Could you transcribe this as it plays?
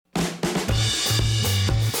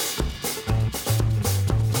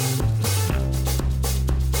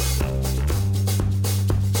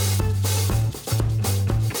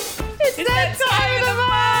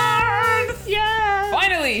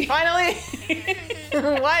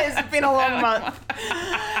Why has it been a long month?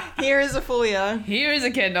 Here is Afulia. Here is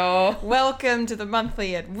a Kendall. Welcome to the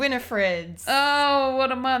monthly at Winifred's. Oh,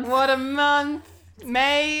 what a month. What a month.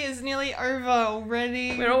 May is nearly over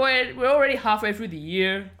already. We're already halfway through the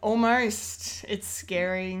year. Almost. It's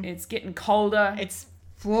scary. It's getting colder. It's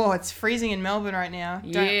freezing in Melbourne right now.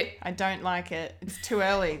 I don't like it. It's too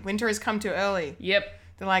early. Winter has come too early. Yep.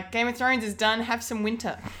 They're like, Game of Thrones is done. Have some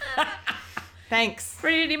winter. Thanks.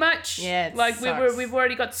 Pretty much. Yeah, it like sucks. we've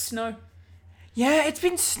already got snow. Yeah, it's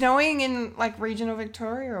been snowing in like regional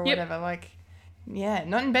Victoria or whatever. Like, yeah,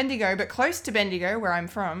 not in Bendigo, but close to Bendigo, where I'm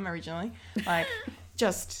from originally. Like,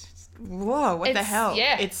 just whoa, what the hell?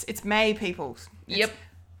 Yeah. It's May, people. Yep.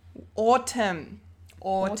 Autumn.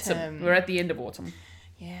 We're at the end of autumn.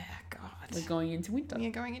 Yeah, God. We're going into winter. Yeah,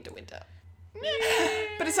 going into winter.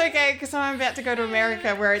 But it's okay because I'm about to go to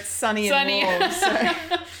America where it's sunny. And warm, so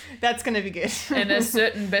that's going to be good. And a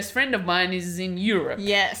certain best friend of mine is in Europe.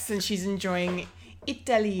 Yes, and she's enjoying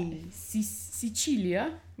Italy.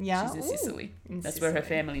 Sicilia. Yeah. She's in Sicily. That's Sicily. where her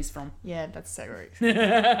family's from. Yeah, that's so great.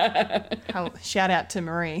 Shout out to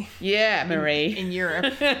Marie. Yeah, Marie. In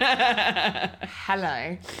Europe.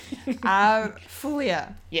 Hello.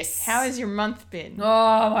 Fulia. Yes. How has your month been?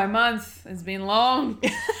 Oh, my month has been long.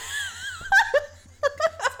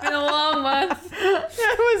 It's been a long month.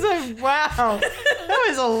 That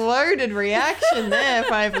was a loaded reaction there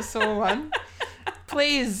if I ever saw one.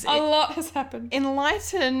 Please. A lot has happened.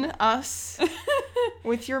 Enlighten us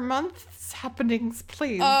with your month's happenings,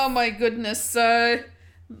 please. Oh my goodness. So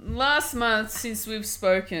last month since we've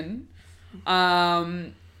spoken,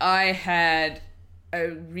 I had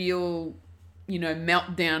a real,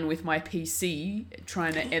 meltdown with my PC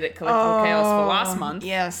trying to edit Collectible Chaos for last month.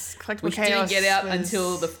 Yes, Collectible which Chaos didn't get out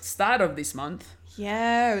until the start of this month.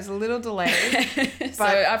 Yeah, it was a little delayed. So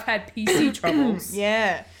I've had PC troubles.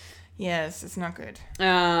 Yeah. Yes, it's not good.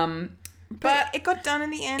 But it got done in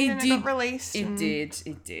the end and it got released. It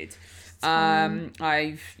did.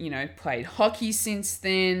 I've, played hockey since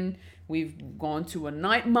then. We've gone to a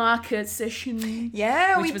night market session.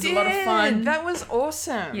 Yeah, which was a lot of fun. That was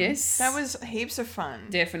awesome. Yes. That was heaps of fun.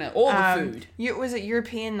 Definitely. All the food. Was it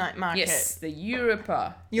European night market? Yes, the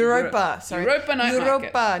Europa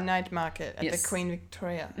night market at the Queen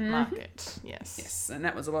Victoria market. Yes. Yes, and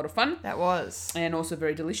that was a lot of fun. That was. And also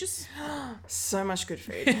very delicious. So much good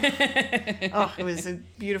food. Oh, it was a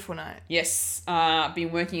beautiful night. Yes.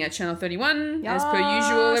 Been working at Channel 31 as per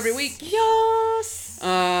usual every week. Yes.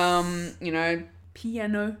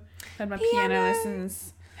 Piano. Had my piano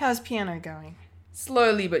lessons. How's piano going?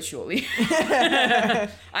 Slowly but surely. I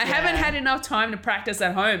haven't had enough time to practice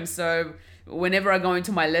at home, so whenever I go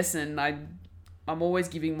into my lesson, I'm always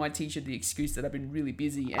giving my teacher the excuse that I've been really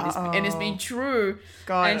busy, and it's been true.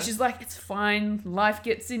 And she's like, "It's fine. Life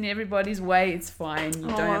gets in everybody's way. It's fine. You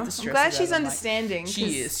don't have to stress." I'm glad about she's it." understanding.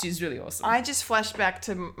 She is. She's really awesome. I just flashed back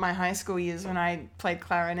to my high school years when I played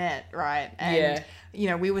clarinet, right? And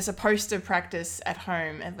we were supposed to practice at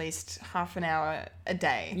home at least half an hour a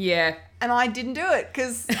day. Yeah. And I didn't do it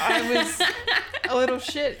because I was a little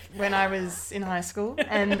shit when I was in high school.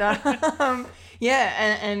 And we'd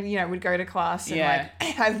go to class and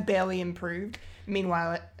I've barely improved.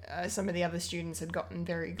 Meanwhile, some of the other students had gotten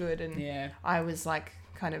very good and I was like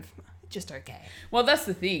kind of just okay. Well, that's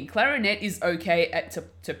the thing. Clarinet is okay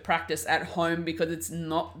to practice at home because it's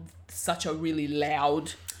not such a really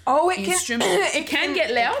loud instrument. It can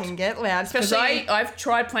get loud. It can get loud, especially. I've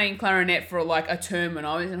tried playing clarinet for like a term when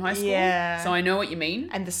I was in high school. Yeah. So I know what you mean.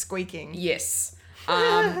 And the squeaking. Yes.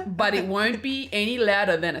 But it won't be any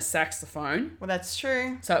louder than a saxophone. Well, that's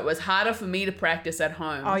true. So it was harder for me to practice at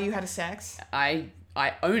home. Oh, you had a sax? I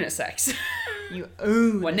own a sax. You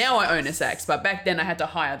own. Well, now I own a sax, but back then I had to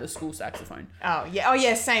hire the school saxophone. Oh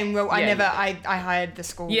yeah, same. Well, I hired the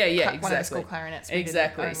school. Exactly. One of the school clarinets.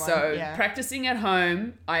 Exactly. So practicing at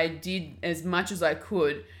home, I did as much as I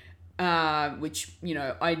could, which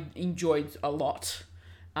I enjoyed a lot.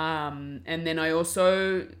 And then I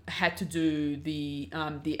also had to do the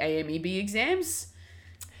AMEB exams.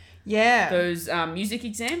 Yeah. Those music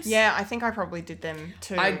exams. Yeah, I think I probably did them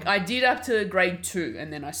too. I did up to grade 2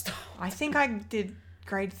 and then I stopped. I think I did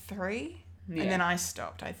grade 3 and then I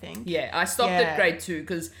stopped, I think. Yeah, I stopped at grade 2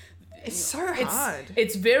 because it's so hard.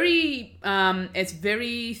 It's very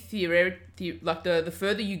theoretic. Like the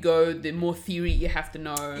further you go, the more theory you have to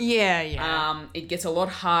know. Yeah. It gets a lot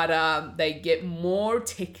harder. They get more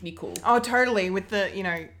technical. Oh, totally. With the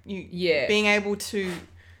being able to,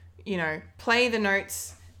 play the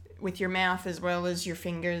notes with your mouth as well as your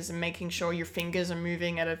fingers and making sure your fingers are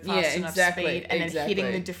moving at a fast enough speed and then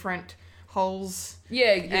hitting the different holes.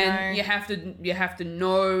 Yeah, and you have to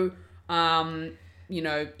know you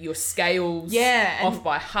know, your scales Yeah, off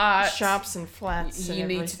by heart. Sharps and flats. You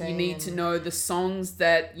need to know the songs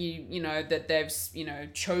that you know that they've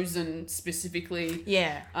chosen specifically.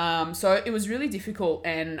 Yeah. So it was really difficult,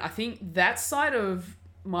 and I think that side of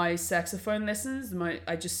my saxophone lessons,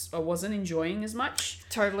 I wasn't enjoying as much.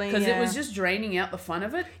 Totally. Because it was just draining out the fun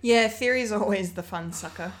of it. Yeah, theory's always the fun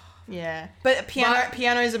sucker. Yeah. But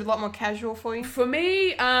piano is a lot more casual for you? For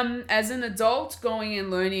me, as an adult going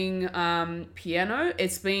and learning piano,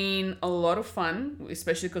 it's been a lot of fun,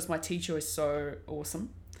 especially because my teacher is so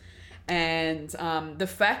awesome. And the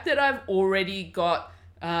fact that I've already got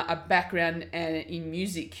a background in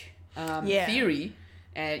music theory,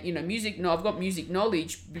 and you know, I've got music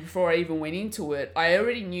knowledge before I even went into it. I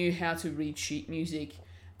already knew how to read sheet music.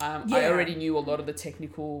 I already knew a lot of the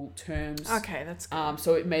technical terms. Okay, that's good.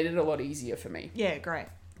 So it made it a lot easier for me. Yeah, great.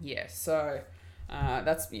 Yeah, so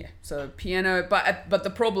so piano, but the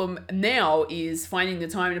problem now is finding the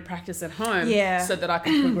time to practice at home so that I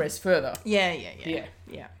can progress further. Yeah.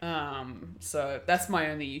 So that's my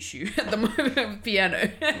only issue at the moment with piano.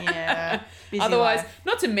 Yeah. Otherwise, life.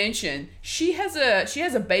 not to mention, she has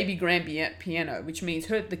a baby grand piano, which means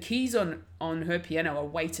the keys on her piano are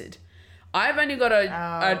weighted. I've only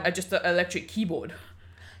got just an electric keyboard.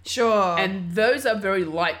 Sure. And those are very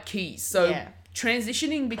light keys. So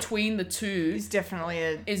transitioning between the two is definitely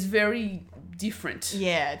is very different.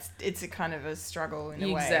 Yeah, it's a kind of a struggle in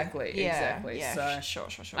a way. Exactly. Yeah, So sure.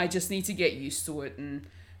 I just need to get used to it, and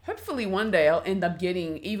hopefully one day I'll end up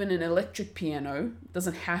getting even an electric piano. It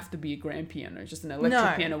doesn't have to be a grand piano, just an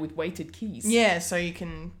electric piano with weighted keys. Yeah, so you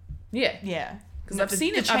can Yeah. Because I've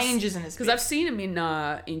seen the change isn't as big. Because I've seen them in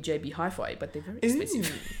JB Hi-Fi, but they're very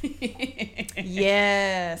expensive.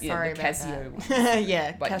 Yeah, sorry the about Casio that.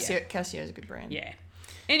 Yeah, But Casio is a good brand. Yeah.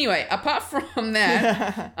 Anyway, apart from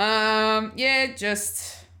that,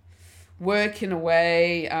 just working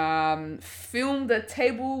away. Filmed a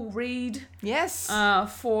table read. Yes.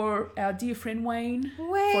 For our dear friend Wayne.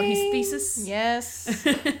 For his thesis. Yes.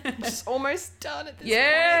 Just almost done at this point.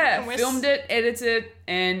 Yeah. Filmed it, edited,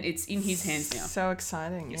 and it's in his hands now. So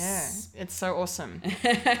exciting. Yes. Yeah. It's so awesome.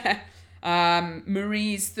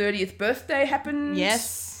 Marie's 30th birthday happened.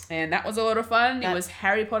 Yes. And that was a lot of fun. It was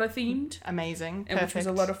Harry Potter themed. Amazing. Which was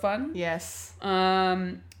a lot of fun. Yes.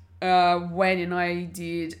 Wayne and I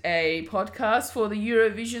did a podcast for the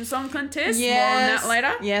Eurovision Song Contest. Yes. More on that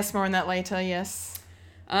later. Yes, more on that later, yes.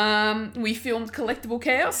 We filmed Collectible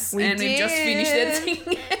Chaos. We've just finished editing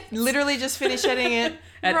it. Literally just finished editing it.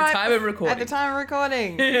 At the time of recording. At the time of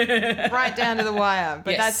recording. Right down to the wire.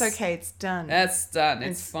 But that's okay, it's done. That's done.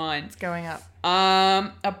 It's fine. It's going up.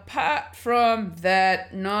 Apart from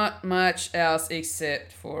that, not much else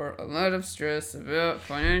except for a lot of stress about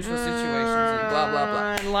financial situations and blah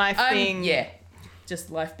blah blah. Life being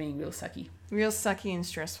just life being real sucky. Real sucky and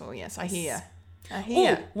stressful. Yes, I hear.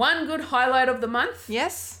 Ooh, one good highlight of the month.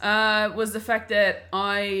 Yes. Was the fact that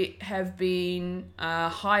I have been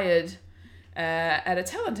hired at a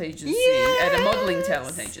talent agency, at a modeling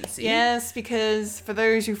talent agency. Yes, because for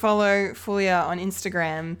those who follow Fulia on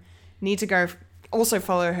Instagram, need to go also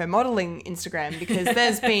follow her modeling Instagram, because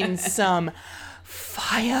there's been some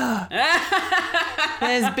fire.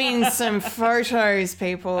 There's been some photos,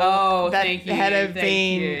 people. Oh, that thank you. Have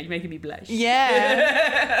been. You're making me blush.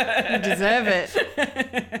 Yeah. You deserve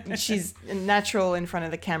it. She's natural in front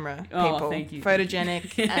of the camera, people. Oh, thank you.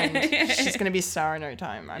 Photogenic, and she's going to be a star in no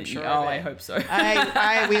time, I'm sure. Oh, I hope so.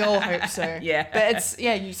 We all hope so. Yeah. But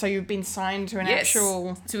it's, so you've been signed to an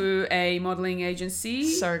actual... to a modeling agency.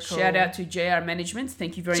 So cool. Shout out to JR Management.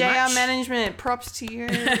 Thank you very much. JR Management, props to you.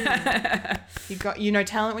 You know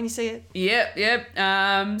talent when you see it. Yep.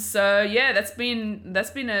 So yeah, that's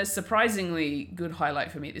been a surprisingly good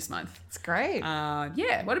highlight for me this month. It's great.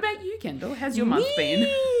 Yeah. What about you, Kendall? How's your month been?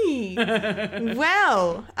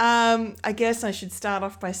 Well, I guess I should start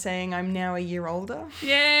off by saying I'm now a year older.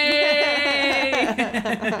 Yay!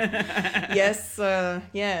 Yes. So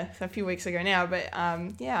a few weeks ago now, but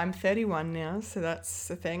I'm 31 now, so that's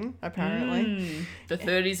the thing apparently. The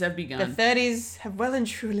 30s have begun. The 30s have well and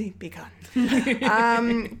truly begun.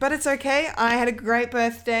 But it's okay. I had a great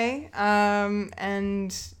birthday,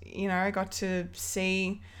 and I got to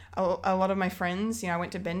see a lot of my friends. I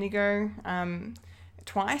went to Bendigo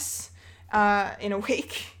twice in a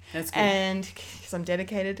week. That's good. And because I'm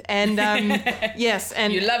dedicated, and yes,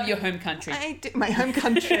 and you love your home country. I do, my home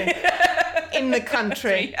country, in the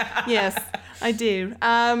country. Yes, I do.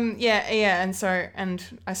 And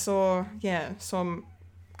I saw a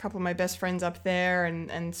couple of my best friends up there,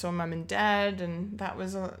 and saw mum and dad, and that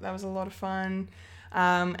was a lot of fun.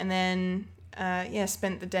 And then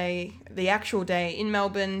spent the actual day in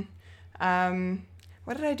Melbourne,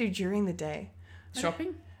 What did I do during the day?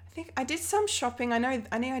 Shopping? I think I did some shopping. I know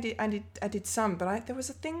I did some, but there was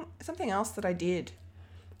something else that I did.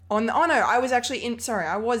 I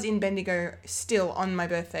was in Bendigo still on my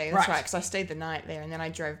birthday. That's right, because I stayed the night there and then I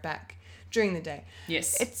drove back during the day.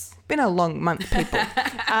 Yes. It's been a long month, people.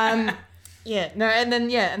 And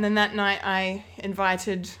then that night I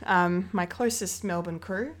invited my closest Melbourne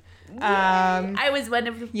crew. I was one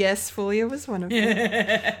of them. Yes, Fulia was one of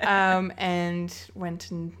them. And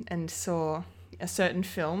went and saw a certain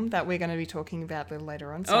film that we're going to be talking about a little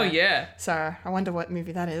later on. So, So I wonder what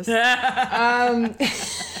movie that is.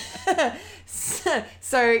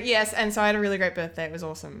 So yes, and so I had a really great birthday. It was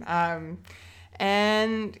awesome.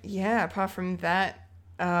 And yeah, apart from that,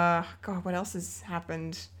 God, what else has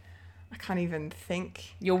happened? I can't even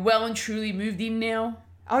think. You're well and truly moved in now.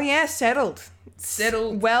 Oh yeah, settled.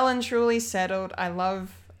 Well and truly settled. I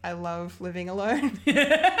love living alone.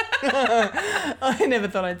 I never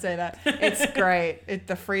thought I'd say that. It's great.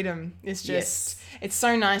 The freedom is just, It's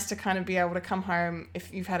so nice to kind of be able to come home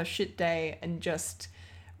if you've had a shit day and just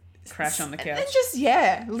crash on the couch. And just,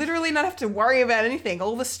 literally not have to worry about anything.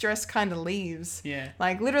 All the stress kind of leaves. Yeah.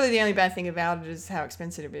 Like, literally the only bad thing about it is how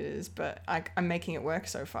expensive it is, but I'm making it work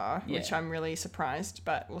so far, which I'm really surprised,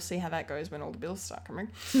 but we'll see how that goes when all the bills start coming.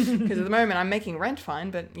 Because at the moment I'm making rent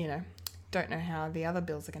fine, but, don't know how the other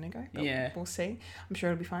bills are going to go. But we'll see. I'm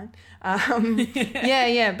sure it'll be fine. But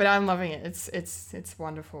I'm loving it. It's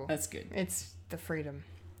wonderful. That's good. It's the freedom.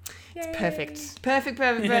 Yay. It's perfect.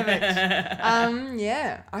 I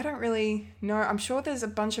don't really know. I'm sure there's a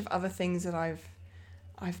bunch of other things that I've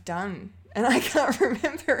done, and I can't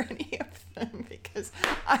remember any of them because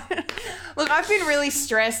I've been really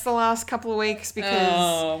stressed the last couple of weeks because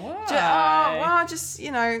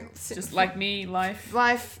just like me,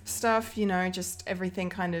 life stuff, just everything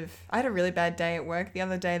kind of. I had a really bad day at work the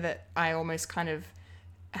other day that I almost kind of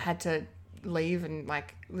had to leave and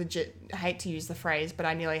legit, I hate to use the phrase, but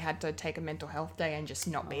I nearly had to take a mental health day and just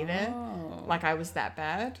not be there. I was that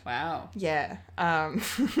bad. Wow. Yeah.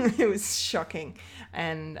 It was shocking.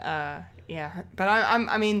 And but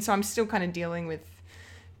I'm still kind of dealing with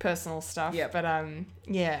personal stuff. Yep. But and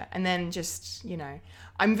then just,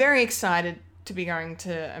 I'm very excited to be going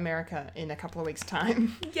to America in a couple of weeks'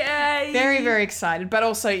 time. Yay! Very, very excited. But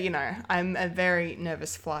also, I'm a very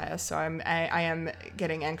nervous flyer, so I am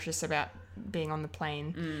getting anxious about being on the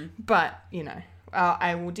plane. But,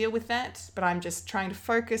 I will deal with that. But I'm just trying to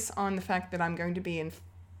focus on the fact that I'm going to be in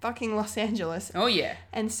fucking Los Angeles. Oh, yeah.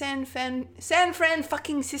 And San Fran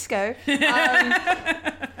fucking Cisco.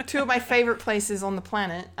 Two of my favorite places on the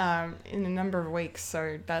planet in a number of weeks.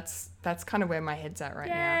 So that's kind of where my head's at right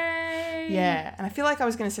now. Yeah. And I feel like I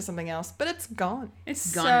was going to say something else, but it's gone.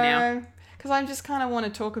 It's gone now. Because I just kind of want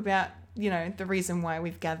to talk about, the reason why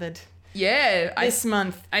we've gathered this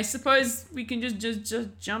month. I suppose we can just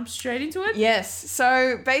jump straight into it. Yes.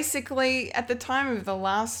 So basically, at the time of the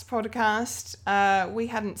last podcast, we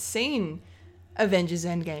hadn't seen Avengers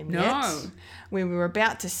Endgame yet. We were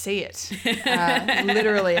about to see it.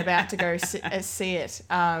 Literally about to go see it.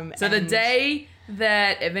 So the day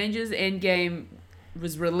that Avengers Endgame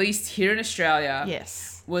was released here in Australia.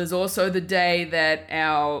 Yes. Was also the day that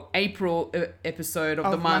our April episode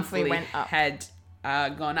of the monthly went up. Had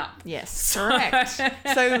gone up. Yes, correct.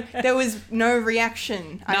 So there was no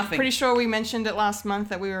reaction. Nothing. I'm pretty sure we mentioned it last month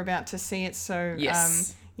that we were about to see it. So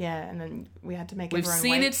yes. And then we had to make We've everyone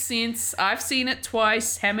seen wait. it since. I've seen it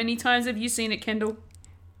twice. How many times have you seen it, Kendall?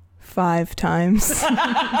 5 times. That's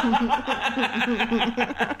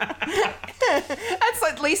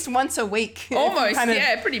at least once a week. Almost,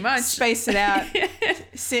 pretty much. Space it out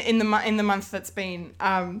in the month that's been.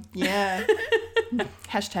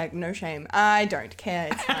 Hashtag no shame. I don't care.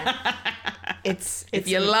 It's fine. It's if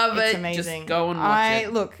you love it, amazing. Just go and watch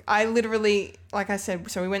it. Look, I literally, like I said,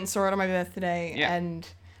 so we went and saw it on my birthday, and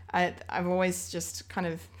I've always just kind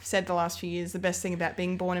of said the last few years, the best thing about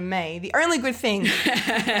being born in May, the only good thing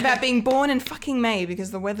about being born in fucking May,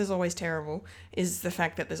 because the weather's always terrible, is the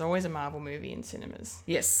fact that there's always a Marvel movie in cinemas.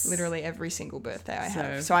 Yes. Literally every single birthday I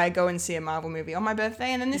have. So I go and see a Marvel movie on my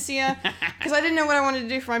birthday, and then this year, because I didn't know what I wanted to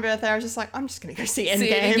do for my birthday, I was just like, I'm just going to go see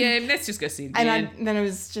Endgame. Let's just go see it again. And then it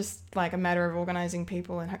was just like a matter of organising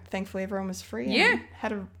people, and thankfully everyone was free. Yeah. And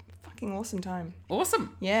had a fucking awesome time.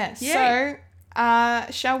 Awesome. Yeah. Yay. So,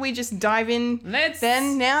 shall we just dive in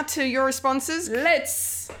now to your responses?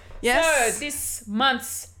 Let's. Yes. So this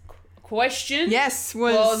month's question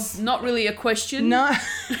was not really a question. No.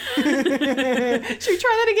 Should we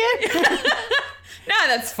try that again? No,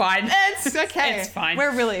 that's fine. It's okay. It's fine.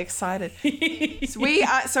 We're really excited.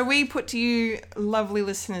 So we put to you, lovely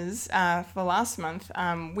listeners, for last month.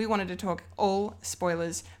 We wanted to talk all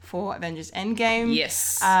spoilers for Avengers Endgame.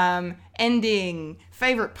 Yes. Ending,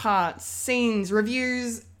 favorite parts, scenes,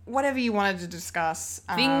 reviews, whatever you wanted to discuss.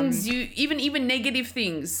 Things you even negative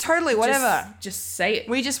things. Totally, whatever. Just say it.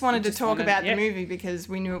 We just wanted to talk about yep. the movie because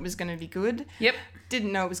we knew it was going to be good. Yep.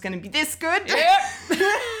 Didn't know it was going to be this good. Yep.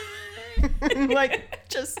 Like,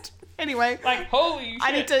 just anyway. Like, holy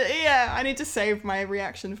shit. I need to save my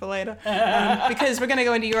reaction for later because we're going to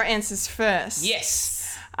go into your answers first.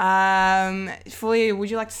 Yes. Fulia,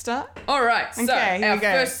 would you like to start? All right. So Okay, here our we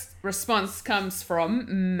go. first response comes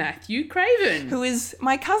from Matthew Craven. Who is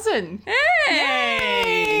my cousin?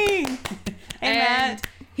 Hey. Yay! Hey, And Matt.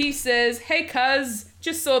 he says, "Hey, cuz,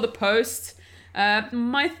 just saw the post.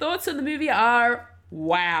 My thoughts on the movie are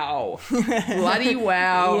wow, bloody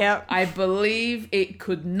wow. Yep. I believe it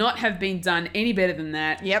could not have been done any better than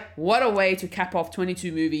that. Yep. What a way to cap off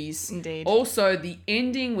 22 movies. Indeed. Also, the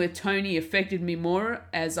ending with Tony affected me more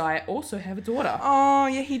as I also have a daughter. Oh,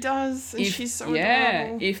 yeah, he does. And she's so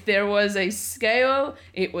adorable. If there was a scale,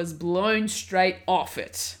 it was blown straight off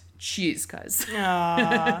it. Cheers, cuz.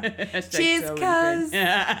 Aw. Hashtag Cheers, so cuz.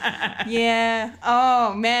 Yeah.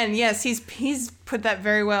 Oh, man. Yes, he's put that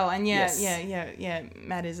very well. And Yes. yeah.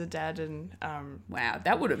 Matt is a dad, and Wow,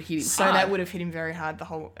 that would have hit him so hard. that would have hit him very hard. The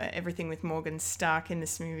whole everything with Morgan Stark in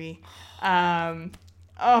this movie.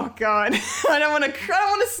 Oh God, I don't want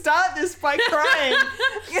to start this by crying.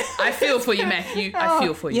 I feel for you, Matthew. I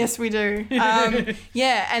feel for you. Yes, we do.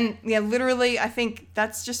 Literally, I think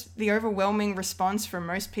that's just the overwhelming response from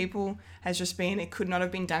most people has just been it could not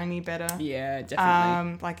have been done any better. Yeah,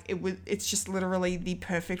 definitely. It's just literally the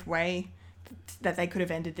perfect way that they could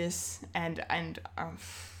have ended this, and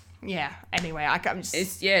Anyway, I'm just.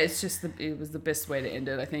 It was the best way to end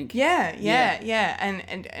it, I think. Yeah,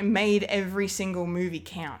 and made every single movie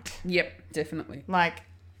count. Yep, definitely. Like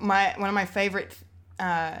one of my favorite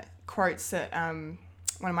quotes that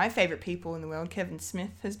one of my favorite people in the world, Kevin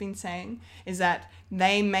Smith, has been saying is that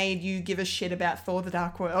they made you give a shit about Thor: The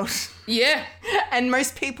Dark World. Yeah. And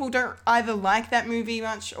most people don't either like that movie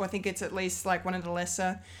much, or think it's at least like one of the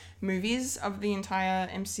lesser movies of the entire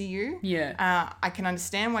MCU. Yeah. I can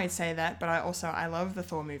understand why you'd say that, but I love the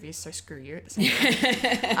Thor movies, so screw you at the same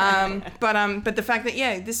time. But the fact that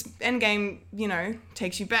this Endgame,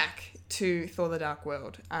 takes you back to Thor: The Dark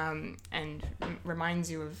World, and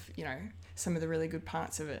reminds you of some of the really good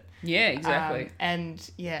parts of it. Yeah, exactly.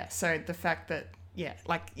 So the fact that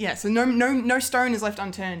so no stone is left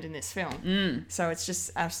unturned in this film. So it's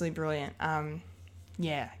just absolutely brilliant.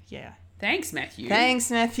 Thanks, Matthew.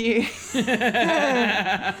 Thanks, Matthew.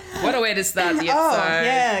 What a way to start the episode. Oh,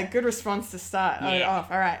 yeah, good response to start. Yeah.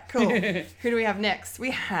 All right, cool. Who do we have next?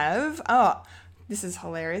 We have, this is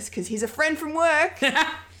hilarious because he's a friend from work.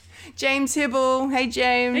 James Hibble. Hey,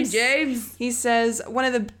 James. Hey, James. He says, one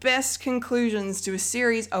of the best conclusions to a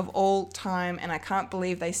series of all time, and I can't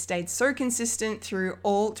believe they stayed so consistent through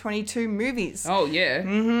all 22 movies. Oh,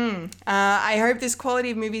 yeah. I hope this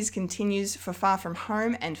quality of movies continues for Far From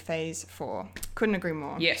Home and Phase 4. Couldn't agree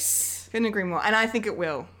more. Yes. Couldn't agree more. And I think it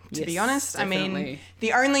will, to be honest. Definitely. I mean,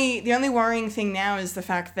 the only worrying thing now is the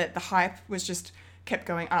fact that the hype was just kept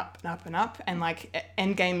going up and up and up, and like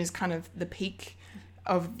Endgame is kind of the peak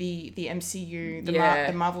of the MCU,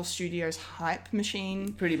 the Marvel Studios hype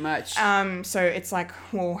machine. Pretty much. So it's like,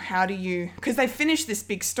 well, how do you... Because they finished this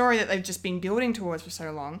big story that they've just been building towards for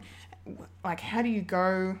so long. Like, how do you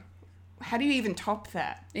even top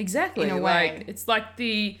that? Exactly. In a way. Like, it's like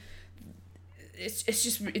it's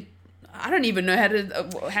just... I don't even know how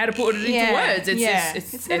to put it into words.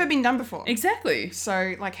 It's never been done before. Exactly.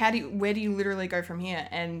 So, like, where do you literally go from here?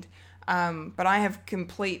 And, but I have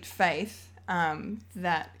complete faith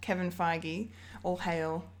that Kevin Feige, all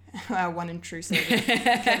hail, our one and true savior,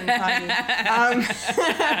 Kevin Feige,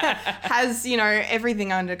 has,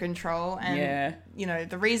 everything under control. And,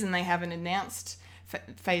 the reason they haven't announced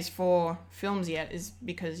Phase 4 films yet is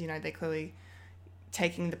because, they're clearly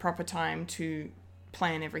taking the proper time to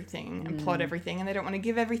plan everything and plot everything, and they don't want to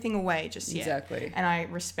give everything away just yet. Exactly. And I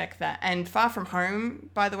respect that. And Far From Home,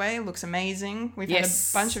 by the way, looks amazing. We've had a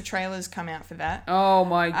bunch of trailers come out for that. Oh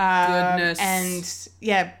my goodness. And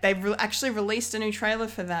they've actually released a new trailer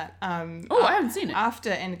for that. I haven't seen it. After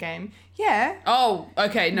Endgame. Yeah. Oh,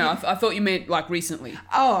 okay. No, I thought you meant like recently.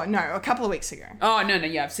 Oh, no, a couple of weeks ago. Oh, no,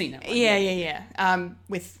 yeah, I've seen that one. Yeah.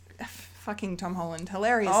 With fucking Tom Holland,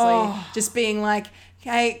 hilariously, just being like,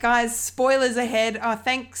 hey, guys, spoilers ahead. Oh,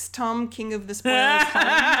 thanks, Tom, king of the spoilers.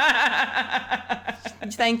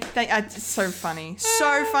 Thanks It's so funny.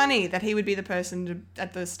 So funny that he would be the person to,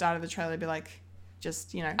 at the start of the trailer, be like,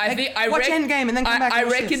 just, you know, watch Endgame and then come back and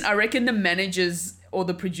watch this. I reckon the managers or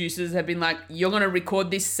the producers have been like, you're going to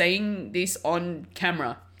record this saying this on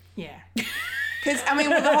camera. Yeah. Because, I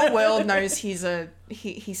mean, well, the whole world knows he's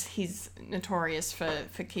notorious for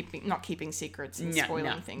not keeping secrets and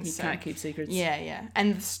spoiling things. He can't keep secrets. Yeah.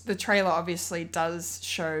 And the trailer obviously does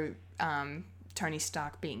show Tony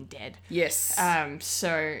Stark being dead. Yes.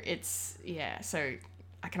 So it's, so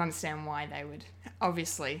I can understand why they would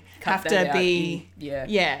obviously have to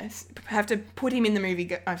put him in the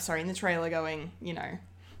movie, in the trailer going, you know,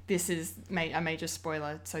 this is a major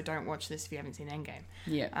spoiler, so don't watch this if you haven't seen Endgame.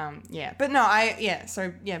 Yeah. But no,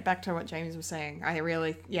 back to what James was saying. I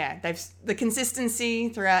really, the consistency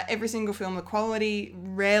throughout every single film, the quality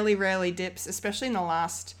rarely dips, especially in the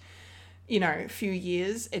last, you know, few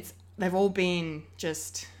years. They've all been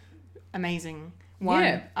just amazing.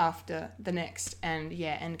 One after the next, and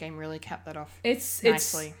Endgame really capped that off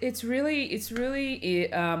nicely. It's really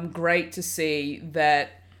great to see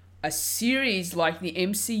that a series like the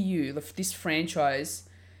MCU, this franchise,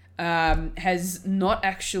 has not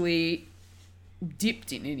actually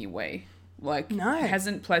dipped in any way. Like,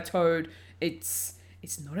 hasn't plateaued. It's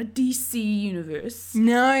not a DC universe.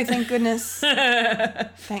 No, thank goodness.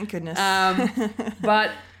 Thank goodness.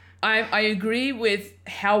 But I agree with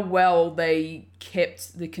how well they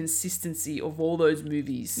kept the consistency of all those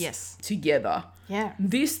movies together. Yeah.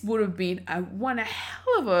 This would have been one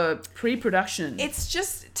hell of a pre-production. It's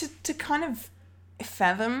just to kind of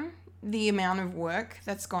fathom the amount of work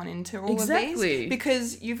that's gone into all of these.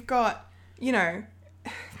 Because you've got, you know,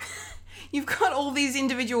 you've got all these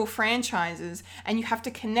individual franchises and you have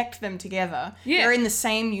to connect them together. Yeah. They're in the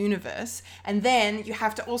same universe. And then you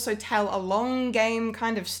have to also tell a long game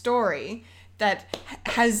kind of story that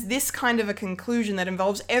has this kind of a conclusion that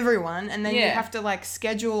involves everyone. And then you have to, like,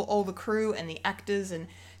 schedule all the crew and the actors and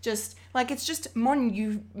just, like, it's just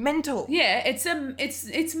monumental. Yeah, it's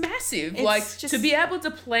massive. It's like, just, to be able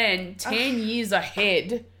to plan 10 years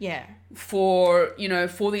ahead for, you know,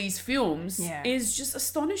 for these films is just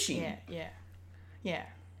astonishing. Yeah.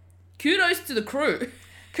 Kudos to the crew.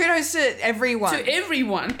 Kudos to everyone.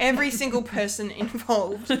 Every single person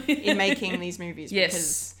involved in making these movies. Yes.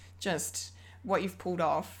 Because just what you've pulled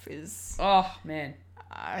off is... Oh, man.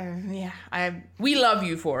 We love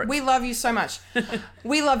you for it. We love you so much.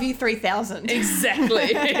 We love you 3,000.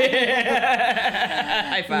 Exactly.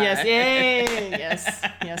 High five.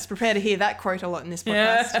 Yes. Prepare to hear that quote a lot in this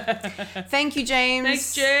podcast. Thank you, James.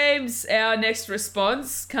 Thanks, James. Our next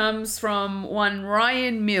response comes from one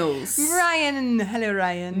Ryan Mills. Hello,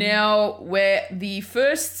 Ryan. Now, where the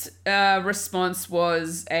first response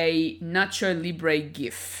was a Nacho Libre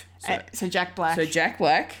gif. So Jack Black.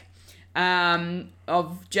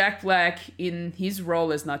 Of Jack Black in his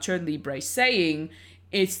role as Nacho Libre saying,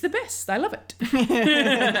 "It's the best. I love it."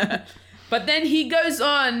 But then he goes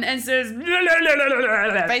on and says,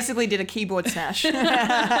 basically did a keyboard smash.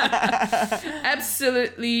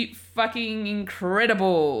 Absolutely fucking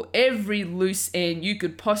incredible. Every loose end you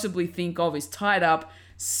could possibly think of is tied up.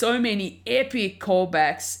 So many epic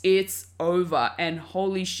callbacks. It's over. And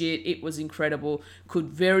holy shit, it was incredible. Could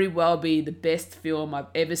very well be the best film I've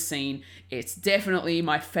ever seen. It's definitely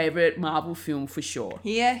my favorite Marvel film for sure.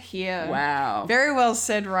 Here. Wow. Very well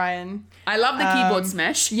said, Ryan. I love the keyboard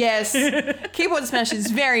smash. Yes. Keyboard smash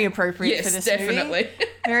is very appropriate for this definitely. movie.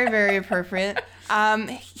 Very, very appropriate.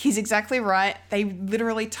 He's exactly right. They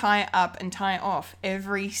literally tie up and tie off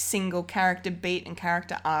every single character beat and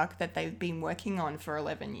character arc that they've been working on for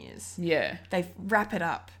 11 years. Yeah. They wrap it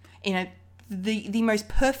up in the most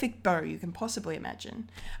perfect bow you can possibly imagine.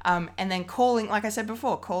 And then like I said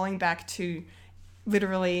before, calling back to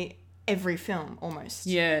literally every film almost.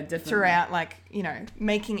 Yeah, definitely. Throughout, like, you know,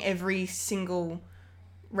 making every single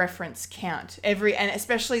reference count. And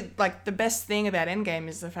especially, like, the best thing about Endgame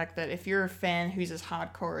is the fact that if you're a fan who's as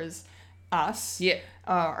hardcore as us,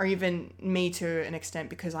 or even me to an extent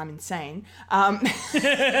because I'm insane,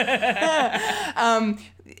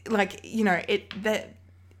 like, you know,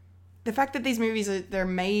 the fact that these movies they're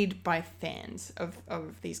made by fans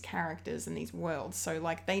of these characters and these worlds, so,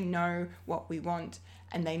 like, they know what we want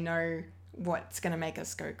and they know what's going to make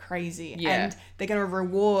us go crazy, and they're going to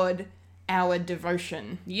reward our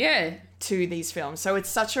devotion to these films. So it's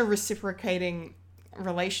such a reciprocating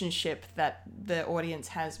relationship that the audience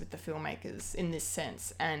has with the filmmakers in this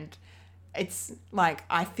sense. And it's like,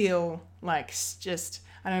 I feel like just,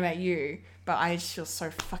 I don't know about you, but I just feel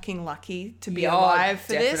so fucking lucky to be alive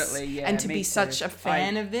for this and to be such a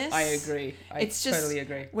fan of this. I agree. I totally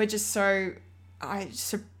agree. We're just so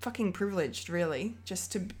so fucking privileged, really,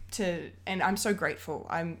 just and I'm so grateful.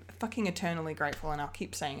 I'm fucking eternally grateful, and I'll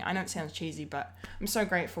keep saying it. I know it sounds cheesy, but I'm so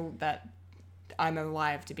grateful that I'm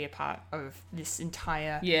alive to be a part of this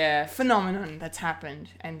entire phenomenon that's happened,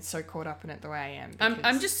 and so caught up in it the way I am.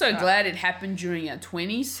 I'm just so glad it happened during our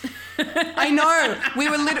 20s. I know.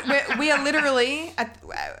 We are literally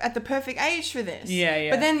at the perfect age for this. Yeah.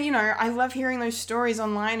 But then, I love hearing those stories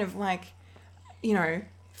online of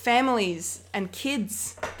families and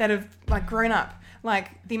kids that have grown up.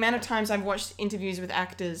 Like the amount of times I've watched interviews with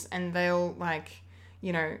actors and they'll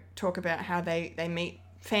talk about how they meet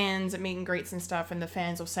fans at meet and greets and stuff, and the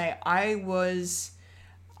fans will say, I was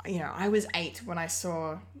 8 when I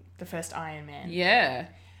saw the first Iron Man. Yeah.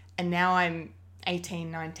 And now I'm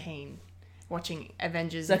 18, 19 watching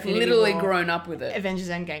Avengers. They've literally grown up with it. Avengers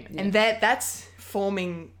Endgame. Yeah. And that's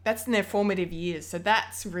in their formative years. So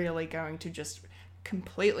that's really going to just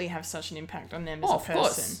completely have such an impact on them as a person.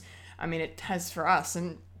 Course. I mean, it has for us,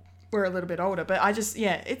 and we're a little bit older, but it's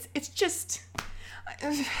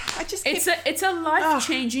a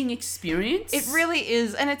life-changing experience. It really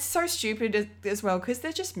is, and it's so stupid as well, because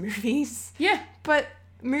they're just movies. Yeah. But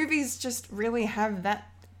movies just really have that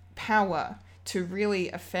power to really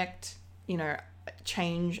affect,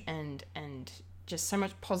 change and just so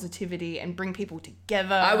much positivity and bring people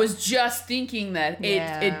together. I was just thinking that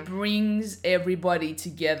it brings everybody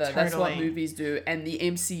together. Totally. That's what movies do, and the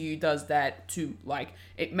MCU does that too.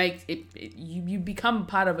 It makes you become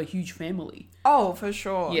part of a huge family. Oh, for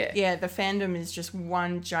sure. Yeah. The fandom is just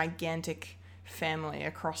one gigantic family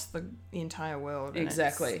across the entire world.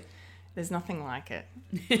 Exactly. There's nothing like it.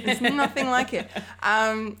 There's nothing like it.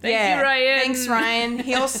 Thank you, Ryan. Thanks, Ryan.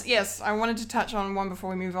 He also, yes, I wanted to touch on one before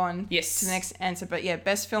we move on to the next answer. But yeah,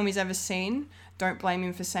 best film he's ever seen. Don't blame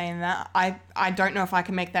him for saying that. I don't know if I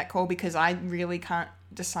can make that call because I really can't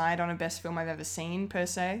decide on a best film I've ever seen per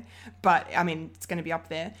se. But I mean, it's going to be up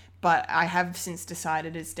there. But I have since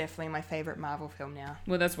decided it's definitely my favorite Marvel film now.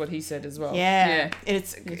 Well, that's what he said as well. Yeah.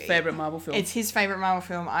 It's his favorite Marvel film. It's his favorite Marvel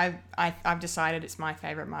film. I've decided it's my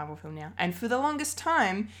favorite Marvel film now. And for the longest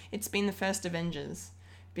time, it's been the first Avengers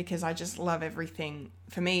because I just love everything.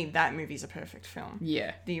 For me, that movie's a perfect film.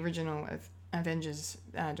 Yeah. The original Avengers,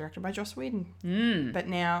 directed by Joss Whedon. But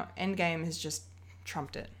now Endgame has just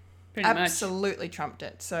trumped it. Absolutely trumped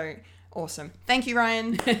it. So awesome. Thank you,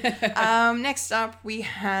 Ryan. Next up, we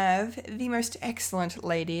have the most excellent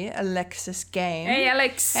lady, Alexis Game. Hey,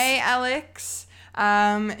 Alex. Hey, Alex.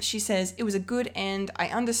 She says, it was a good end. I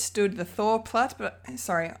understood the Thor plot, but I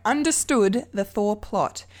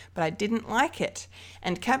didn't like it.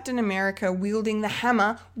 And Captain America wielding the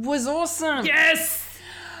hammer was awesome. Yes!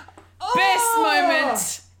 Best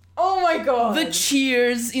moment. Oh my god. The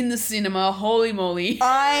cheers in the cinema. Holy moly.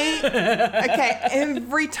 Every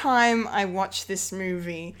time I watch this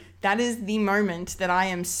movie, that is the moment that I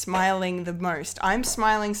am smiling the most. I'm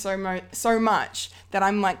smiling so much that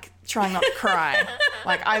I'm trying not to cry.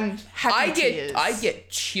 I'm happy tears. I get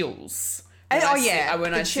chills. When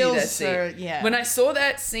I see that scene. When I saw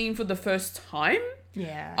that scene for the first time,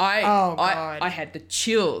 yeah. I had the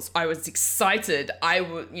chills. I was excited. I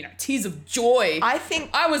was, tears of joy. I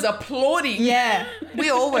think I was applauding. Yeah, we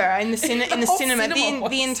all were in the cinema.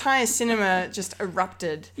 The entire cinema just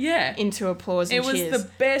erupted. Yeah. Into applause and cheers. It was the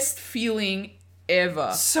best feeling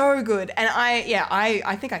ever. So good. And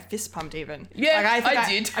I think I fist pumped even. Yeah, I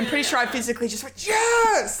did. I'm pretty sure I physically just went,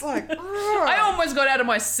 yes! I almost got out of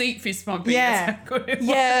my seat fist pumping. Yeah. That's how good it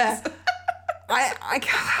was. I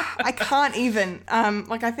can't even.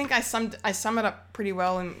 I think I sum it up pretty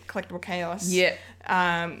well in Collectible Chaos. Yeah.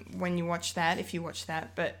 When you watch that, if you watch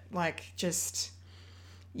that, but just,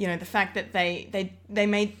 the fact that they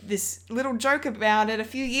made this little joke about it a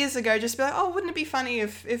few years ago, just be like, oh, wouldn't it be funny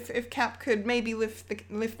if Cap could maybe lift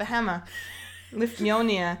the hammer, lift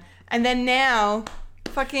Mjolnir, and then now,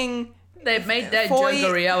 fucking. They've made that joke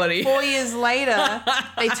a reality. 4 years later,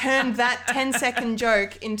 they turned that 10-second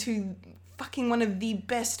joke into fucking one of the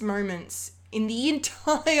best moments in the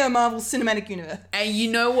entire Marvel Cinematic Universe. And you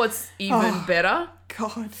know what's even better?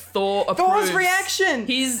 God. Thor approves. Thor's reaction.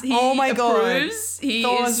 He approves. He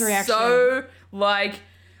Thor's is reaction. So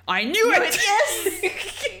I knew it. Yes.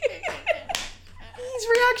 His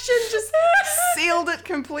reaction just sealed it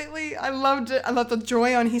completely. I loved it. I loved the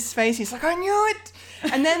joy on his face. He's like, I knew it.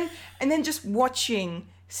 And then just watching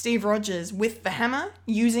Steve Rogers with the hammer,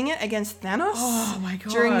 using it against Thanos. Oh my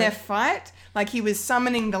god! During their fight, he was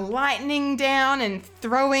summoning the lightning down and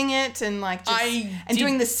throwing it, and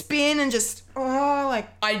doing the spin and just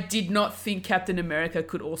I did not think Captain America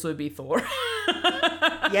could also be Thor.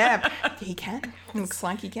 Yeah, he can. Looks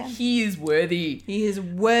like he can. He is worthy. He is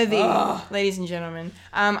worthy, ladies and gentlemen.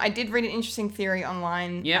 I did read an interesting theory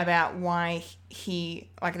online about why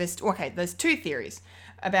there's two theories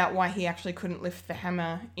about why he actually couldn't lift the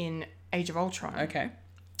hammer in Age of Ultron. Okay.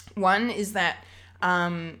 One is that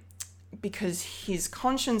because his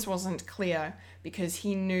conscience wasn't clear, because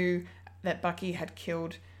he knew that Bucky had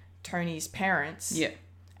killed Tony's parents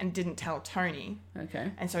and didn't tell Tony.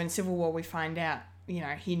 Okay. And so in Civil War we find out,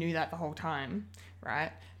 he knew that the whole time,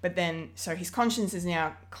 right? But then, so his conscience is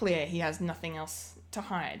now clear. He has nothing else to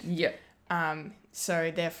hide. Yeah.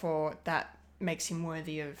 So therefore that makes him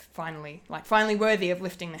worthy of finally worthy of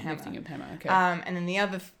lifting the hammer. Lifting a hammer, okay. And then the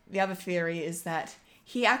other theory is that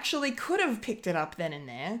he actually could have picked it up then and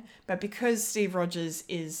there, but because Steve Rogers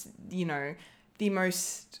is, the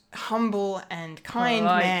most humble and kind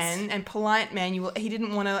man and polite man, he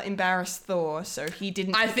didn't want to embarrass Thor, so he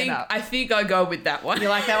didn't pick it up. I think I go with that one. You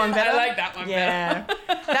like that one better? I like that one better.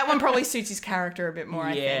 That one probably suits his character a bit more,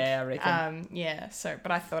 I think. Yeah, I reckon.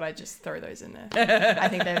 But I thought I'd just throw those in there. I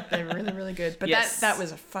think they're really, really good. But that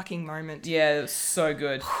was a fucking moment. Yeah, it was so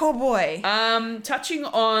good. Oh, boy. Touching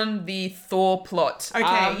on the Thor plot.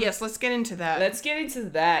 Okay, yes, let's get into that. Let's get into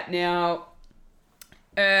that. Now,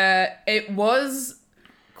 it was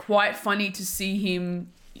quite funny to see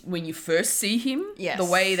him when you first see him. Yes. The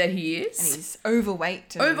way that he is. And he's overweight.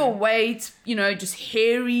 Just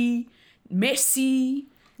hairy, messy.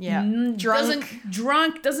 Yeah.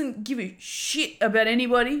 Drunk, doesn't give a shit about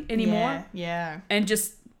anybody anymore. Yeah. And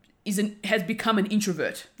just has become an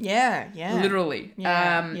introvert. Yeah. Literally.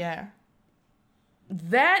 Yeah.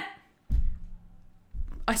 That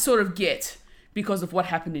I sort of get because of what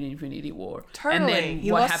happened in Infinity War. Totally. And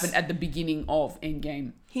then what happened at the beginning of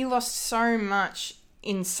Endgame. He lost so much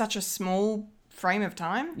in such a small frame of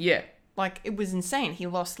time. Yeah. Like, it was insane. He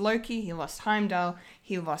lost Loki, he lost Heimdall,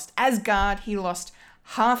 he lost Asgard, he lost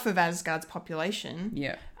half of Asgard's population.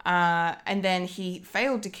 Yeah. And then he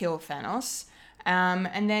failed to kill Thanos.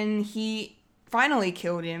 And then he finally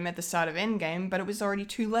killed him at the start of Endgame, but it was already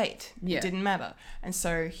too late. Yeah. It didn't matter. And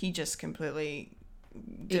so he just completely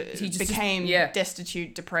became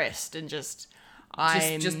destitute, depressed, and just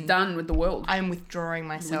done with the world. I'm withdrawing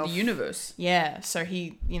myself. With the universe. Yeah. So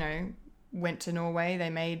he, went to Norway. They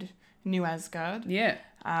made New Asgard. Yeah.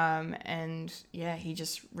 And he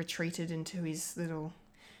just retreated into his little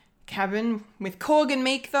cabin with Korg and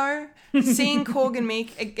Meek, though. Seeing Korg and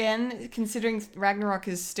Meek again, considering Ragnarok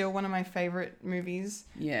is still one of my favorite movies.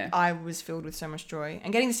 Yeah. I was filled with so much joy.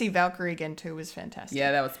 And getting to see Valkyrie again, too, was fantastic.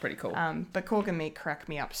 Yeah, that was pretty cool. But Korg and Meek cracked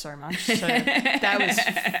me up so much. So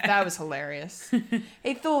that was hilarious.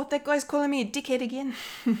 Hey, Thor, that guy's calling me a dickhead again.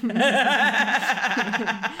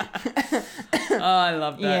 Oh, I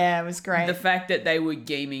love that. Yeah, it was great. The fact that they were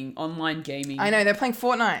online gaming. I know, they're playing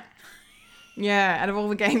Fortnite. Yeah, out of all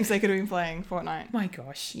the games they could have been playing, Fortnite. My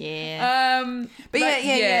gosh. Yeah. But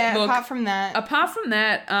yeah. Look, apart from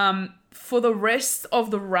that, for the rest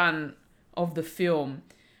of the run of the film,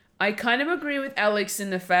 I kind of agree with Alex in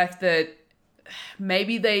the fact that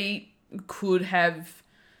maybe they could have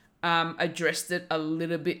addressed it a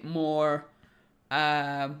little bit more.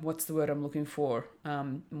 What's the word I'm looking for?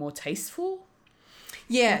 More tasteful.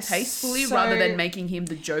 Yes. More tastefully, rather than making him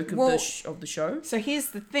the joke of the show. So here's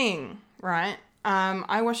the thing, right?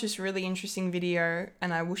 I watched this really interesting video,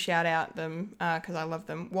 and I will shout out them because I love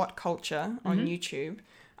them. What Culture on YouTube.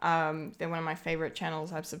 They're one of my favorite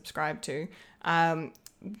channels I've subscribed to.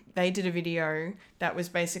 They did a video that was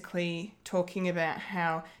basically talking about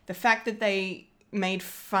how the fact that they made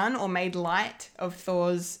fun or made light of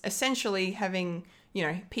Thor's essentially having,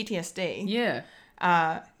 PTSD.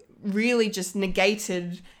 Yeah. Really just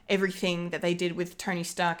negated everything that they did with Tony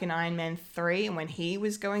Stark in Iron Man 3 and when he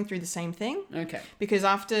was going through the same thing. Okay. Because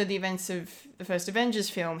after the events of the first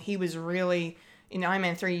Avengers film, he was really, in Iron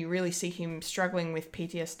Man 3, you really see him struggling with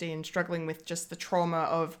PTSD and struggling with just the trauma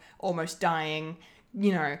of almost dying,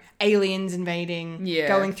 aliens invading,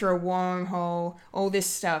 going through a wormhole, all this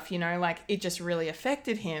stuff, it just really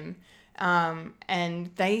affected him.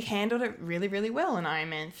 And they handled it really, really well in Iron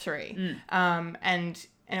Man 3.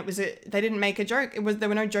 And it was they didn't make a joke. There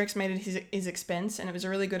were no jokes made at his expense, and it was a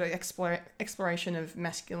really good exploration of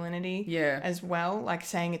masculinity. As well, like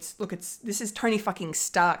saying this is Tony fucking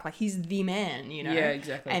Stark, like he's the man, Yeah,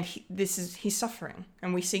 exactly. And he's suffering,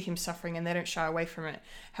 and we see him suffering, and they don't shy away from it.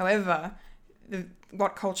 However,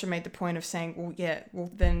 What Culture made the point of saying,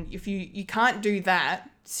 then if you can't do that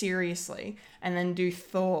seriously, and then do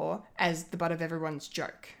Thor as the butt of everyone's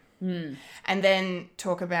joke, and then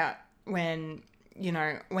talk about when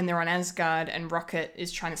they're on Asgard and Rocket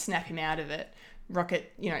is trying to snap him out of it,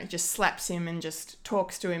 Rocket, just slaps him and just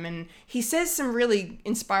talks to him, and he says some really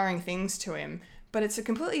inspiring things to him, but it's a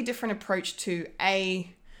completely different approach to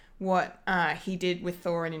what he did with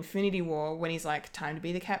Thor in Infinity War, when he's like, time to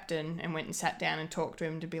be the captain, and went and sat down and talked to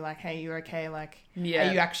him to be like, hey, you okay? Like, are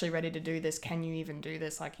you actually ready to do this? Can you even do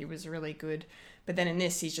this? Like, he was really good. But then in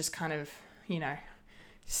this, he's just kind of,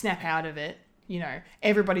 snap out of it.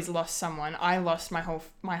 Everybody's lost someone. I lost my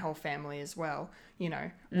whole family as well.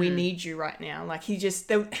 We need you right now. Like,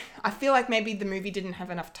 I feel like maybe the movie didn't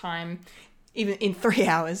have enough time, even in 3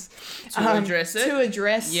 hours, to address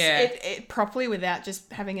it properly without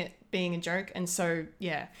just having it being a joke. And so,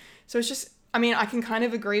 so it's just, I can kind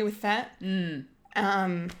of agree with that.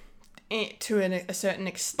 To a certain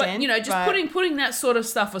extent, but putting that sort of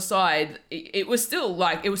stuff aside, it was still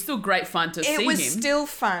great fun to see him. It was still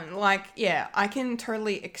fun. Like, I can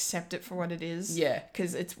totally accept it for what it is. Yeah,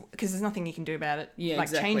 because there's nothing you can do about it. Yeah, like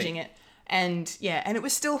exactly. Changing it, and it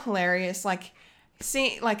was still hilarious. Like,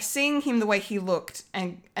 seeing him the way he looked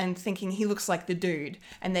and thinking he looks like the dude,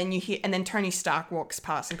 and then Tony Stark walks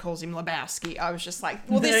past and calls him Lebowski. I was just like,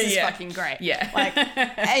 well, this is fucking great. Yeah. Like,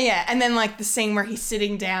 and then like the scene where he's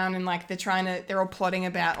sitting down and like they're all plotting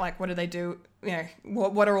about like, what do they do?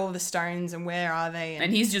 What are all the stones and where are they?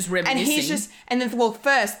 And he's just reminiscing.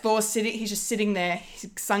 First Thor's he's just sitting there, his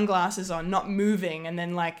sunglasses on, not moving, and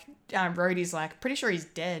then like Rhodey's like, pretty sure he's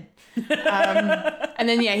dead. And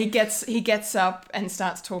then he gets up and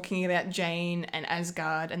starts talking about Jane and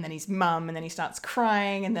Asgard, and then his mum, and then he starts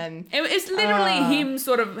crying, and then it's literally him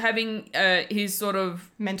sort of having his sort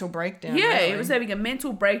of mental breakdown. Yeah, really. He was having a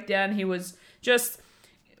mental breakdown. He was just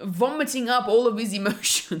vomiting up all of his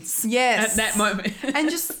emotions. Yes, at that moment, and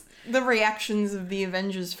just the reactions of the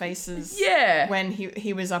Avengers' faces. Yeah, when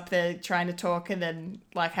he was up there trying to talk, and then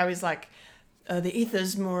like how he's like, the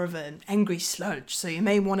ether's more of an angry sludge, so you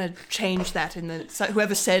may want to change that. So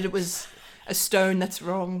whoever said it was a stone, that's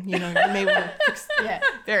wrong. You may want to fix. Yeah,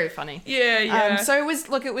 very funny. Yeah. So it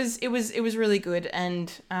was really good,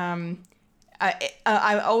 and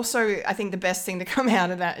I also think the best thing to come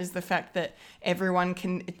out of that is the fact that everyone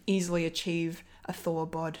can easily achieve a Thor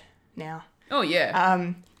bod now. Oh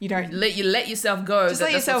yeah. You don't let yourself go. Just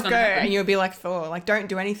let yourself go, and you'll be like Thor. Like, don't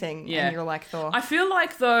do anything, and you're like Thor. I feel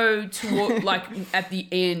like though, like at the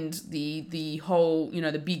end, the whole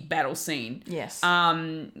the big battle scene. Yes.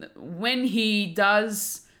 When he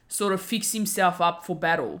does sort of fix himself up for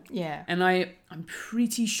battle. Yeah. And I'm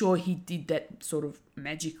pretty sure he did that sort of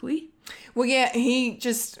magically. Well, yeah, he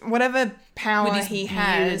just, whatever power he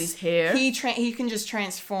has, his hair, he can just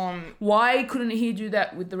transform. Why couldn't he do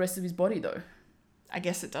that with the rest of his body though? I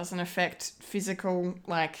guess it doesn't affect physical,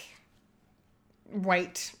 like,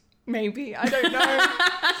 weight. Maybe, I don't know.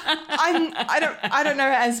 I don't know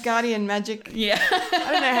Asgardian magic. Yeah,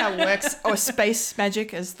 I don't know how it works, or space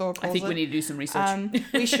magic, as Thor calls it. I think we need to do some research.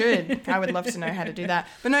 We should. I would love to know how to do that.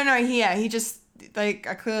 But no, he just they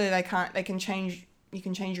can't. They can change. You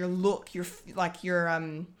can change your look, your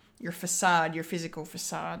facade, your physical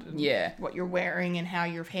facade, and what you're wearing and how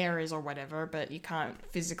your hair is or whatever. But you can't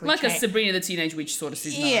physically like a Sabrina the Teenage Witch sort of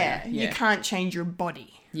scenario. Yeah, you can't change your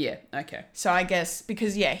body. Yeah, okay. So I guess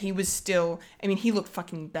because he was still. I mean, he looked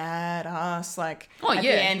fucking badass. Like at the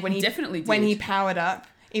end when he definitely did. When he powered up,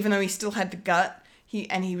 even though he still had the gut.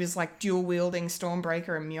 He was like dual wielding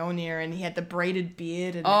Stormbreaker and Mjolnir, and he had the braided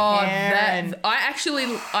beard and hair.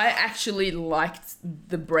 I actually liked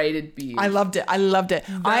the braided beard. I loved it.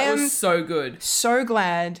 That was so good. So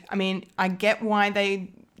glad. I mean, I get why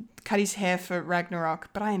they cut his hair for Ragnarok,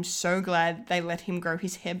 but I am so glad they let him grow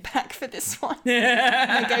his hair back for this one.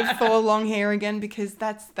 They gave Thor long hair again because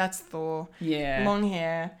that's Thor. Yeah, long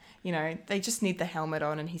hair. They just need the helmet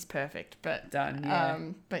on and he's perfect. But done. Yeah.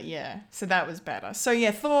 But yeah, so that was better. So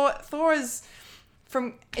yeah, Thor is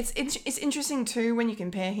from. It's interesting too when you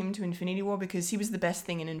compare him to Infinity War because he was the best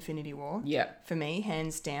thing in Infinity War. Yeah. For me,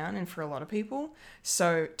 hands down, and for a lot of people.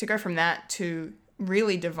 So to go from that to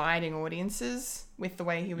really dividing audiences with the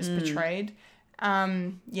way he was portrayed.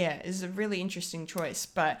 Is a really interesting choice,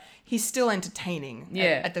 but he's still entertaining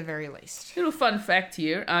at the very least. Little fun fact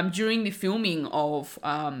here, during the filming of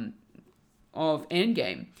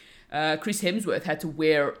Endgame, Chris Hemsworth had to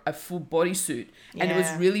wear a full bodysuit and it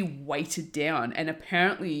was really weighted down, and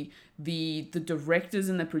apparently the directors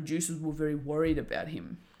and the producers were very worried about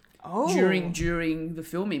him. During the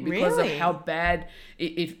filming because of how bad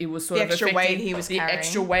it was sort of affecting the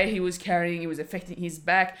extra weight he was carrying. It was affecting his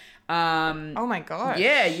back. Oh my god.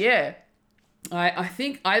 Yeah. I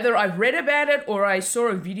think either I read about it or I saw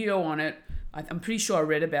a video on it. I'm pretty sure I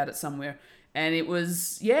read about it somewhere. And it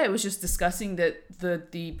was just discussing that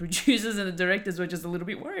the producers and the directors were just a little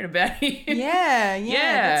bit worried about him. Yeah.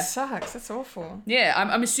 Yeah. That sucks. That's awful. Yeah,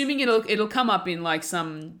 I'm assuming it'll come up in like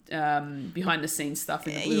some behind the scenes stuff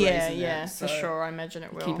in the Blu-rays. Yeah, for sure. I imagine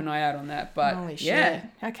it will. Keep an eye out on that. But Holy shit. yeah,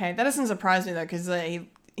 Okay, that doesn't surprise me though, because they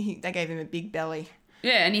gave him a big belly.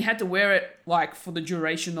 yeah, and he had to wear it like for the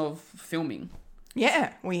duration of filming.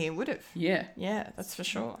 Yeah, he would have. Yeah. Yeah, that's for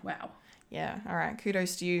sure. Wow. Yeah. All right.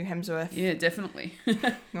 Kudos to you, Hemsworth. Yeah, definitely. Oh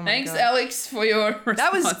my Thanks, God. Alex, for your response.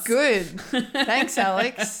 That was good. Thanks,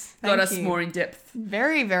 Alex. Got Thank us you. more in depth.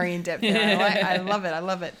 Very, very in depth. I love it. I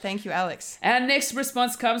love it. Thank you, Alex. Our next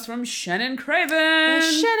response comes from Shannon Craven.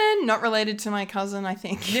 Shannon, not related to my cousin, I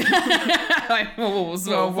think. we'll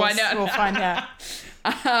find out. We'll find out.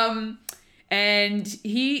 And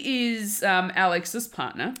he is Alex's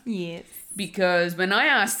partner. Yes. Because when I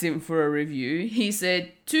asked him for a review, he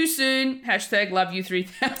said, too soon, #love you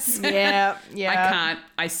 3000. Yeah. I can't.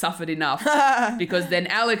 I suffered enough. Because then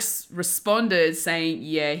Alex responded saying,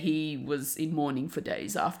 yeah, he was in mourning for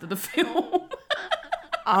days after the film.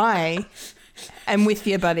 I am with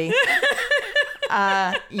you, buddy.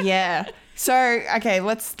 Yeah. So, okay,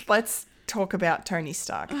 let's talk about Tony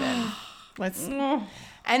Stark then. Let's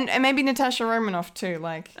and maybe Natasha Romanoff too.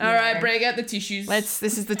 Like, all right, break out the tissues. This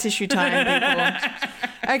is the tissue time,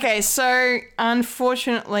 people. Okay, so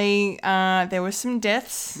unfortunately, there were some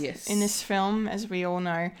deaths in this film, as we all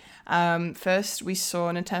know. First, we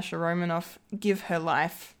saw Natasha Romanoff give her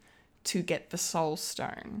life to get the Soul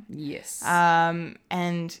Stone. Yes.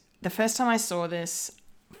 And the first time I saw this,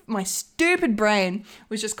 my stupid brain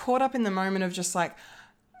was just caught up in the moment of just like,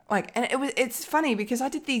 and it's funny because I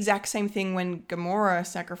did the exact same thing when Gamora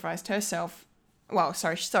sacrificed herself. Well,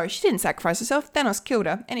 sorry, she didn't sacrifice herself. Thanos killed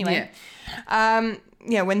her. Anyway. Yeah.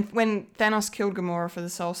 When Thanos killed Gamora for the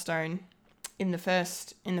Soul Stone in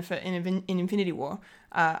Infinity War,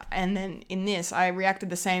 and then in this, I reacted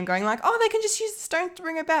the same, going like, oh, they can just use the stone to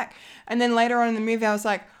bring her back. And then later on in the movie, I was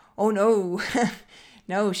like, oh no,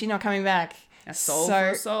 no, she's not coming back. A soul for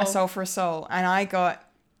a soul. A soul for a soul. And I got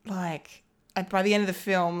like, by the end of the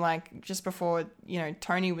film, like just before,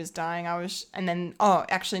 Tony was dying,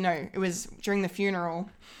 it was during the funeral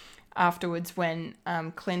afterwards when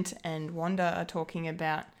Clint and Wanda are talking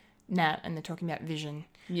about Nat and they're talking about Vision.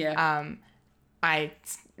 Yeah. I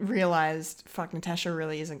realized, fuck, Natasha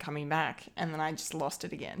really isn't coming back. And then I just lost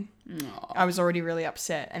it again. Aww. I was already really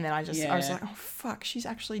upset. And then I was like, oh, fuck, she's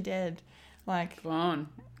actually dead. Like, gone.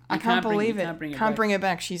 I can't believe it. Can't bring her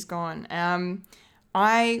back. She's gone.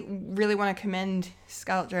 I really want to commend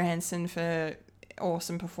Scarlett Johansson for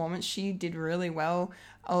awesome performance. She did really well.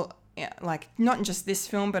 Like, not in just this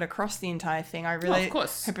film, but across the entire thing. I really, of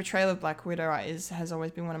course. Her portrayal of Black Widow has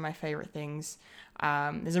always been one of my favorite things.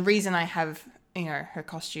 There's a reason I have, her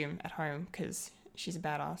costume at home because she's a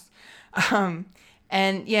badass.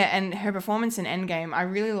 And her performance in Endgame, I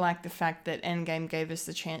really like the fact that Endgame gave us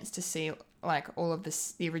the chance to see like all of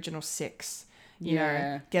the original six,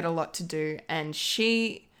 get a lot to do. And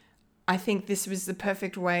I think this was the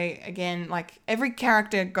perfect way, again, like every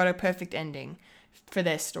character got a perfect ending for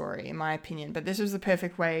their story, in my opinion. But this was the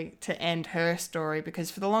perfect way to end her story because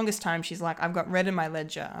for the longest time, she's like, I've got red in my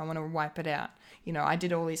ledger. I want to wipe it out. I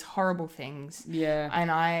did all these horrible things. Yeah.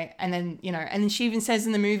 And then she even says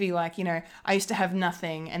in the movie, like, I used to have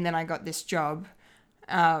nothing and then I got this job,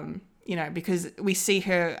 because we see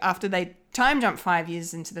her after they time jump 5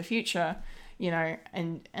 years into the future,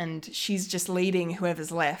 and she's just leading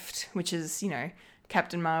whoever's left, which is,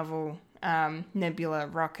 Captain Marvel, Nebula,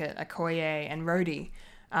 Rocket, Okoye, and Rhodey.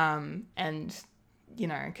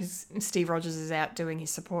 Because Steve Rogers is out doing his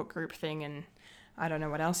support group thing and I don't know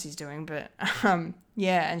what else he's doing, but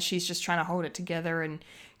and she's just trying to hold it together and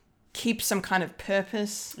keep some kind of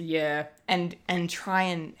purpose. Yeah. And try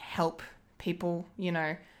and help people,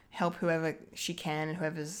 help whoever she can and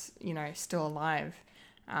whoever's, still alive.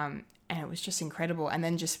 And it was just incredible. And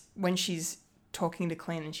then just when she's talking to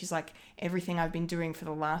Clint and she's like, everything I've been doing for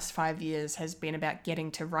the last 5 years has been about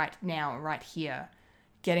getting to right now, right here,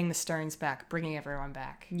 getting the stones back, bringing everyone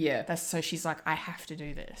back. Yeah. So she's like, I have to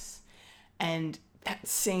do this. And that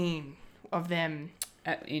scene of them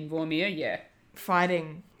in Vormir, yeah,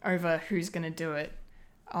 fighting over who's going to do it.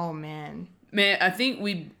 Oh man, I think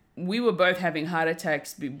we were both having heart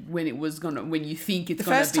attacks when you think it's the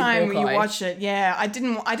gonna be first time Hawkeye. you watch it. Yeah, I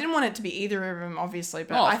didn't want it to be either of them, obviously,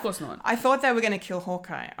 but of course not. I thought they were going to kill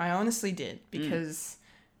Hawkeye. I honestly did because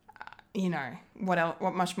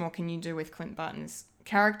what much more can you do with Clint Barton's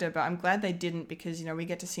character? But I'm glad they didn't because we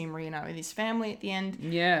get to see him reunite with his family at the end.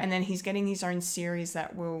 Yeah, and then he's getting his own series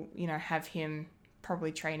that will have him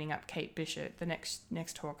probably training up Kate Bishop, the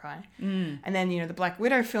next Hawkeye. And then, the Black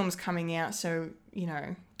Widow film's coming out, so, we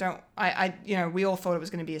all thought it was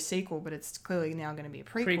going to be a sequel, but it's clearly now going to be a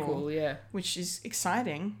prequel. Yeah. Which is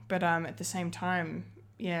exciting, but at the same time,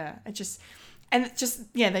 they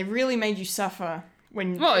really made you suffer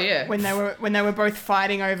when they were both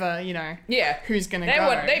fighting over, who's going to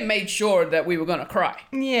go. They made sure that we were going to cry.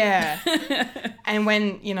 Yeah. And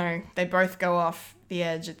when, they both go off the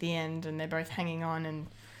edge at the end and they're both hanging on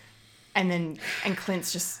and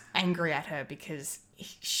Clint's just angry at her because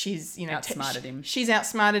she's, outsmarted him. She's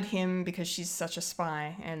outsmarted him because she's such a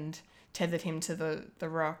spy and tethered him to the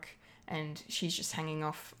rock, and she's just hanging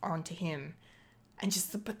off onto him. And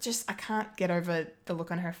I can't get over the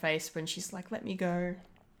look on her face when she's like, "Let me go."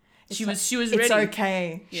 She was ready. It's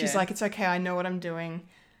okay. Yeah. She's like, "It's okay. I know what I'm doing.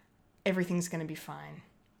 Everything's going to be fine."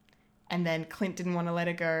 And then Clint didn't want to let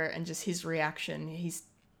her go, and just his reaction, his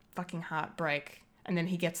fucking heartbreak. And then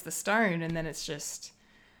he gets the stone, and then it's just,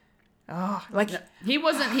 he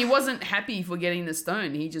wasn't happy for getting the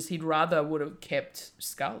stone. He'd rather would have kept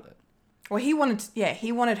Scarlet. Well, he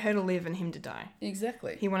wanted her to live and him to die.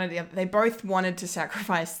 Exactly. They both wanted to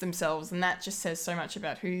sacrifice themselves, and that just says so much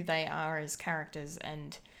about who they are as characters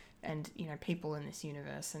and people in this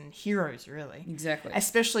universe and heroes, really. Exactly.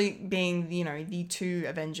 Especially being, the two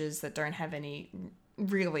Avengers that don't have any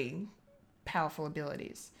really powerful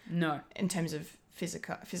abilities. No. In terms of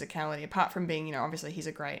physicality, apart from being, obviously he's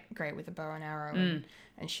a great with a bow and arrow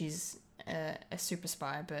and she's a super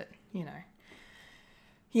spy, but,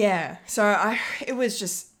 yeah. So it was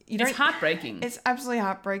just, it's heartbreaking. It's absolutely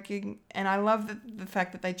heartbreaking. And I love the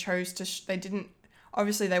fact that they chose to, they didn't,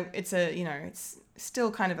 obviously it's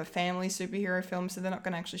still kind of a family superhero film, so they're not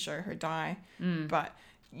going to actually show her die, but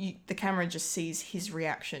the camera just sees his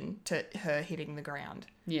reaction to her hitting the ground.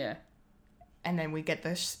 Yeah. And then we get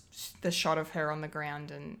the shot of her on the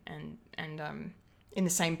ground and in the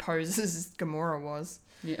same pose as Gamora was,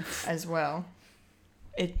 as well.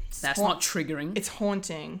 That's not triggering. It's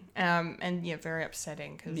haunting, and very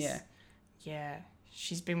upsetting because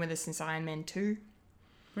she's been with us since Iron Man 2.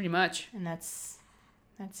 Pretty much. And that's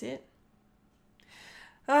it.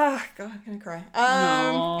 Oh, God, I'm going to cry.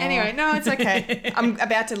 Anyway, no, it's okay. I'm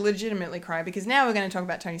about to legitimately cry because now we're going to talk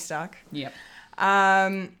about Tony Stark. Yep.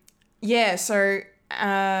 So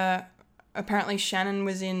apparently Shannon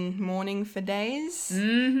was in mourning for days.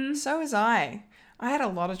 Mm-hmm. So was I. I had a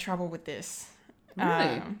lot of trouble with this.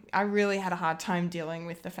 Really? I really had a hard time dealing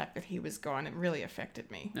with the fact that he was gone. It really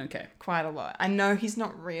affected me. Okay. Quite a lot. I know he's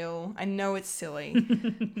not real. I know it's silly.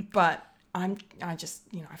 But I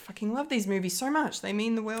fucking love these movies so much. They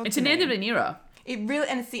mean the world to me. It's an end of an era. It really,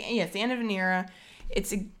 and it's the end of an era. It's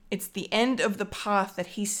the end of the path that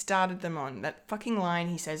he started them on. That fucking line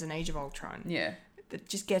he says in Age of Ultron. Yeah. That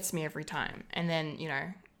just gets me every time. And then,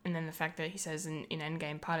 and then the fact that he says in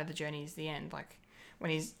Endgame, part of the journey is the end. Like, when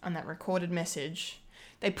he's on that recorded message,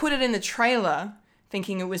 they put it in the trailer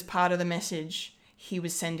thinking it was part of the message he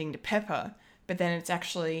was sending to Pepper, but then it's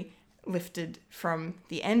actually lifted from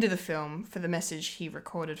the end of the film for the message he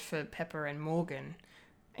recorded for Pepper and Morgan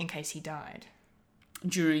in case he died.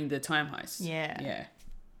 During the time heist. Yeah. Yeah.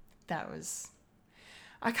 That was...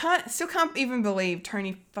 still can't even believe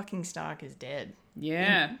Tony fucking Stark is dead.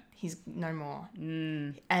 Yeah. He's no more.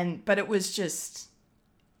 Mm. But it was just...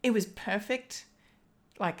 It was perfect.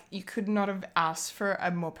 Like, you could not have asked for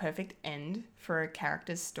a more perfect end for a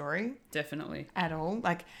character's story. Definitely. At all.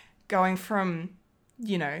 Like, going from,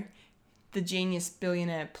 the genius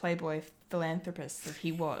billionaire playboy philanthropist that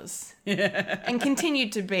he was. And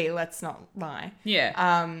continued to be, let's not lie.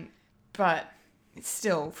 Yeah. But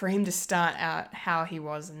still, for him to start out how he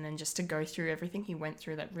was and then just to go through everything he went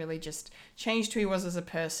through that really just changed who he was as a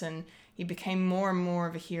person. He became more and more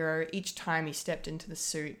of a hero each time he stepped into the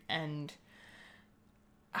suit and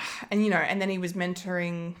then he was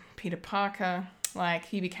mentoring Peter Parker. Like,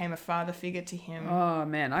 he became a father figure to him. Oh,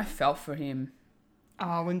 man, I felt for him.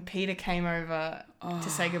 Oh, when Peter came over to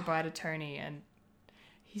say goodbye to Tony and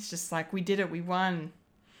he's just like, we did it, we won.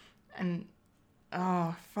 And,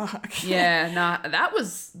 oh, fuck. Yeah, nah, that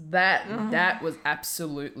was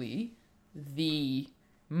absolutely the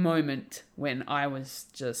moment when I was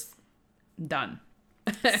just done.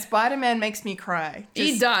 Spider-Man makes me cry.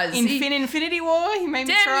 He does. Infinity War, he made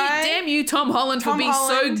me cry. Damn you, Tom Holland, for being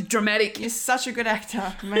so dramatic. You're such a good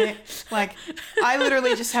actor, mate. Like, I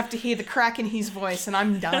literally just have to hear the crack in his voice and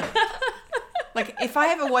I'm done. Like, if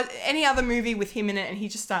I ever watch any other movie with him in it and he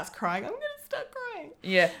just starts crying, I'm going to start crying.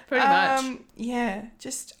 Yeah, pretty much. Yeah,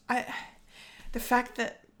 the fact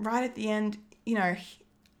that right at the end,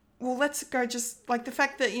 let's go just, like, the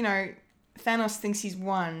fact that, Thanos thinks he's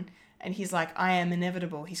won and he's like, I am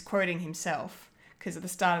inevitable. He's quoting himself because at the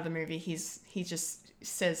start of the movie, he just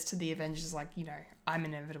says to the Avengers, like, you know, I'm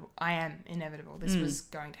inevitable. I am inevitable. This was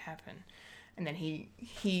going to happen. And then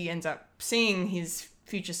he ends up seeing his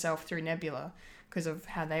future self through Nebula because of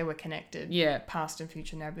how they were connected. Yeah. Past and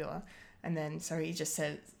future Nebula. And then so he just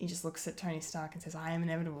looks at Tony Stark and says, I am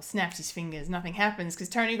inevitable, snaps his fingers, nothing happens because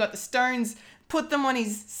Tony got the stones, put them on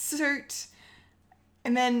his suit,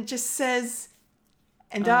 and then just says,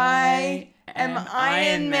 and I am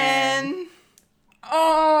Iron Man.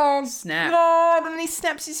 Oh, snap. God. And then he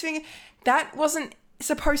snaps his finger. That wasn't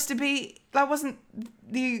supposed to be, that wasn't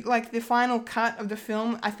the final cut of the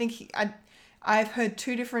film. I think I've heard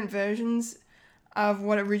two different versions of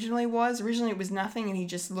what originally was. Originally it was nothing and he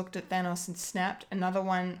just looked at Thanos and snapped. Another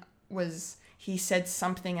one was he said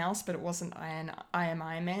something else, but it wasn't I am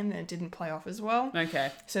Iron Man, and it didn't play off as well.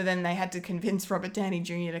 Okay. So then they had to convince Robert Downey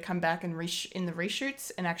Jr. to come back and in the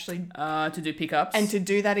reshoots and actually to do pickups and to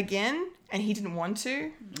do that again, and he didn't want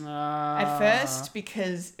to at first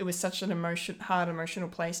because it was such an hard emotional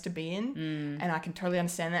place to be in, and I can totally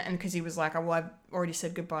understand that. And because he was like, oh, well, I've already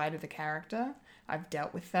said goodbye to the character. I've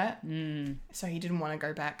dealt with that. So he didn't want to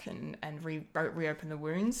go back and reopen the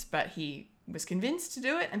wounds, but he was convinced to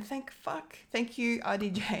do it. And thank you,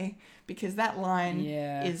 RDJ, because that line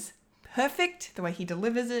is perfect. The way he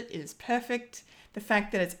delivers it is perfect. The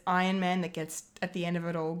fact that it's Iron Man that gets, at the end of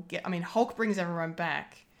it all, Hulk brings everyone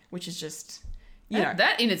back, which is just,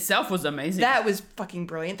 that in itself was amazing. That was fucking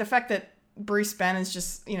brilliant. The fact that Bruce Banner's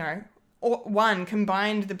just,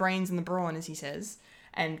 combined the brains and the brawn, as he says,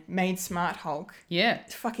 and made Smart Hulk. Yeah.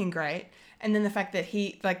 It's fucking great. And then the fact that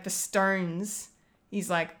he, like, the stones, he's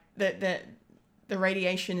like, the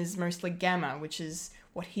radiation is mostly gamma, which is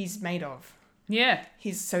what he's made of. Yeah.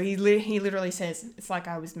 He literally says, it's like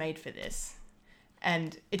I was made for this.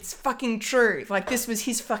 And it's fucking true. Like, this was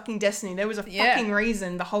his fucking destiny. There was a fucking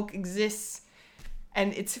reason the Hulk exists.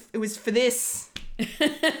 And it was for this.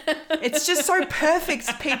 It's just so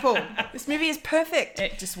perfect, people. This movie is perfect.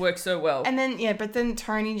 It just works so well. And then, but then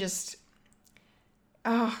Tony just...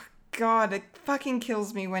 Oh, God, it fucking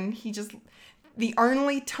kills me when he just... The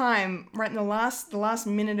only time, right in the last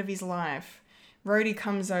minute of his life, Rhodey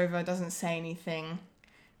comes over, doesn't say anything.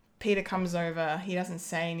 Peter comes over, he doesn't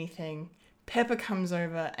say anything. Pepper comes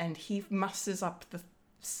over, and he musters up the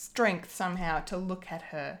strength somehow to look at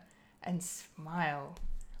her and smile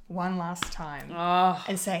one last time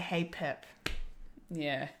and say, hey, Pep.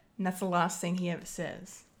 Yeah. And that's the last thing he ever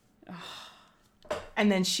says. And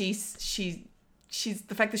then she's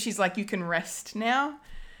the fact that she's like, you can rest now,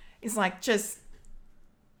 is like just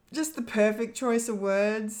the perfect choice of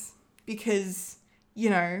words, because,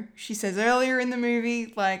 she says earlier in the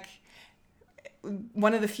movie, like,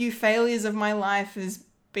 one of the few failures of my life has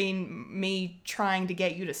been me trying to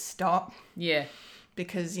get you to stop. Yeah.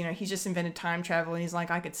 Because, he's just invented time travel and he's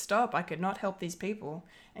like, I could stop. I could not help these people.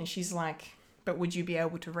 And she's like, but would you be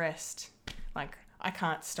able to rest? Like, I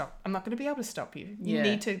can't stop. I'm not going to be able to stop you. You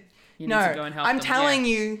need to... You need to go and help them. I'm telling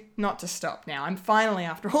you not to stop now. I'm finally,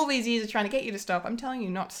 after all these years of trying to get you to stop, I'm telling you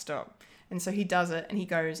not to stop. And so he does it, and he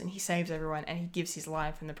goes and he saves everyone, and he gives his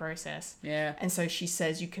life in the process. Yeah. And so she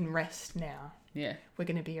says, you can rest now. Yeah. We're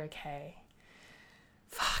going to be okay.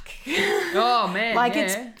 Fuck. Oh, man. Like,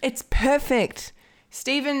 it's perfect.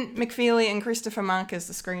 Stephen McFeely and Christopher Marcus,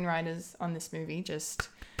 the screenwriters on this movie, just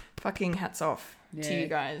fucking hats off to you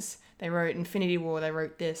guys. They wrote Infinity War, they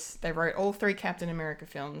wrote this, they wrote all 3 Captain America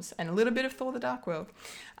films, and a little bit of Thor the Dark World.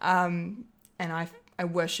 And I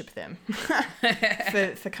worship them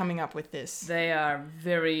for coming up with this. They are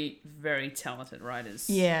very, very talented writers.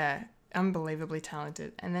 Yeah, unbelievably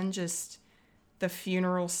talented. And then just the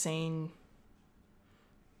funeral scene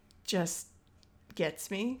just gets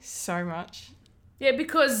me so much. Yeah,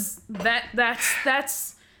 because that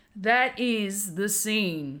is the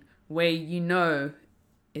scene where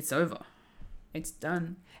it's over. It's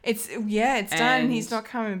done. It's done. He's not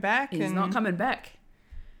coming back. He's not coming back.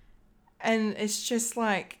 And it's just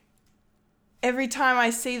like, every time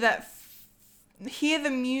I see that, hear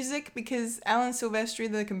the music, because Alan Silvestri,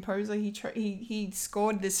 the composer, he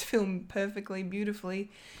scored this film perfectly,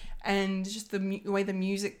 beautifully, and just the way the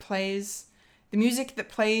music plays. The music that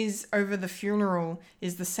plays over the funeral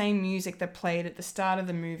is the same music that played at the start of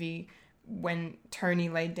the movie when Tony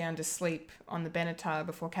laid down to sleep on the Benatar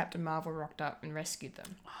before Captain Marvel rocked up and rescued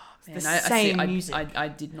them. It's the same music. I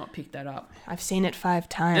did not pick that up. I've seen it 5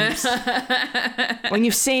 times. When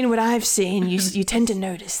you've seen what I've seen, you tend to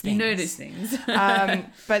notice things. You notice things.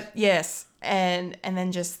 But yes, and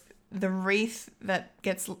then just the wreath that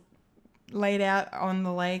gets laid out on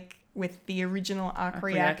the lake with the original arc Arc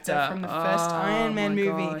reactor reactor. from the first Iron Man my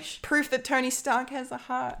movie. gosh. Proof that Tony Stark has a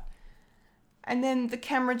heart. And then the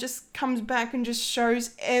camera just comes back and just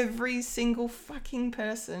shows every single fucking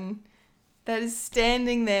person that is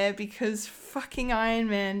standing there because fucking Iron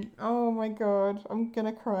Man. Oh my god, I'm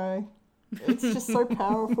gonna cry. It's just so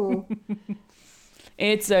powerful.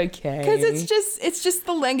 It's okay. Because it's just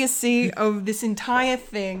the legacy of this entire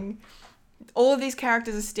thing. All of these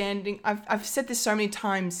characters are standing. I've said this so many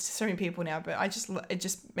times to so many people now, but it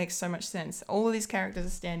just makes so much sense. All of these characters are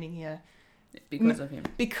standing here because of him.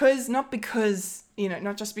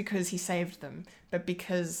 not just because he saved them, but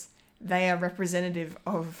because they are representative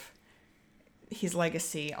of his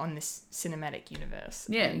legacy on this cinematic universe.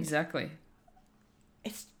 Yeah, And exactly.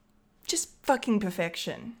 it's just fucking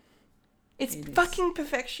perfection. It's It is. fucking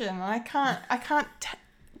perfection. I can't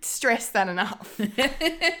stress that enough.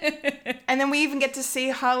 And then we even get to see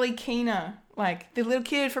Harley Keener, like the little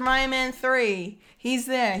kid from Iron Man 3. He's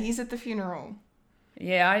there. He's at the funeral.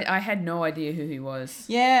 Yeah, I had no idea who he was.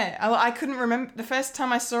 Yeah, I couldn't remember. The first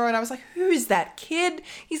time I saw it, I was like, who's that kid?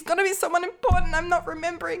 He's got to be someone important. I'm not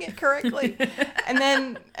remembering it correctly. and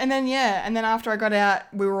then after I got out,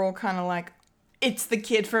 we were all kind of like, it's the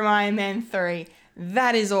kid from Iron Man 3.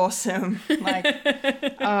 That is awesome. Like,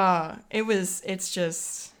 it's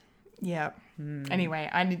just, yeah. Anyway,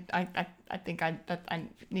 I think I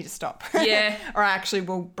need to stop. Yeah. Or I actually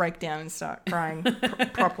will break down and start crying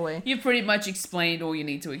properly. You pretty much explained all you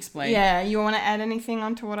need to explain. Yeah, you want to add anything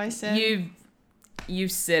onto what I said?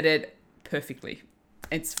 You've said it perfectly.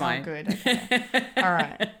 It's fine. Oh, good. Okay. All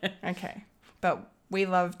right. Okay. But we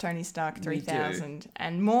love Tony Stark 3000.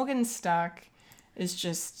 And Morgan Stark is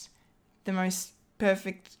just the most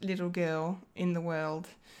perfect little girl in the world.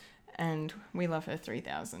 And we love her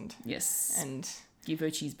 3000. Yes. And Give her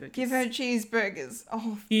cheeseburgers. give her cheeseburgers.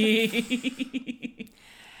 Oh,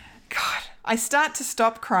 God. I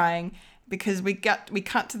stop crying because we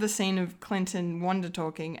cut to the scene of Clint and Wanda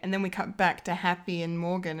talking, and then we cut back to Happy and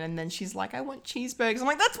Morgan, and then she's like, I want cheeseburgers. I'm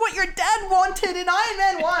like, that's what your dad wanted in Iron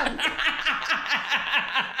Man 1.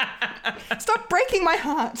 Stop breaking my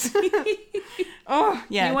heart. Oh,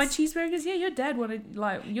 yeah. You want cheeseburgers? Yeah, your dad loves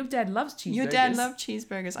cheeseburgers. Your dad loved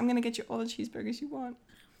cheeseburgers. I'm going to get you all the cheeseburgers you want.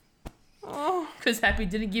 Oh. Because Happy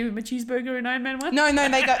didn't give him a cheeseburger in Iron Man 1? No,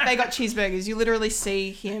 they got cheeseburgers. You literally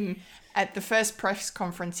see him at the first press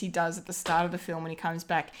conference he does at the start of the film when he comes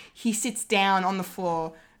back. He sits down on the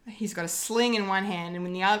floor. He's got a sling in one hand, and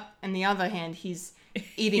in the other hand he's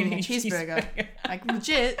eating a cheeseburger. Like,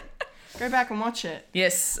 legit. Go back and watch it.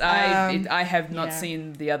 Yes, I have not yeah.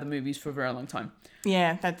 seen the other movies for a very long time.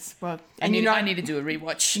 Yeah, that's well. I And need to do a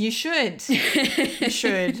rewatch. You should. You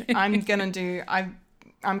should.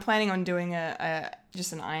 I'm planning on doing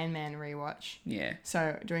just an Iron Man rewatch. Yeah.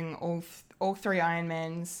 So doing all 3 Iron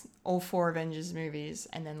Mans, all 4 Avengers movies,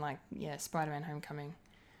 and then Spider-Man: Homecoming.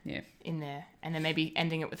 Yeah. In there, and then maybe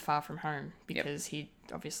ending it with Far From Home because he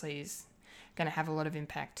obviously is going to have a lot of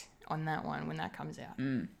impact on that one when that comes out.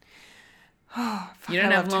 Oh, fuck, You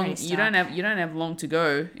don't I have love long. Tony Stark. You don't have long to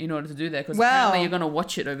go in order to do that because Well- apparently you're going to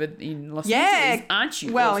watch it over in Los Angeles, aren't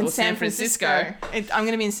you? Well, Or in San Francisco. I'm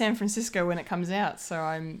going to be in San Francisco when it comes out, so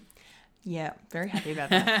I'm, very happy about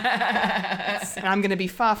that. And I'm going to be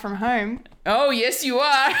far from home Oh yes, you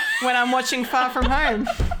are. when I'm watching Far From Home.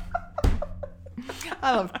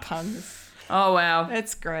 I love puns. Oh wow.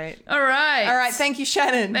 That's great. All right. All right, thank you,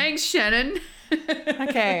 Shannon. Thanks, Shannon.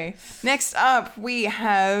 Okay, next up we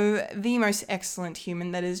have the most excellent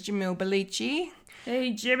human, that is Jamil Balici.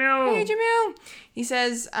 Hey, Jimmy. Hey, Jamil. He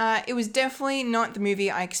says, it was definitely not the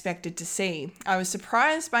movie I expected to see. I was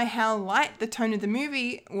surprised by how light the tone of the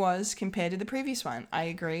movie was compared to the previous one. I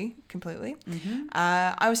agree completely.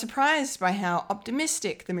 I was surprised by how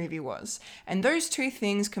optimistic the movie was. And those two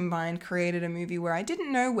things combined created a movie where I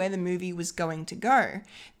didn't know where the movie was going to go.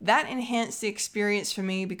 That enhanced the experience for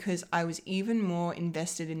me because I was even more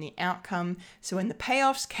invested in the outcome. So when the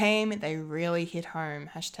payoffs came, they really hit home.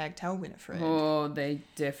 # tell Winifred. Oh, they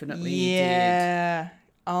definitely did. Yeah.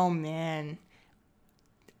 Oh man.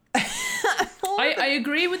 I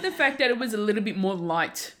agree with the fact that it was a little bit more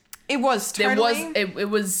light. It was totally. There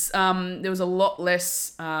was a lot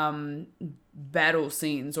less battle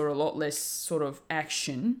scenes or a lot less sort of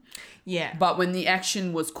action. Yeah. But when the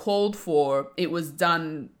action was called for, it was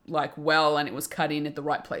done well and it was cut in at the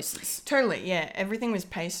right places. Totally, yeah. Everything was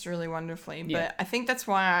paced really wonderfully. Yeah. But I think that's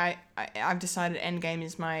why I've decided Endgame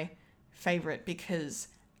is my favorite because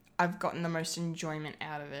I've gotten the most enjoyment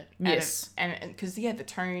out of it. Yes. And because, the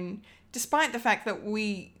tone despite the fact that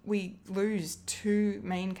we lose 2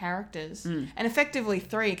 main characters and effectively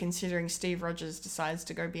 3, considering Steve Rogers decides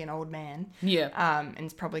to go be an old man. Yeah. And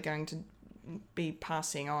is probably going to be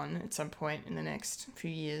passing on at some point in the next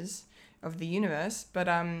few years of the universe. But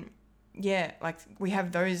yeah, like we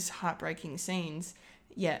have those heartbreaking scenes,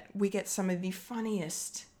 yet we get some of the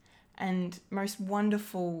funniest and most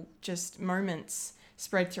wonderful just moments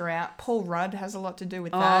spread throughout. Paul Rudd has a lot to do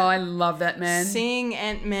with that. Oh, I love that man. Seeing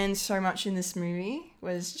Ant-Man so much in this movie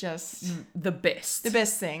was just The best. the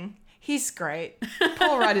best thing. He's great.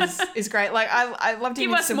 Paul Rudd is great. Like I loved him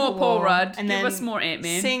Give in us Civil more Paul War, Rudd. and Give then us more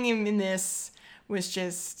Ant-Man. Seeing him in this was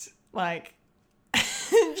just like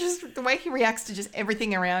just the way he reacts to just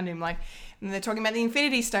everything around him. Like when they're talking about the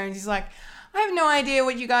Infinity Stones, he's like, I have no idea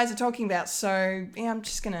what you guys are talking about, so yeah, I'm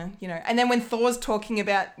just gonna, And then when Thor's talking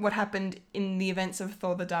about what happened in the events of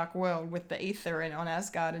Thor: The Dark World with the ether and on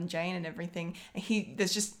Asgard and Jane and everything,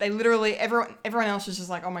 they literally everyone else is just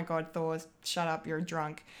like, oh my god, Thor, shut up, you're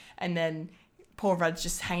drunk, and then Paul Rudd's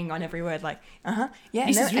just hanging on every word, like, yeah.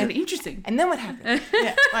 This is really interesting. And then what happened?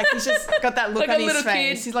 Yeah, like he's just got that look Like on a his little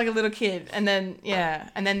face. kid. He's like a little kid, and then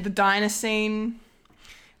the diner scene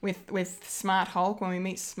with Smart Hulk when we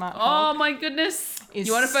meet Smart Hulk. Oh my goodness. Is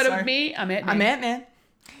You want a photo so- of me? I'm Ant-Man. I'm Ant-Man.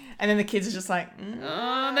 And then the kids are just like,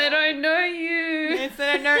 Oh, they don't know you. if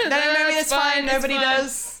they don't know me, that's It's fine. it's Nobody fine.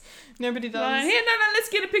 does. Nobody does. Fine. Here, no, let's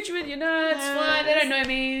get a picture with you. No, it's No, fine. They don't know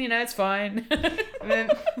me. It's fine. And then,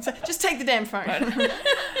 so just take the damn phone.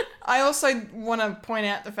 I also want to point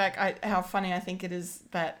out the fact how funny I think it is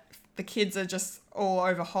that the kids are just all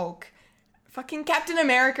over Hulk. Fucking Captain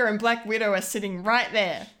America and Black Widow are sitting right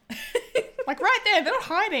there. Like right there. They're not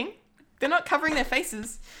hiding. They're not covering their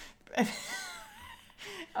faces.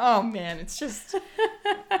 Oh man, it's just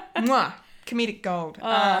mwah, comedic gold.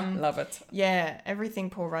 Love it. Yeah, everything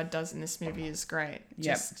Paul Rudd does in this movie is great.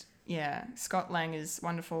 Yep. Yeah, Scott Lang is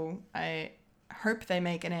wonderful. I hope they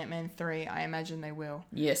make an Ant-Man 3. I imagine they will.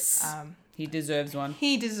 Yes. He deserves one.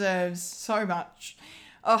 He deserves so much.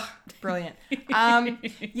 Oh, brilliant.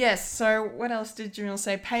 Yes, so what else did Jamil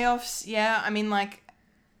say? Payoffs, yeah, I mean, like,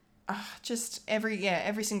 just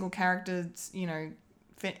every single character's,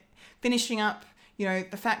 finishing up,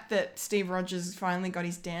 the fact that Steve Rogers finally got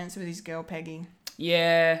his dance with his girl Peggy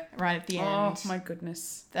Yeah. right at the end. Oh my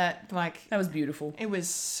goodness. That was beautiful. it was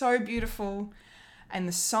so beautiful. And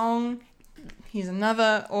the song, here's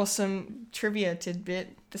another awesome trivia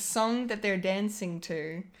tidbit. The song that they're dancing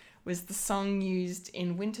to was the song used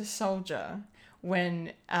in Winter Soldier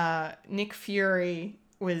when Nick Fury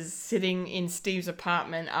was sitting in Steve's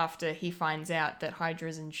apartment after he finds out that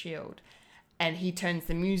Hydra's in S.H.I.E.L.D. And he turns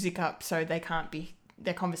the music up so their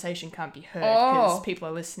conversation can't be heard because people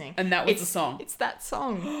are listening. And that was the song. It's that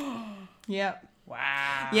song. Yep.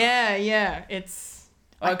 Wow. Yeah. It's...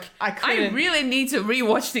 I couldn't... really need to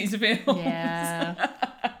rewatch these films. Yeah.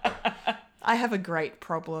 I have a great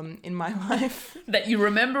problem in my life. That you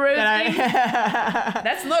remember everything?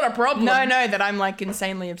 That's not a problem. No, that I'm like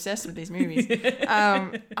insanely obsessed with these movies.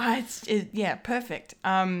 Yeah, perfect.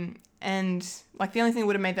 And like the only thing that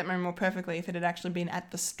would have made that moment more perfectly if it had actually been at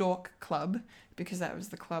the Stork Club, because that was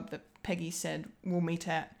the club that Peggy said we'll meet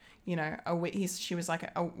at. A week. She was like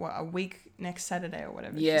a week next Saturday or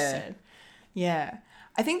whatever she said. Yeah,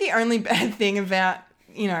 I think the only bad thing about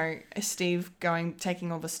Steve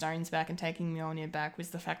taking all the stones back and taking Mjolnir back was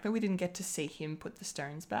the fact that we didn't get to see him put the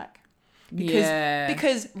stones back.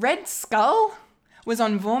 Because Red Skull was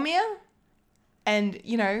on Vormir, and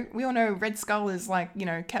we all know Red Skull is like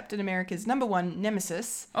Captain America's #1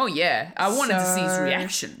 nemesis. Oh yeah, I wanted to see his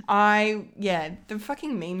reaction. The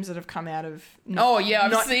fucking memes that have come out of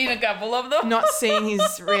I've seen a couple of them. not seeing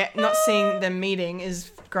not seeing the meeting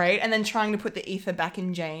is great, and then trying to put the ether back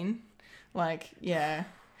in Jane,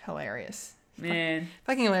 hilarious. Man,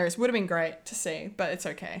 Fucking hilarious. Would have been great to see, but it's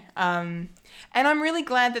okay. And I'm really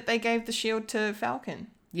glad that they gave the shield to Falcon.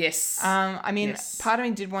 yes. Yes. Part of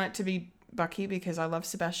me did want it to be Bucky because I love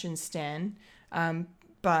Sebastian Stan.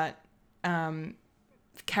 But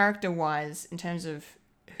character-wise, in terms of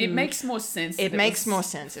it makes more sense. It makes more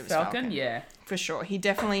sense. It was Falcon. Yeah, for sure. He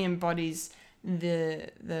definitely embodies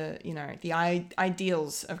the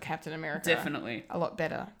ideals of Captain America. Definitely a lot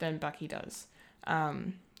better than Bucky does.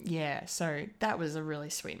 So that was a really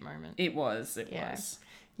sweet moment. It was. It was.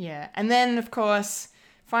 Yeah. And then, of course,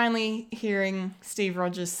 finally hearing Steve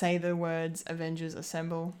Rogers say the words Avengers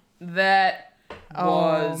Assemble. That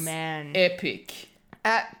was man. Epic.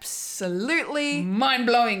 Absolutely mind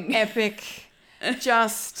blowing. Epic.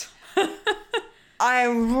 Just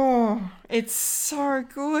it's so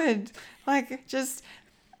good. Like just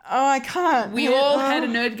Oh, I can't. We all had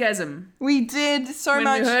an nerdgasm We did so when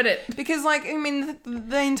much. we heard it. Because, like, I mean,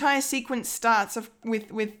 the entire sequence starts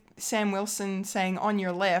with Sam Wilson saying "on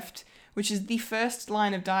your left," which is the first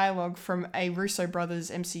line of dialogue from a Russo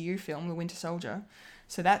brothers MCU film, The Winter Soldier.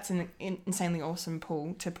 So that's an insanely awesome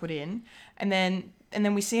pull to put in. And then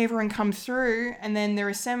we see everyone come through, and then they're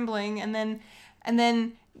assembling, and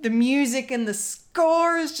then the music and the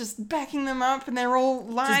score is just backing them up, and they're all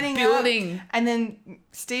lining building. up. And then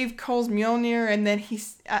Steve calls Mjolnir, and then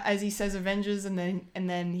as he says Avengers, and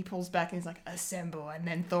then he pulls back and he's like, assemble, and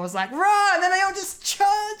then Thor's like, rah, and then they all just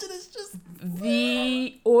charge, and it's just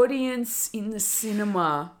The audience in the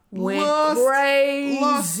cinema went lost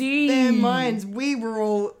crazy. their minds. We were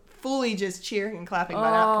all fully just cheering and clapping by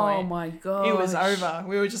that point. Oh my god. It was over.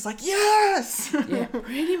 We were just like, yes! Yeah,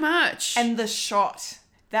 pretty much. And the shot,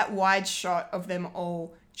 that wide shot of them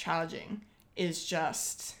all charging is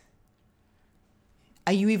just...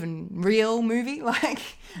 Are you even real, movie? Like,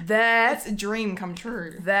 that's a dream come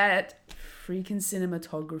true. that freaking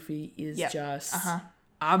cinematography is Yep. just Uh-huh.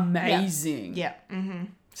 amazing. Yeah. Mm-hmm.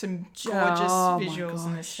 Some gorgeous Oh my visuals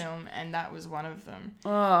in this gosh. film, and that was one of them.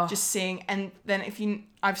 Oh, Just seeing, and then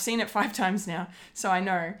I've seen it 5 times now, so I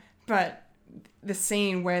know, but the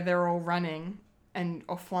scene where they're all running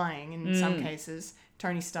or flying in some cases,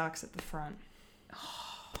 Tony Stark's at the front.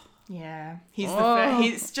 Yeah,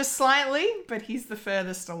 he's just slightly, but he's the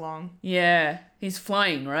furthest along. yeah. He's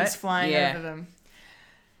flying, right? He's flying yeah. over them.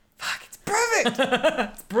 Fuck, it's perfect.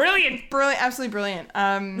 It's brilliant. Brilliant, absolutely brilliant.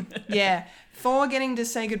 Yeah, Thor getting to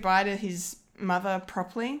say goodbye to his mother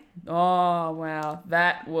properly. Oh wow,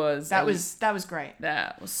 that was Great.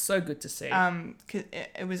 that was so good to see. 'Cause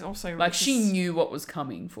it was also Like she knew what was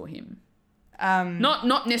coming for him. Um,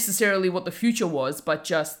 Not necessarily what the future was, but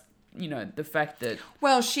just the fact that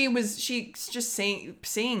well, she's just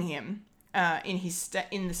seeing him in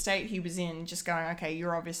in the state he was in, just going, okay,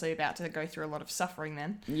 you're obviously about to go through a lot of suffering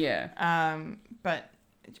then. yeah. But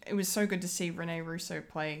it was so good to see Rene Russo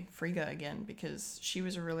play Frigga again, because she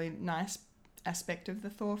was a really nice aspect of the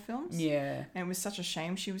Thor films. Yeah. And it was such a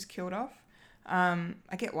shame she was killed off.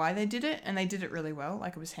 I get why they did it, and they did it really well.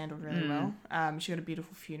 Like, it was handled really well. She got a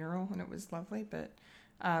beautiful funeral, and it was lovely. But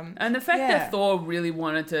And the fact that Thor really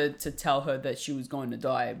wanted to tell her that she was going to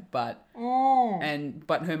die, but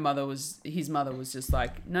her mother his mother was just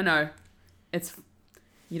like, no,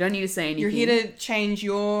 you don't need to say anything. you're here to change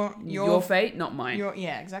your fate, not mine.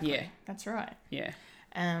 yeah, exactly. Yeah. That's right. Yeah.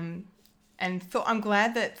 And I'm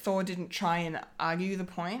glad that Thor didn't try and argue the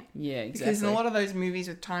point. Yeah, exactly. Because in a lot of those movies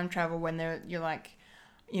with time travel, when you're like,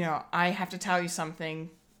 I have to tell you something,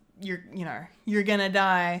 you're gonna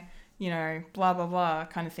die, blah blah blah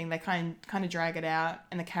kind of thing. They kind of drag it out,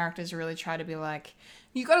 and the characters really try to be like,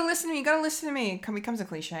 you gotta listen to me, It becomes a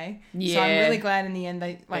cliche. Yeah. So I'm really glad in the end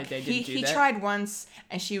they didn't do he that. tried once,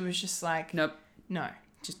 and she was just like, Nope. no,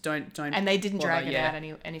 Just don't. and they didn't drag it yeah. out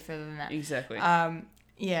any further than that. Exactly.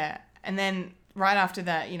 Yeah, and then right after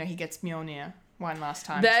that, he gets Mjolnir one last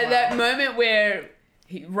time. That moment where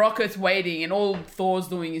Rocket's waiting and all Thor's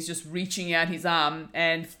doing is just reaching out his arm,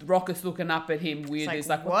 and Rocket's looking up at him weird. like, It's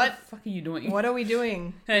like, what? what the fuck are you doing? What are we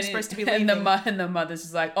doing? We're supposed to be leaving. And the mother's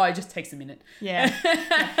just like, oh, it just takes a minute. Yeah.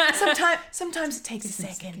 Sometimes it takes a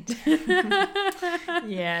second.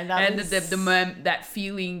 Yeah, that And was... that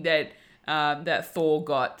feeling that that Thor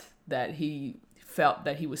got, that he felt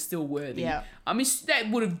that he was still worthy. Yeah. I mean, that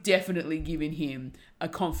would have definitely given him a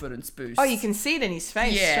confidence boost. Oh, you can see it in his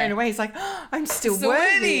face Yeah. straight away. He's like, oh, I'm still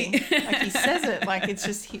worthy. Like, he says it. Like, it's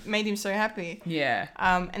just made him so happy. Yeah.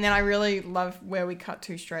 And then I really love where we cut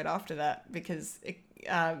to straight after that, because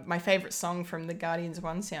my favourite song from the Guardians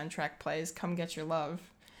 1 soundtrack plays, Come Get Your Love.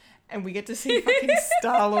 And we get to see fucking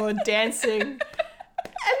Star-Lord dancing. And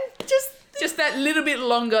Just that little bit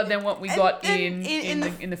longer than what we got in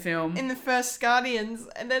the film. in the first Guardians,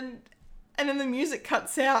 and then the music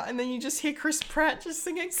cuts out, and then you just hear Chris Pratt just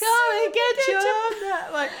singing, "Come and get your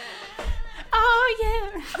love," like, oh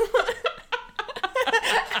yeah.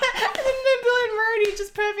 And then Nebula and Rhodey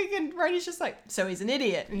just perfect, and Rhodey's just like, so he's an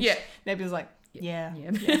idiot. And Yeah. Nebula's like, yeah.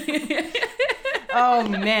 Yeah. Oh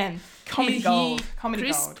man, comedy gold. Comedy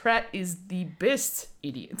Chris gold. Pratt is the best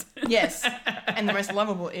idiot. Yes, and the most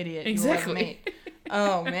lovable idiot you'll ever Exactly. meet.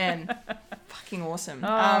 Oh man, fucking awesome.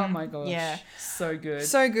 Oh my gosh. Yeah. So good.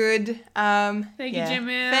 So good. Thank you,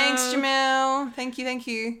 Jamil. Thanks, Jamil. Thank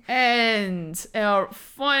you. And our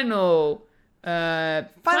final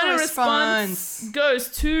response goes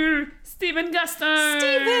to Stephen Guston.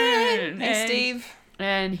 Steven! Hey, Steve.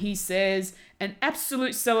 And he says, an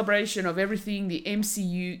absolute celebration of everything the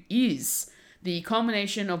MCU is. The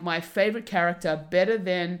culmination of my favorite character, better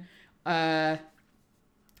than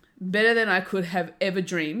better than I could have ever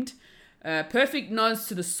dreamed. Perfect nods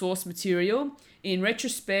to the source material. In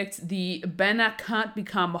retrospect, the Banner can't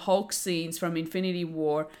become Hulk scenes from Infinity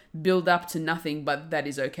War build up to nothing, but that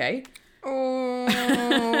is okay. Oh,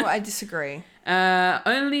 I disagree.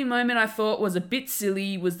 Only moment I thought was a bit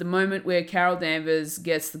silly was the moment where Carol Danvers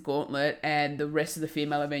gets the gauntlet and the rest of the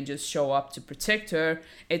female Avengers show up to protect her.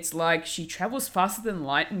 It's like she travels faster than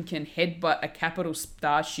light and can headbutt a capital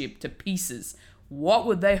starship to pieces. What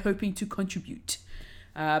were they hoping to contribute?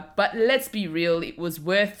 But let's be real, it was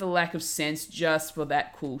worth the lack of sense just for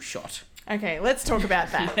that cool shot. Okay, let's talk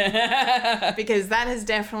about that. Because that has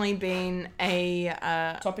definitely been a...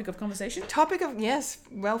 Topic of conversation? Yes,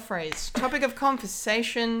 well phrased. Topic of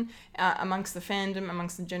conversation amongst the fandom,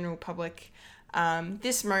 amongst the general public.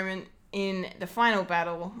 This moment in the final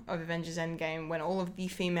battle of Avengers Endgame when all of the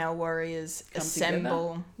female warriors Come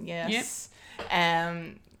assemble. Together. Yes.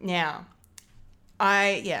 Yep. Now,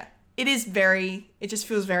 it just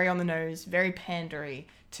feels very on the nose, very pandery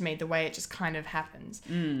to me, the way it just kind of happens.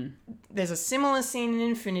 There's a similar scene in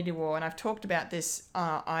Infinity War, and I've talked about this,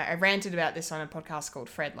 I ranted about this on a podcast called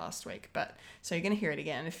Fred last week, so you're going to hear it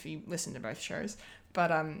again if you listen to both shows.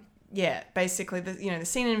 But, basically, the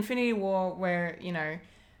scene in Infinity War where,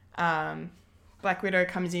 Black Widow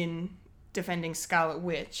comes in defending Scarlet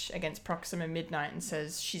Witch against Proxima Midnight and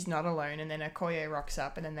says she's not alone, and then Okoye rocks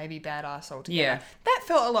up, and then they be badass all together. Yeah. That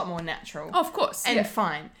felt a lot more natural. Oh, of course. And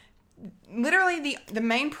fine. Literally, the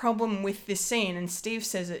main problem with this scene, and Steve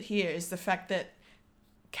says it here, is the fact that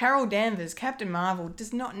Carol Danvers, Captain Marvel,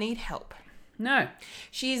 does not need help. No.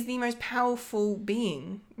 She is the most powerful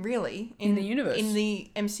being, really, in the universe. In the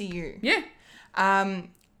MCU. Yeah.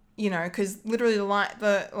 Because literally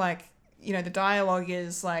the dialogue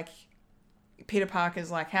is like, Peter Parker's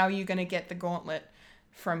like, how are you going to get the gauntlet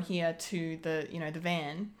from here to the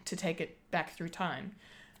van to take it back through time?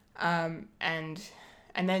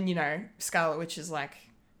 And then, Scarlet Witch is like,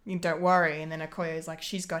 don't worry. And then Okoye is like,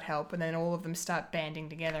 she's got help. And then all of them start banding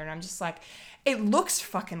together. And I'm just like, it looks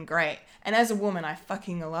fucking great. And as a woman, I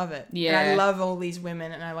fucking love it. Yeah. And I love all these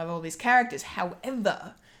women and I love all these characters.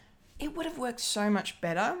 However, it would have worked so much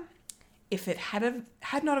better if it had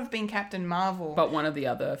not have been Captain Marvel. But one of the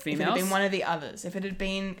other females? If it had been one of the others. If it had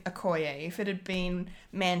been Okoye. If it had been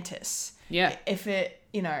Mantis. Yeah. If it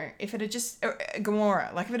had just...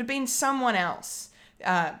 Gamora. Like, if it had been someone else...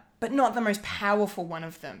 but not the most powerful one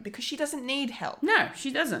of them, because she doesn't need help. No,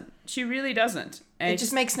 she doesn't. She really doesn't. And it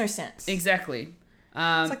just makes no sense. Exactly.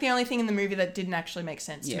 It's like the only thing in the movie that didn't actually make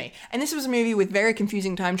sense to me. And this was a movie with very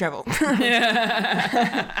confusing time travel.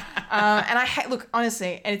 And look,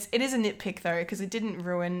 honestly, and it is a nitpick though, because it didn't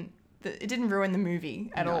ruin the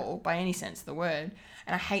movie at all by any sense of the word.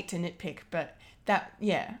 And I hate to nitpick, but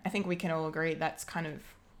I think we can all agree that's kind of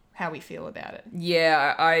how we feel about it.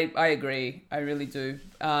 Yeah, I agree. I really do.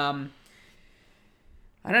 I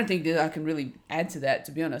don't think that I can really add to that,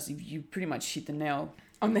 to be honest. You pretty much hit the nail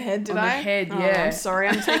on the head. On the head, yeah. I'm sorry,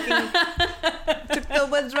 I'm took the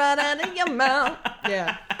words right out of your mouth.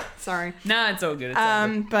 Yeah, sorry. No, it's all good. It's all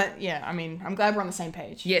good. But yeah, I mean, I'm glad we're on the same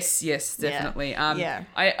page. Yes, definitely.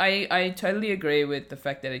 I totally agree with the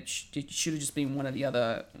fact that it should have just been one of the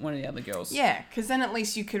other girls. Yeah, because then at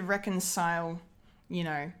least you could reconcile,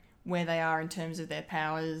 where they are in terms of their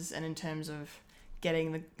powers and in terms of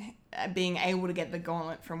being able to get the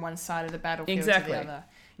gauntlet from one side of the battlefield to the other.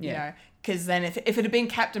 Because then if it had been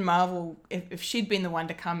Captain Marvel, if she'd been the one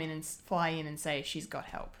to come in and fly in and say she's got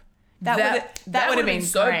help, that would have been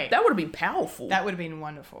great. That would have been powerful. That would have been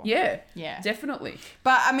wonderful. Yeah, definitely.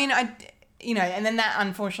 But I mean, and then that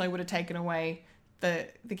unfortunately would have taken away the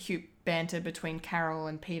cute banter between Carol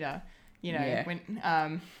and Peter.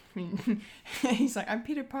 When he's like, I'm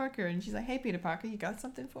Peter Parker, and she's like, hey Peter Parker, you got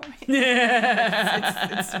something for me?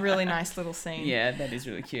 it's a really nice little scene. Yeah, that is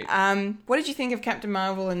really cute. What did you think of Captain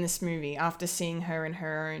Marvel in this movie after seeing her in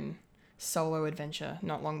her own solo adventure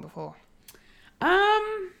not long before?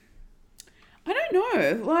 I don't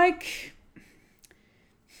know. Like,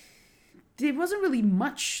 there wasn't really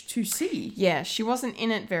much to see. Yeah, she wasn't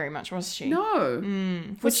in it very much, was she? No.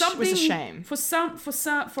 Which was a shame. For a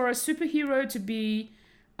superhero to be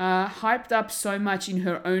hyped up so much in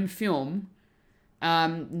her own film,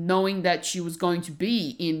 knowing that she was going to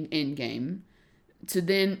be in Endgame, to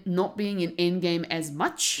then not being in Endgame as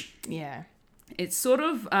much. Yeah. It's sort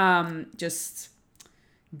of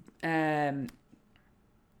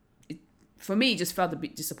for me, it just felt a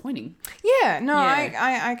bit disappointing. Yeah, no,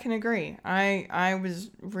 yeah. I can agree. I was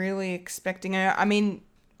really expecting her. I mean,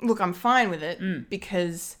 look, I'm fine with it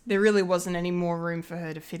because there really wasn't any more room for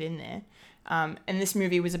her to fit in there. And this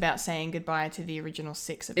movie was about saying goodbye to the original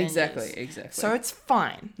 6 Avengers. Exactly. So it's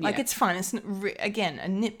fine. Like, Yeah. it's fine. It's, again, a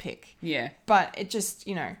nitpick. Yeah. But it just,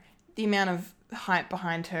 the amount of hype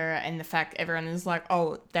behind her and the fact everyone is like,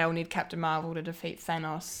 oh, they'll need Captain Marvel to defeat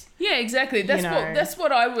Thanos. Yeah, exactly. That's You know. that's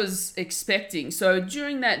what I was expecting. So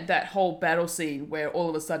during that whole battle scene where all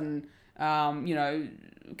of a sudden,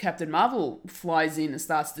 Captain Marvel flies in and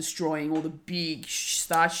starts destroying all the big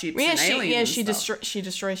starships and aliens. She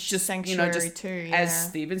destroys Sanctuary too. Yeah. As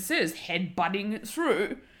Steven says, head butting it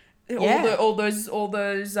through Yeah. all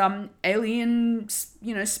those alien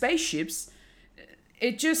spaceships.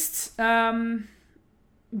 It just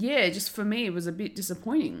just for me it was a bit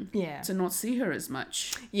disappointing. Yeah. To not see her as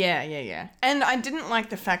much. Yeah. And I didn't like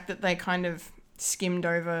the fact that they kind of skimmed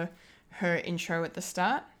over her intro at the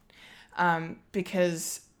start,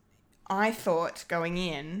 because I thought going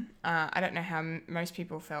in, I don't know how most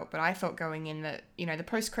people felt, but I thought going in that, the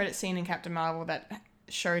post-credit scene in Captain Marvel that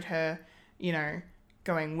showed her,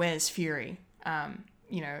 going, where's Fury?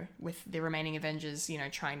 With the remaining Avengers,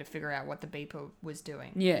 trying to figure out what the Beeper was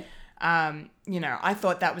doing. Yeah. I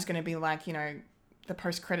thought that was going to be like, the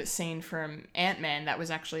post-credit scene from Ant-Man. That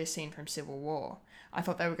was actually a scene from Civil War. I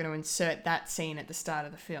thought they were going to insert that scene at the start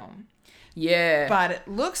of the film. Yeah. But it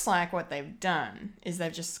looks like what they've done is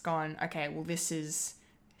they've just gone, okay, well, this is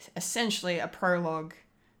essentially a epilogue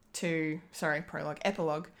to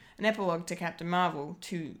Captain Marvel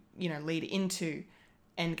to, lead into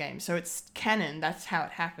Endgame. So it's canon. That's how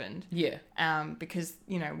it happened. Yeah. Because,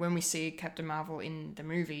 when we see Captain Marvel in the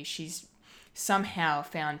movie, she's somehow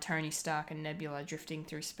found Tony Stark and Nebula drifting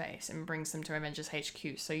through space and brings them to Avengers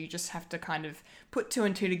HQ. So you just have to kind of put 2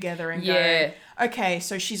 and 2 together and go, okay,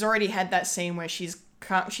 so she's already had that scene where she's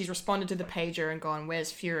responded to the pager and gone,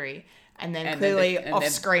 where's Fury? And then clearly off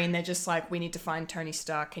screen, they're just like, we need to find Tony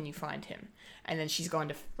Stark. Can you find him? And then she's gone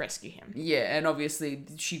to rescue him. Yeah, and obviously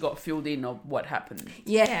she got filled in of what happened.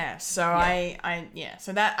 Yeah, so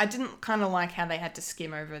so that I didn't kind of like how they had to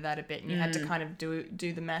skim over that a bit, and you had to kind of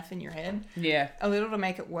do the math in your head, a little to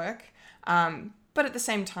make it work. But at the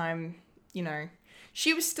same time,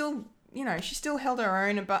 she was still, she still held her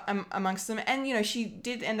own amongst them, and she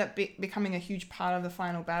did end up becoming a huge part of the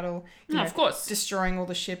final battle. Of course, destroying all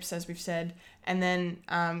the ships, as we've said, and then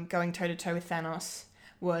going toe to toe with Thanos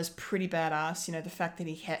was pretty badass. The fact that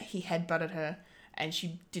he headbutted her and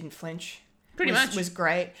she didn't flinch was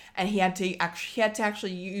great. And he had to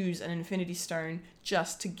actually use an Infinity Stone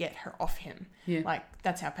just to get her off him. Yeah. Like,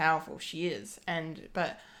 that's how powerful she is.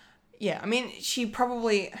 But yeah, I mean,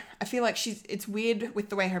 I feel like it's weird with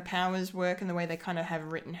the way her powers work and the way they kind of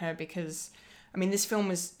have written her, because I mean, this film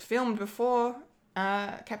was filmed before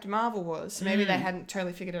Captain Marvel was, so maybe they hadn't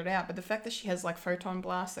totally figured it out. But the fact that she has like photon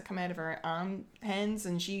blasts that come out of her hands,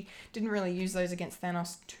 and she didn't really use those against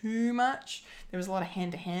Thanos too much. There was a lot of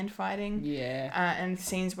hand-to-hand fighting, and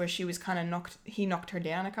scenes where she was kind of he knocked her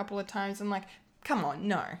down a couple of times. I'm like, come on,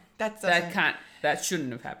 no, that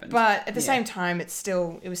shouldn't have happened. But at the same time, it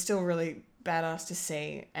was still really badass to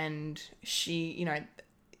see, and she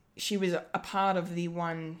was a part of the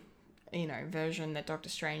one version that Doctor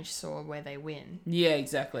Strange saw where they win. Yeah,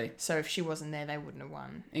 exactly. So if she wasn't there, they wouldn't have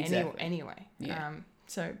won. Exactly. Anyway. Yeah.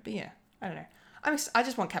 But yeah, I don't know. I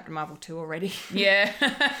just want Captain Marvel 2 already. Yeah.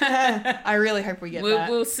 I really hope we get that.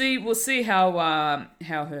 We'll see how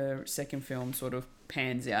her second film sort of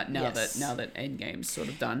pans out now that Endgame's sort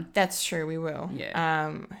of done. That's true, we will.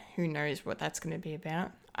 Yeah. Who knows what that's going to be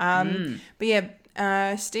about. But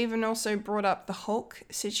yeah, Stephen also brought up the Hulk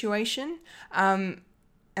situation.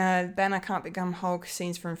 Banner can't become Hulk,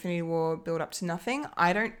 scenes from Infinity War build up to nothing.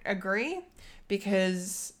 I don't agree,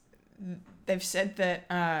 because they've said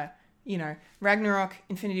that Ragnarok,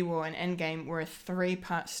 Infinity War, and Endgame were a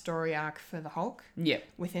 3-part story arc for the Hulk.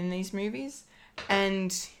 Within these movies,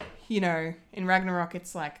 and in Ragnarok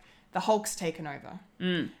it's like the Hulk's taken over,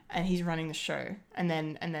 and he's running the show, and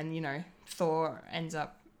then Thor ends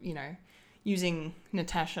up using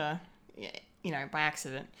Natasha, by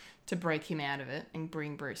accident, to break him out of it and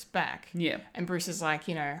bring Bruce back. Yeah. And Bruce is like,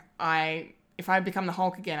 if I become the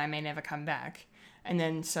Hulk again, I may never come back. And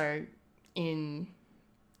then so in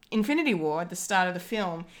Infinity War, at the start of the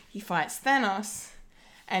film, he fights Thanos,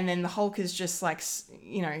 and then the Hulk is just like,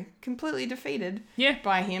 completely defeated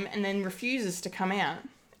by him, and then refuses to come out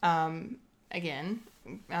again.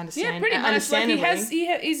 Yeah, pretty much. Like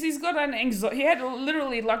he's got an anxiety. He had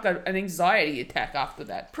literally like an anxiety attack after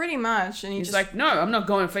that. Pretty much, and he's like, no, I'm not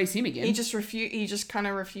going to face him again. He just kind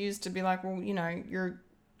of refused to be like, well, you're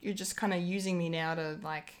just kind of using me now to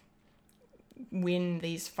like win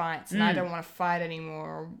these fights, and I don't want to fight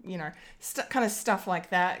anymore, or kind of stuff like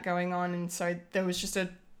that going on. And so there was just a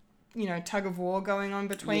tug of war going on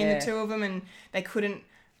between the two of them, and they couldn't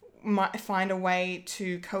find a way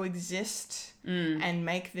to coexist and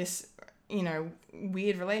make this,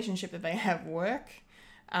 weird relationship that they have work.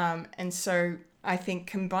 And so I think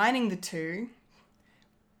combining the two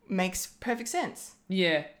makes perfect sense.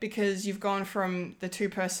 Yeah. Because you've gone from the two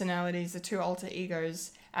personalities, the two alter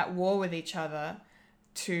egos at war with each other,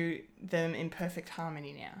 to them in perfect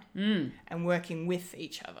harmony now and working with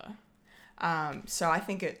each other. So I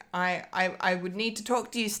think I would need to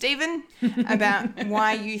talk to you, Stephen, about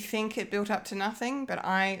why you think it built up to nothing. But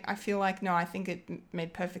I feel like, no, I think it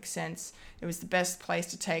made perfect sense. It was the best place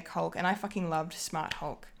to take Hulk. And I fucking loved Smart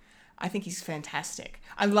Hulk. I think he's fantastic.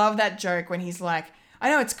 I love that joke when he's like, I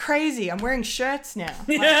know, it's crazy. I'm wearing shirts now.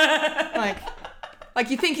 Like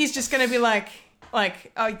you think he's just going to be like, oh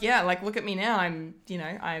yeah, like look at me now.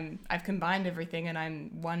 I've combined everything and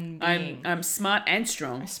I'm one being. I'm smart and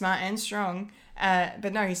strong. I'm smart and strong.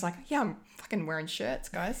 But no, he's like, yeah, I'm fucking wearing shirts,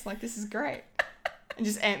 guys. Like, this is great. And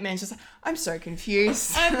just Ant-Man's just like, I'm so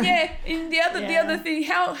confused. Yeah. And the other thing,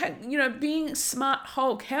 how being Smart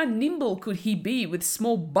Hulk, how nimble could he be with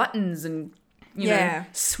small buttons and you know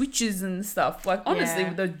switches and stuff? Like, honestly,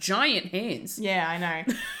 with those giant hands. Yeah, I know.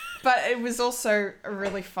 But it was also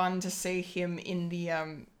really fun to see him in the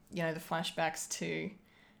the flashbacks to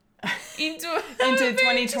into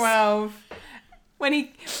 2012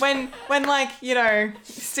 when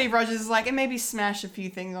Steve Rogers is like, and maybe smash a few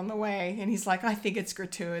things on the way, and he's like, I think it's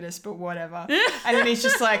gratuitous, but whatever. And then he's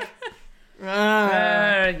just like,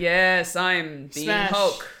 yes, I'm being smash.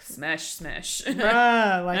 Hulk. Smash.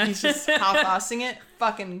 Like he's just half-assing it.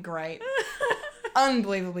 Fucking great.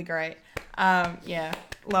 Unbelievably great.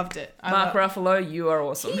 Loved it. Mark Ruffalo, you are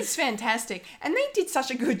awesome. He's fantastic. And they did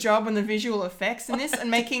such a good job on the visual effects in this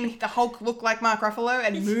and making the Hulk look like Mark Ruffalo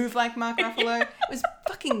and move like Mark Ruffalo. It was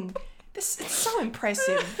fucking... it's so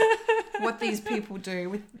impressive what these people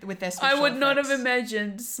do with their special I would not effects. have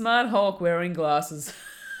imagined Smart Hulk wearing glasses.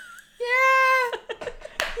 Yeah.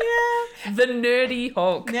 The nerdy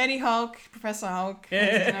Hulk. Nerdy Hulk, Professor Hulk,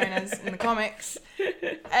 as he's known as in the comics.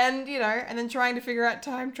 And, and then trying to figure out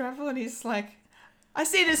time travel, and he's like, I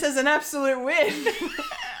see this as an absolute win.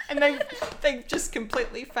 And they just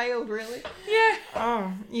completely failed, really. Yeah.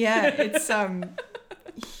 Oh, yeah. It's,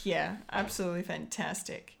 absolutely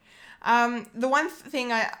fantastic. The one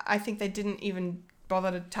thing I think they didn't even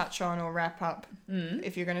bother to touch on or wrap up,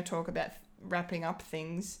 if you're going to talk about wrapping up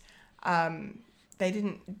things, they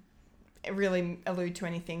didn't really allude to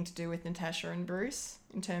anything to do with Natasha and Bruce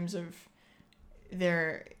in terms of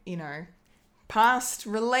their, past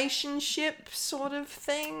relationship sort of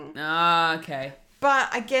thing. Ah, okay. But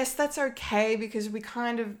I guess that's okay because we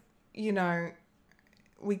kind of, they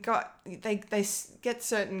get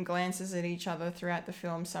certain glances at each other throughout the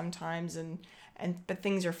film sometimes, but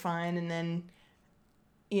things are fine. And then,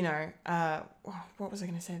 what was I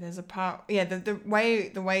going to say? There's a part, the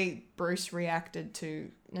way Bruce reacted to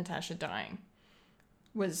Natasha dying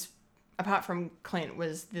was, apart from Clint,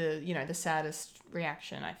 was the saddest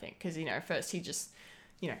reaction, I think. Because, first he just,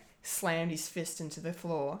 slammed his fist into the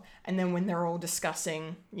floor. And then when they're all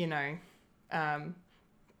discussing,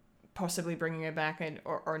 possibly bringing her back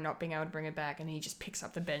or not being able to bring her back, and he just picks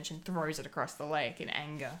up the bench and throws it across the lake in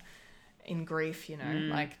anger, in grief,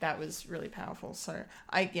 like that was really powerful. So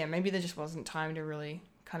maybe there just wasn't time to really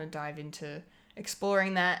kind of dive into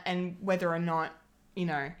exploring that and whether or not,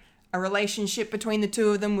 a relationship between the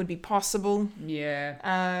two of them would be possible.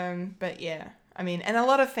 Yeah. But yeah, I mean, and a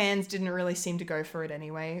lot of fans didn't really seem to go for it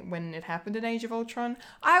anyway when it happened in Age of Ultron.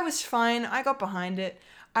 I was fine. I got behind it.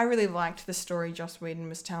 I really liked the story Joss Whedon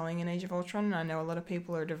was telling in Age of Ultron, and I know a lot of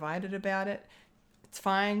people are divided about it. It's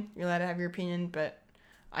fine. You're allowed to have your opinion, but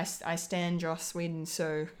I stand Joss Whedon,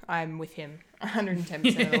 so I'm with him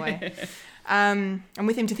 110% of the way. I'm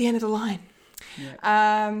with him to the end of the line.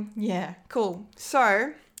 Yeah. Cool.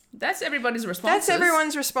 So... That's everybody's responses. That's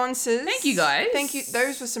everyone's responses. Thank you, guys. Thank you.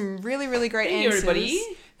 Those were some really, really great answers. Thank you,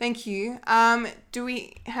 everybody. Thank you. Do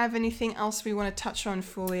we have anything else we want to touch on,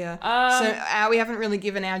 Fulia? So we haven't really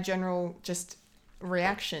given our general just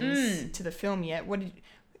reactions to the film yet.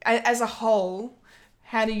 As a whole,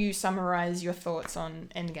 how do you summarize your thoughts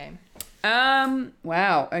on Endgame?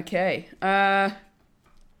 Wow. Okay. I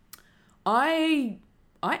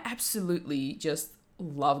absolutely just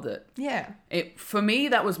loved it. Yeah. For me,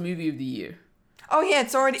 that was movie of the year. Oh yeah,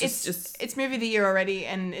 it's already it's movie of the year already,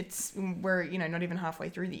 and we're not even halfway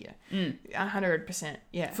through the year. 100%.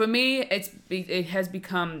 Yeah. For me, it has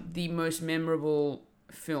become the most memorable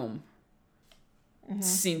film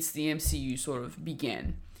since the MCU sort of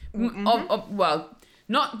began. Well,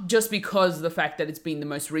 Not just because of the fact that it's been the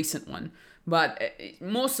most recent one, but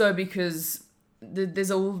more so because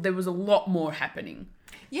there was a lot more happening.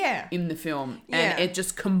 Yeah. In the film. Yeah. And it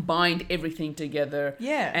just combined everything together.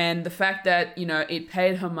 Yeah. And the fact that, it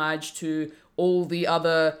paid homage to all the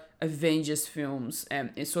other Avengers films,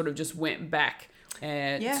 and it sort of just went back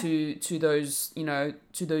to those,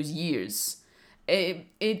 to those years.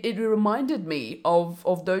 It reminded me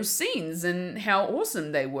of those scenes and how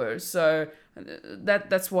awesome they were. So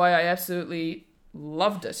that's why I absolutely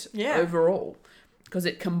loved it overall. Because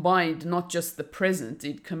it combined not just the present,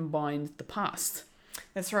 it combined the past.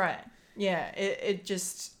 That's right. Yeah, it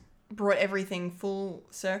just brought everything full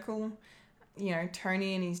circle.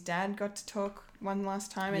 Tony and his dad got to talk one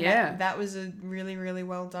last time, and that was a really, really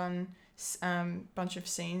well done bunch of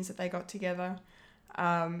scenes that they got together.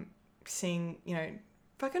 Seeing,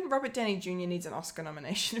 fucking Robert Downey Jr. needs an Oscar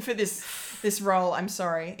nomination for this role. I'm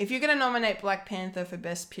sorry. If you're going to nominate Black Panther for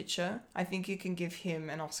Best Picture, I think you can give him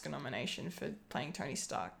an Oscar nomination for playing Tony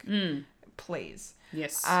Stark. Please.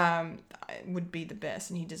 Yes. It would be the best,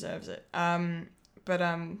 and he deserves it. That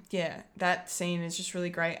scene is just really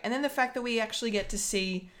great. And then the fact that we actually get to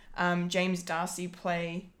see James Darcy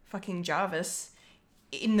play fucking Jarvis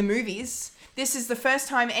in the movies. This is the first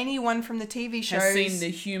time anyone from the TV shows has seen the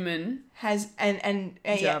human Jarvis.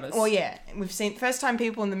 We've seen first time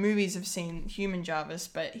people in the movies have seen human Jarvis,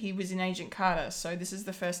 but he was in Agent Carter, so this is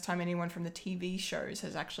the first time anyone from the TV shows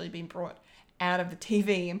has actually been brought out of the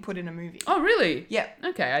TV and put in a movie. Oh, really? Yeah.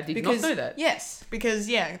 Okay, I did not know that. Yes, because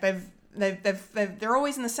they're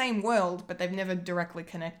always in the same world, but they've never directly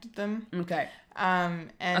connected them. Okay.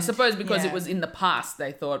 And I suppose because it was in the past,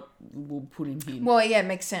 they thought we'll put him in. Well, yeah, it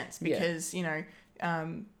makes sense because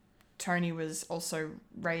Tony was also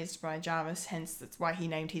raised by Jarvis, hence that's why he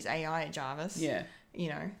named his AI Jarvis. Yeah.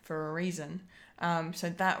 For a reason. So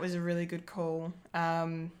that was a really good call.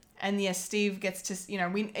 And yes, Steve gets to,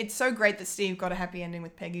 it's so great that Steve got a happy ending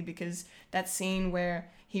with Peggy, because that scene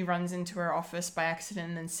where he runs into her office by accident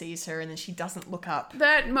and then sees her and then she doesn't look up.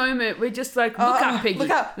 That moment, we're just like, look up, Peggy.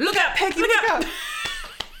 Look up. Look up, Peggy, look up.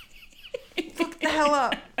 Look the hell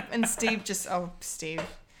up. And Steve Steve.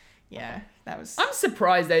 Yeah, that was... I'm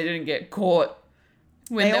surprised they didn't get caught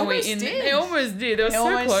when they were in... Did. They almost did. They were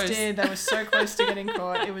so close. They were so close to getting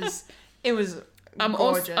caught. It was gorgeous.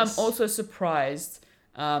 I'm also surprised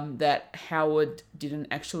that Howard didn't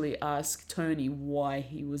actually ask Tony why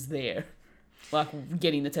he was there, like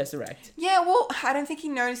getting the Tesseract. Yeah, well, I don't think he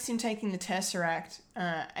noticed him taking the Tesseract,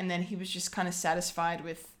 and then he was just kind of satisfied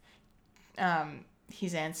with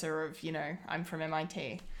his answer of, I'm from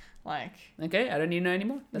MIT. Like, okay, I don't need to know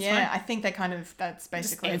anymore. That's fine. I think that's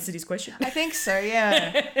basically just answered his question. I think so,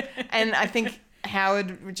 yeah. And I think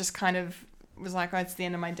Howard just kind of was like, oh, it's the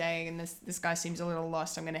end of my day, and this guy seems a little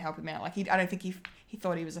lost. I'm going to help him out. Like, I don't think he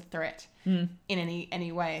thought he was a threat in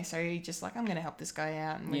any way. So he just like, I'm going to help this guy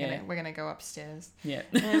out, and we're gonna go upstairs. Yeah.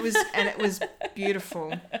 And it was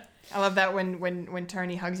beautiful. I love that when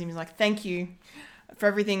Tony hugs him, he's like, thank you for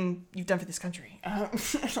everything you've done for this country.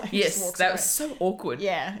 Yes, that was so awkward.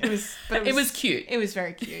 Yeah, it was. But it was cute. It was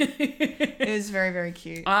very cute. It was very, very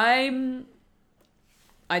cute. I'd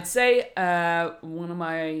say one of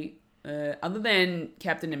my other than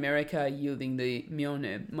Captain America yielding the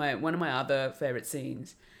Mjolnir, one of my other favorite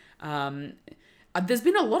scenes. There's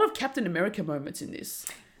been a lot of Captain America moments in this.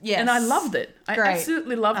 Yes. And I loved it. I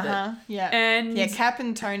absolutely loved it. Yeah. And Cap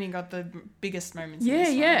and Tony got the biggest moments in this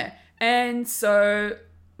one. Yeah. And so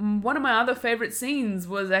one of my other favorite scenes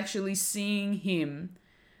was actually seeing him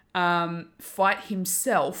fight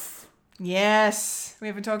himself. Yes. We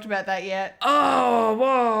haven't talked about that yet. Oh,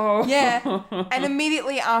 whoa. Yeah. And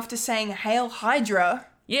immediately after saying Hail Hydra.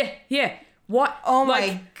 Yeah. What? Oh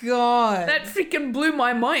my God. That freaking blew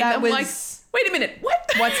my mind. I'm like, wait a minute.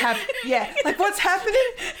 What? What's happening? Yeah. Like, what's happening?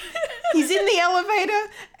 He's in the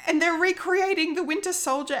elevator and they're recreating the Winter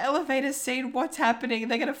Soldier elevator scene. What's happening?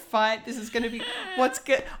 They're going to fight. This is going to be... What's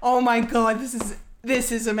good? Oh my God.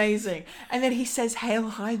 This is amazing. And then he says Hail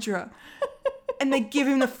Hydra. And they give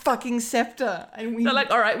him the fucking scepter, and they're like,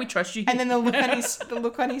 "All right, we trust you." And then the look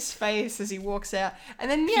on his face as he walks out, and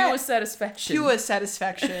then pure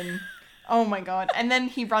satisfaction. Oh my God! And then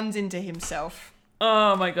he runs into himself.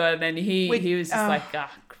 Oh my God! And then he was just like,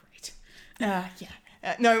 great. Yeah.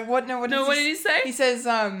 What did he say? He says,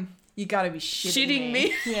 "You gotta be shitting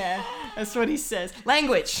me." Yeah, that's what he says.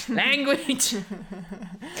 Language.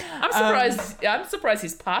 I'm surprised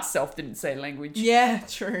his past self didn't say language. Yeah,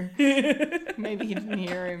 true. Maybe he didn't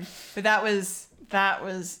hear him. But that was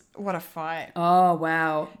what a fight. Oh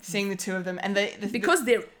wow! Seeing the two of them, and because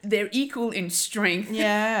they're equal in strength.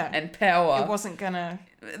 Yeah. And power. It wasn't gonna.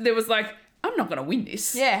 There was like I'm not gonna win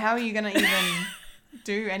this. Yeah, how are you gonna even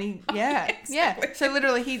do any? Yeah, Exactly. yeah. So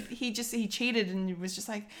literally, he cheated and was just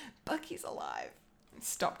like, Bucky's alive.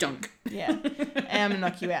 Stop. Dunk. Yeah, and I'm gonna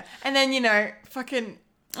knock you out. And then fucking.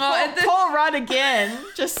 and then- Paul Rudd again,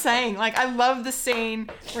 just saying, like, I love the scene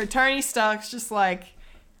where Tony Stark's just like,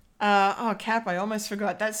 oh, Cap, I almost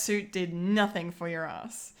forgot, that suit did nothing for your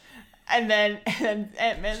ass. And then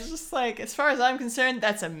Ant-Man's just like, as far as I'm concerned,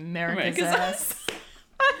 that's America's ass.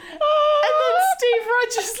 And then Steve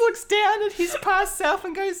Rogers looks down at his past self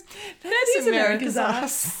and goes, that is America's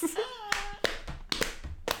ass.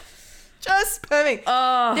 Just perfect.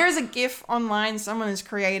 There is a GIF online someone has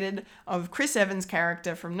created of Chris Evans'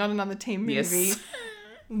 character from Not Another Teen Movie Yes.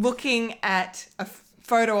 looking at a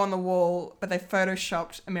photo on the wall, but they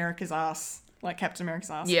photoshopped America's ass, like Captain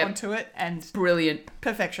America's ass, Yep. onto it, and Brilliant.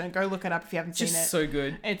 perfection. Go look it up if you haven't seen Just it. so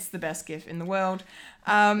good. It's the best GIF in the world.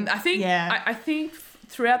 I think. Yeah. I think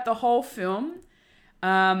throughout the whole film,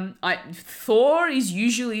 Thor is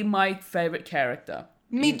usually my favorite character.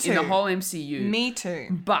 Me in too. the whole MCU. Me too.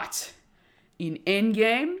 But in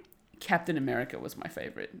Endgame, Captain America was my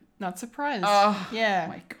favorite. Not surprised. Oh, yeah.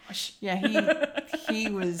 my gosh. Yeah, he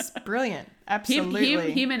was brilliant. Him,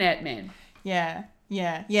 Absolutely. him and Ant-Man. Yeah,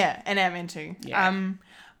 and Ant-Man too. Yeah.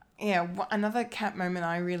 Another Cap moment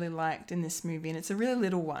I really liked in this movie, and it's a really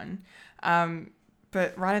little one,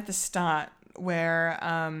 but right at the start where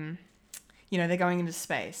they're going into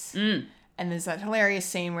space, and there's that hilarious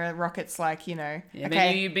scene where Rocket's like, Yeah, okay,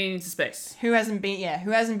 then you've been into space. who hasn't been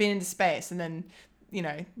into space, and then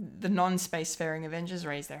the non-space faring Avengers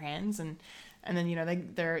raise their hands, and then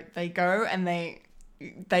they go and they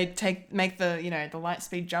make the the light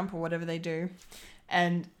speed jump or whatever they do,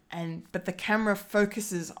 but the camera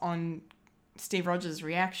focuses on Steve Rogers'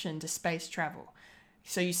 reaction to space travel.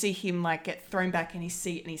 So you see him like get thrown back in his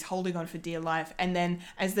seat and he's holding on for dear life, and then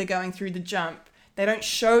as they're going through the jump, they don't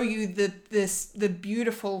show you the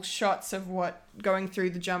beautiful shots of what going through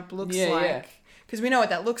the jump looks like. Because we know what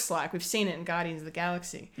that looks like. We've seen it in Guardians of the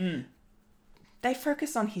Galaxy. They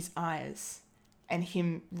focus on his eyes and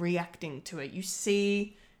him reacting to it. You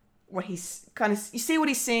see what he's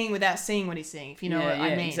seeing without seeing what he's seeing, if you know what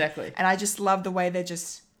I mean. Exactly. And I just love the way they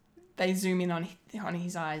zoom in on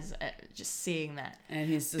his eyes, just seeing that. And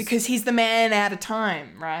he's just... Because he's the man out of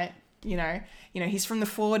time, right? He's from the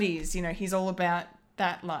 40s. He's all about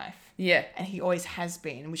that life. Yeah. And he always has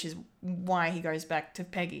been, which is why he goes back to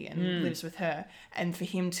Peggy and lives with her. And for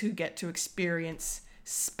him to get to experience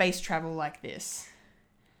space travel like this.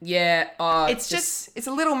 Yeah. It's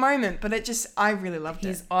a little moment, but I really loved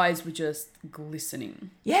his it. eyes were just glistening.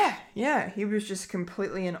 Yeah. He was just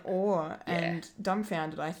completely in awe and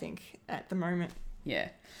dumbfounded, I think, at the moment. Yeah.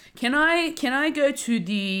 Can I go to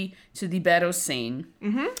the battle scene?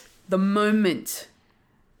 Mm-hmm. The moment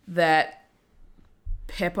that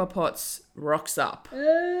Pepper Potts rocks up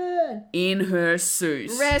in her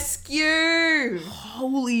suit. Rescue!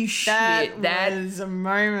 Holy shit. That was a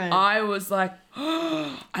moment. I was like,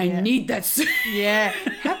 I need that suit. Yeah.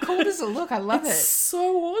 How cool does it look? I love It's it.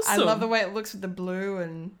 so awesome. I love the way it looks with the blue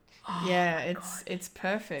and it's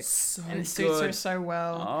perfect. So and it suits her good. so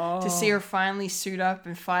well. To see her finally suit up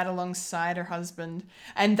and fight alongside her husband.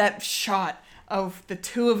 And that shot of the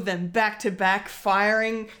two of them back to back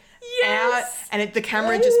firing out, and the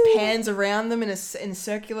camera just pans around them in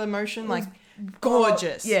circular motion, like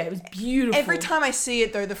gorgeous. Yeah, it was beautiful. Every time I see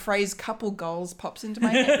it, though, the phrase "couple goals" pops into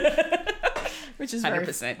my head, which is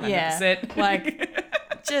 100%, 100%. Yeah, like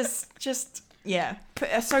just yeah.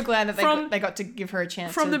 I'm so glad that they got to give her a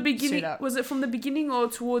chance from to the beginning. suit up. Was it from the beginning or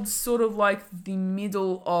towards sort of like the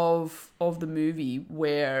middle of the movie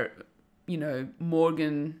where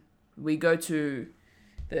Morgan, we go to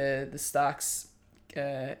the Starks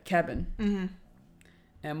cabin,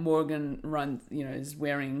 and Morgan is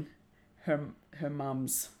wearing her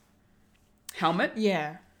mum's helmet,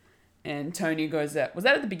 and Tony goes out. Was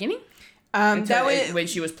that at the beginning? That was when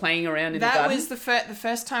she was playing around in the that garden? was the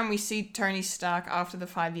first time we see Tony Stark after the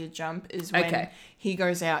 5-year jump is when he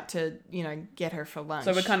goes out to get her for lunch.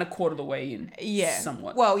 So we're kind of quarter of the way in,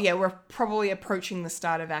 somewhat. Well, yeah, we're probably approaching the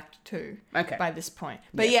start of Act 2 by this point.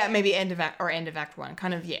 But maybe end of Act 1,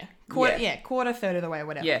 kind of quarter, third of the way,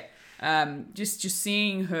 whatever. Yeah. Just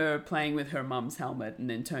seeing her playing with her mum's helmet and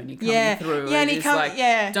then Tony coming through. Yeah, and he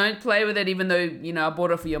comes. Don't play with it, even though I bought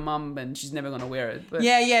her for your mum and she's never gonna wear it. But...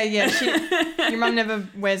 Yeah. Your mum never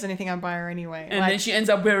wears anything I buy her anyway. And then she ends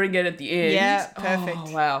up wearing it at the end. Yeah, perfect.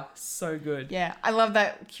 Oh wow, so good. Yeah, I love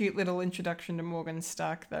that cute little introduction to Morgan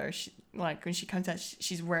Stark though. like when she comes out,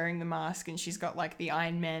 she's wearing the mask and she's got like the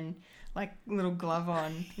Iron Man like little glove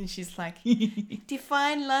on, and she's like,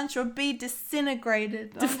 define lunch or be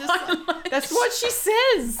disintegrated. I'm just like, that's what she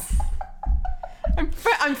says.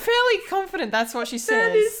 I'm fairly confident that's what she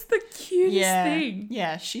says. That is the cutest thing.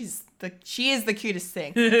 Yeah, she is the cutest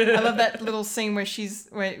thing. I love that little scene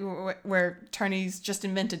where Tony's just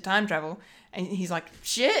invented time travel and he's like,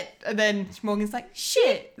 shit. And then Morgan's like,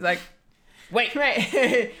 shit. Like, wait,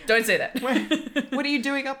 don't say that. What are you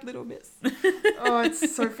doing up, little miss? Oh,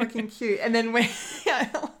 it's so fucking cute. And then when,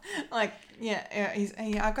 like,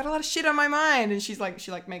 I've got a lot of shit on my mind. And she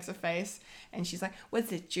makes a face and she's like,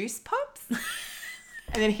 was it juice pops?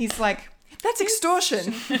 And then he's like, that's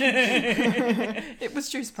extortion. It was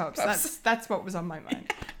juice pops. That's what was on my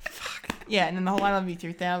mind. Fuck. Yeah, and then the whole I Love You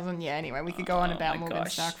 3000. Yeah, anyway, we could go on about Morgan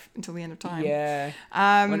Stark until the end of time. Yeah.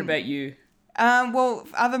 What about you? Well,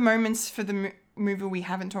 other moments for the movie we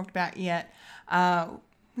haven't talked about yet.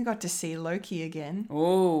 We got to see Loki again.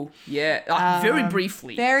 Oh, yeah. Very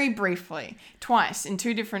briefly. Very briefly. Twice, in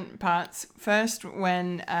 2 different parts. First,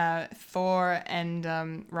 when Thor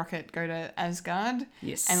and Rocket go to Asgard.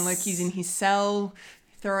 Yes. And Loki's in his cell,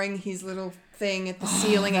 throwing his little thing at the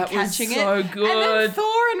ceiling and catching it. So good. And then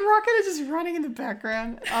Thor and Rocket are just running in the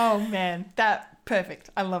background. Oh, man. Perfect.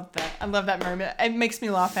 I love that. I love that moment. It makes me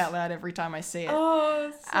laugh out loud every time I see it. Oh,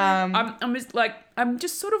 I'm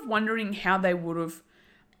just sort of wondering how they would have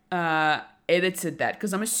edited that,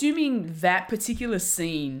 because I'm assuming that particular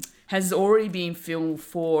scene has already been filmed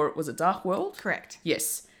for, was it Dark World? Correct.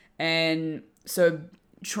 Yes. And so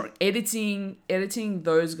editing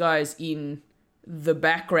those guys in the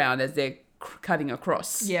background as they're cutting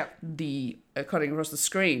across cutting across the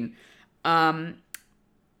screen. Man,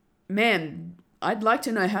 I'd like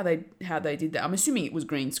to know how they did that. I'm assuming it was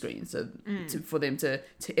green screen, so for them to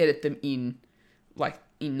edit them in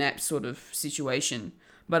that sort of situation.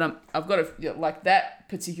 But I've got to like that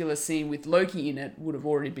particular scene with Loki in it would have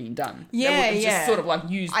already been done. Yeah, just sort of like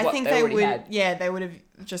used what they already had. Yeah, they would have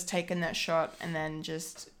just taken that shot and then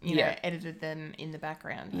just edited them in the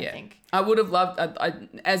background. Yeah. I think I would have loved.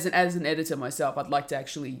 As an editor myself, I'd like to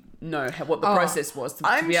actually know what the process was to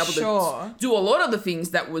be able to do a lot of the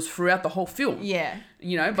things that was throughout the whole film. Yeah,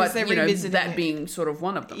 but that being sort of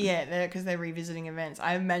one of them. Yeah, because they're revisiting events.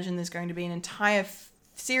 I imagine there's going to be an entire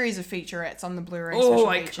series of featurettes on the Blu-ray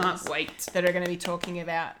special features. I can't wait. That are going to be talking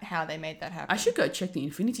about how they made that happen. I should go check the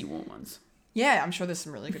Infinity War ones. Yeah, I'm sure there's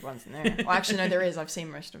some really good ones in there. Well, actually, no, there is. I've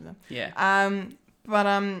seen most of them. Yeah. But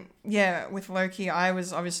with Loki, I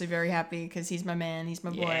was obviously very happy because he's my man. He's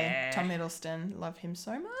my boy. Yeah. Tom Hiddleston. Love him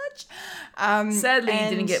so much. Sadly, he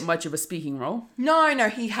didn't get much of a speaking role. No,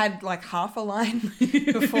 he had like half a line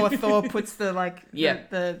before Thor puts the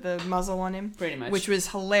muzzle on him. Pretty much. Which was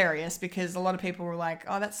hilarious because a lot of people were like,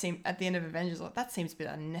 oh, that seemed, at the end of Avengers, that seems a bit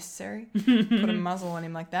unnecessary. Put a muzzle on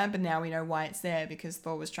him like that. But now we know why it's there, because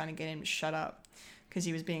Thor was trying to get him to shut up. Because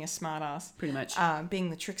he was being a smartass. Pretty much.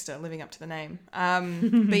 Being the trickster, living up to the name.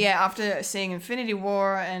 But yeah, after seeing Infinity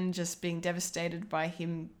War and just being devastated by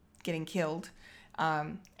him getting killed,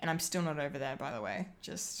 and I'm still not over that, by the way,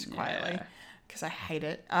 just quietly, because I hate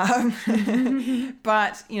it.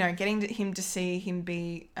 But, getting him to see him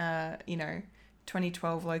be,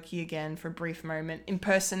 2012 Loki again for a brief moment,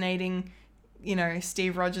 impersonating,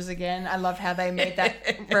 Steve Rogers again. I love how they made that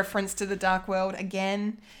reference to the Dark World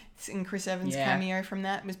again. And Chris Evans' cameo from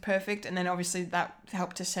that was perfect. And then obviously that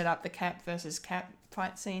helped to set up the Cap versus Cap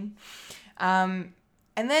fight scene. And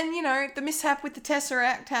then, the mishap with the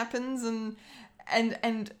Tesseract happens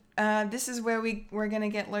and this is where we're going to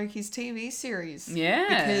get Loki's TV series.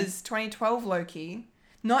 Yeah. Because 2012 Loki,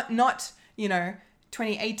 not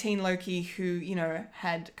 2018 Loki who,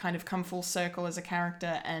 had kind of come full circle as a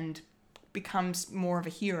character and becomes more of a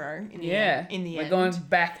hero in the end. We're going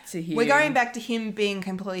back to him. We're going back to him being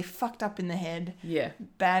completely fucked up in the head. Yeah.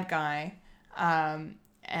 Bad guy.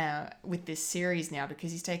 With this series now,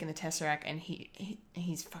 because he's taken the Tesseract and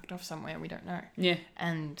he's fucked off somewhere we don't know. Yeah.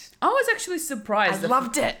 And I was actually surprised. I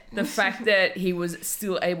loved it. The fact that he was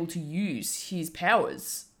still able to use his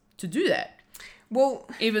powers to do that. Well,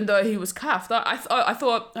 even though he was cuffed, I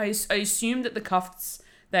assumed that the cuffs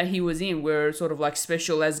that he was in were sort of like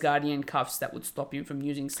special Asgardian cuffs that would stop him from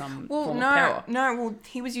using some form of power. No,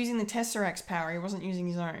 he was using the Tesseract's power. He wasn't using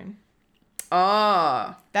his own.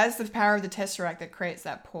 Ah. That's the power of the Tesseract that creates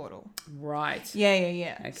that portal. Right.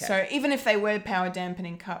 Yeah. Okay. So even if they were power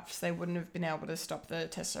dampening cuffs, they wouldn't have been able to stop the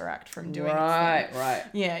Tesseract from doing its thing. Right.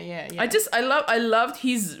 Yeah. I loved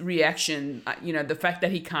his reaction, the fact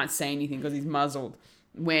that he can't say anything because he's muzzled.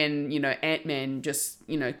 When, Ant-Man just,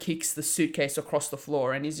 kicks the suitcase across the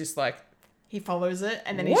floor and he's just like, he follows it,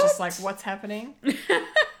 and then he's just like, what's happening?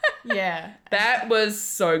 Yeah. That was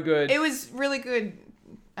so good. It was really good.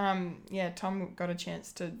 Tom got a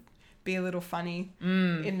chance to be a little funny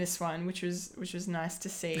in this one, which was nice to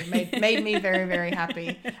see. Made me very, very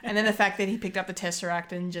happy. And then the fact that he picked up the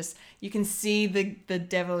Tesseract and just, you can see the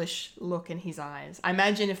devilish look in his eyes. I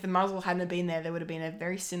imagine if the muzzle hadn't been there would have been a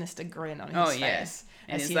very sinister grin on his face.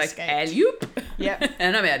 And as he's he like, escaped. alley-oop. Yep.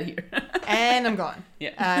 And I'm out of here. And I'm gone.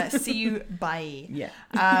 Yeah. See you, bye. Yeah.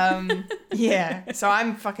 So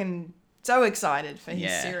I'm fucking so excited for his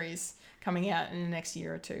Yeah. series coming out in the next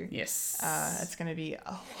year or two. Yes. It's going to be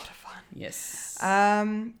a lot of fun. Yes.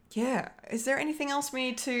 Is there anything else we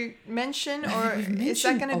need to mention, or We've is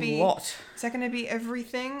that mentioned going to be a lot. Is that going to be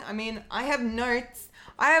everything? I mean, I have notes.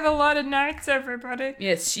 I have a lot of notes, everybody.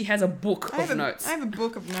 Yes, she has a book of notes. I have a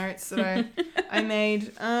book of notes that I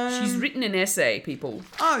made. She's written an essay, people.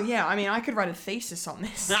 Oh yeah, I mean, I could write a thesis on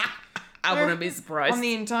this. I wouldn't be surprised. On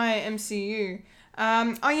the entire MCU.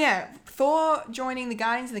 Thor joining the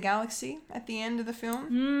Guardians of the Galaxy at the end of the film.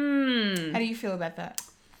 How do you feel about that?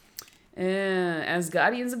 As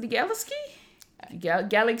Guardians of the Galaxy?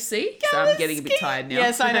 Galaxy? So I'm getting a bit tired now.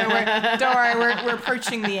 Yes, I know. Don't worry, we're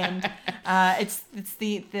approaching the end. It's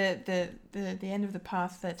the end of the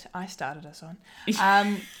path that I started us on.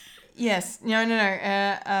 Yes. No.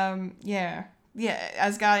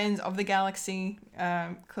 As Guardians of the Galaxy,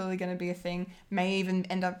 clearly going to be a thing. May even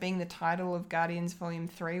end up being the title of Guardians Volume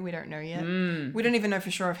 3. We don't know yet. We don't even know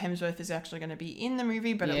for sure if Hemsworth is actually going to be in the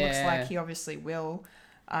movie, but it looks like he obviously will.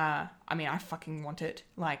 I mean, I fucking want it.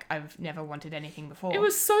 Like, I've never wanted anything before. It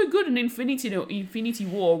was so good in Infinity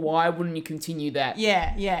War. Why wouldn't you continue that?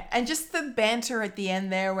 Yeah. And just the banter at the end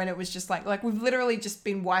there when it was just like we've literally just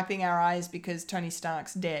been wiping our eyes because Tony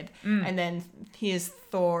Stark's dead. And then here's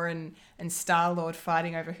Thor and Star-Lord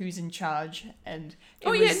fighting over who's in charge. And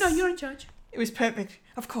you're in charge. It was perfect.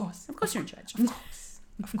 Of course. Of course you're in charge.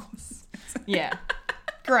 Of course. Yeah.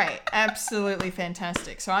 Great. Absolutely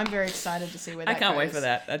fantastic. So I'm very excited to see where that goes. I can't wait for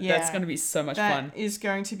that. That's going to be so much fun. That is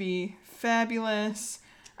going to be fabulous.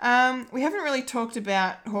 We haven't really talked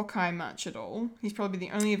about Hawkeye much at all. He's probably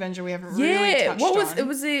the only Avenger we haven't really touched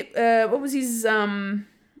on. What was his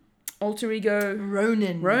alter ego?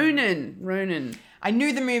 Ronan. I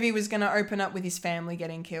knew the movie was going to open up with his family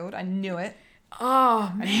getting killed. I knew it.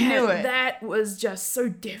 Oh, man, I knew it. That was just so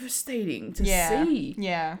devastating to see.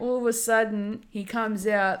 Yeah. All of a sudden, he comes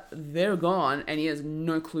out, they're gone, and he has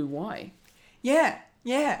no clue why. Yeah.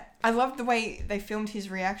 I love the way they filmed his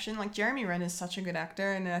reaction. Like, Jeremy Renner is such a good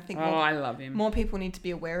actor, and I think I love him. More people need to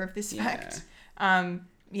be aware of this fact.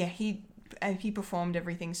 He performed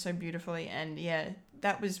everything so beautifully, and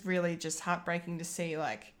that was really just heartbreaking to see,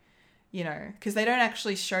 like, you know, because they don't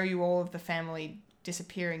actually show you all of the family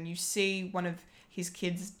disappearing. You see one of his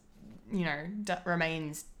kids, you know,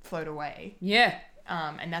 remains float away. Yeah.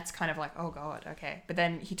 And that's kind of like, oh god, okay. But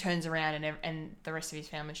then he turns around and the rest of his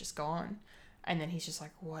family's just gone. And then he's just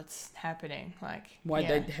like, what's happening? Like, where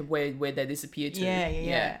they disappeared to?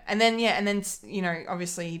 Yeah. And then you know,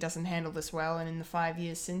 obviously he doesn't handle this well. And in the 5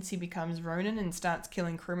 years since, he becomes Ronin and starts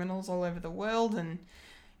killing criminals all over the world. And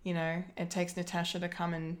you know, it takes Natasha to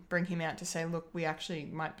come and bring him out to say, look, we actually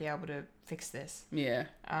might be able to fix this. Yeah.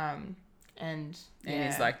 And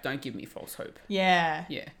he's like, don't give me false hope. Yeah.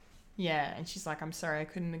 Yeah. And she's like, I'm sorry, I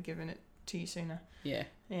couldn't have given it to you sooner. Yeah.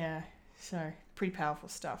 Yeah. So pretty powerful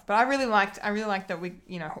stuff. But I really liked that we,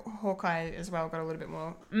 you know, Hawkeye as well got a little bit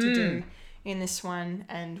more to do in this one,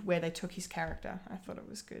 and where they took his character. I thought it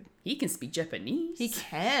was good. He can speak Japanese. He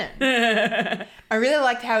can. I really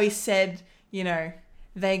liked how he said, you know,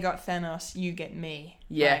 they got Thanos, you get me.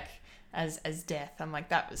 Yeah. Like, as death. I'm like,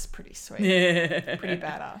 that was pretty sweet. Yeah. Pretty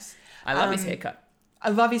badass. I love his haircut. I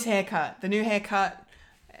love his haircut. The new haircut.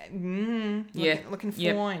 Looking fine. Yep.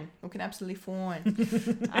 Looking absolutely fine.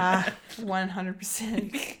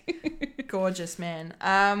 100% gorgeous, man.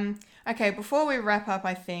 Okay, before we wrap up,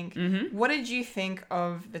 I think, what did you think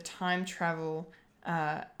of the time travel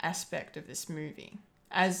aspect of this movie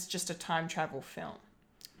as just a time travel film?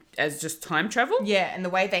 As just time travel? Yeah, and the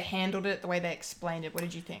way they handled it, the way they explained it. What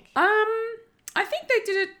did you think? I think they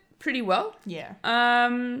did it pretty well. Yeah.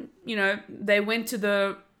 You know, they went to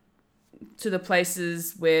the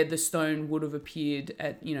places where the stone would have appeared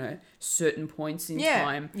at, you know, certain points in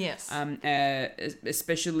time. Yes.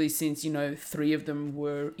 Especially since, you know, 3 of them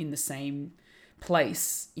were in the same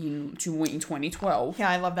place in 2012. Yeah,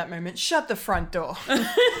 I love that moment. Shut the front door.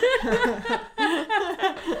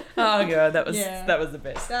 Oh god, that was the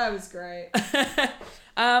best. That was great.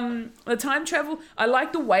 The time travel, I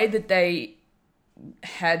like the way that they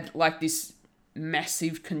had like this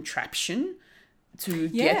massive contraption to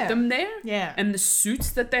get them there. Yeah. And the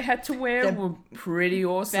suits that they had to wear were pretty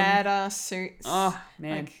awesome. Badass suits. Oh,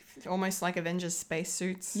 man. Like, almost like Avengers space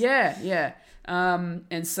suits. Yeah.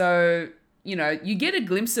 And so, you know, you get a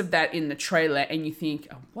glimpse of that in the trailer and you think,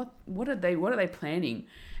 oh, what are they planning?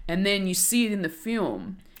 And then you see it in the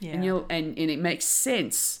film and it makes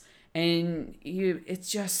sense. And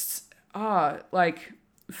it's just, like,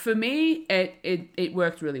 for me, it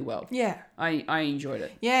worked really well. Yeah. I enjoyed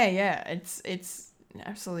it. Yeah. It's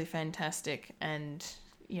absolutely fantastic. And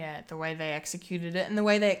yeah, the way they executed it and the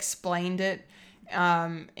way they explained it,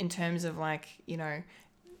 in terms of, like, you know,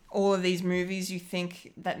 all of these movies, you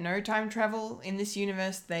think that no time travel in this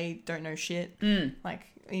universe, they don't know shit. Like,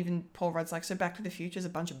 even Paul Rudd's like, so Back to the Future is a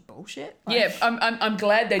bunch of bullshit. Like, yeah, I'm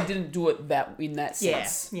glad they didn't do it in that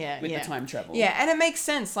sense. Yeah, with the time travel. Yeah, and it makes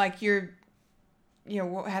sense. Like, how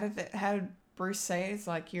did Bruce say it? It's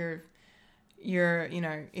like you're you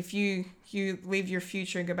know, if you leave your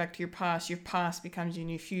future and go back to your past becomes your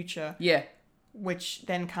new future. Yeah. Which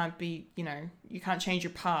then can't be, you know, you can't change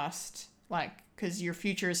your past, like, because your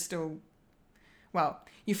future is still, well,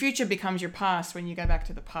 your future becomes your past when you go back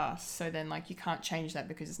to the past. So then, like, you can't change that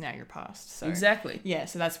because it's now your past. So exactly. Yeah,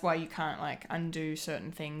 so that's why you can't, like, undo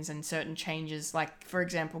certain things and certain changes. Like, for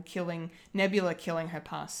example, Nebula killing her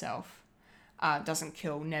past self doesn't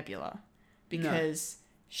kill Nebula because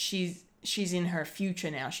she's in her future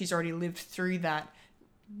now. She's already lived through that.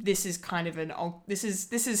 This is kind of this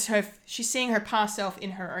is her, she's seeing her past self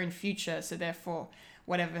in her own future, so therefore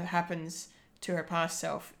whatever happens to her past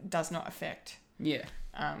self does not affect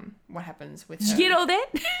what happens with her. Did you get all that?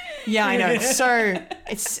 Yeah, I know. So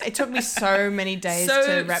it took me so many days to wrap my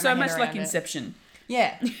head around it. So much like Inception.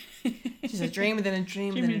 Yeah. She's a dream within a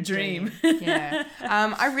dream within a dream. Yeah.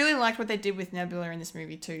 I really liked what they did with Nebula in this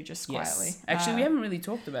movie too, just quietly. Yes. Actually, we haven't really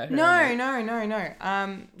talked about her. No.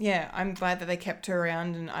 Yeah, I'm glad that they kept her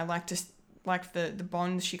around, and I liked the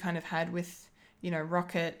bond she kind of had with, you know,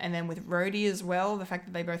 Rocket, and then with Rhodey as well. The fact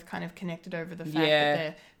that they both kind of connected over the fact that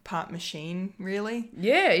they're part machine, really.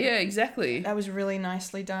 Yeah, exactly. That was really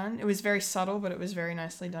nicely done. It was very subtle, but it was very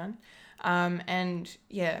nicely done. And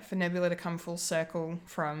yeah, for Nebula to come full circle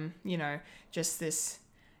from, you know, just this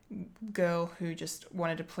girl who just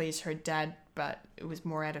wanted to please her dad, but it was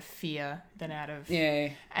more out of fear than out of... Yeah.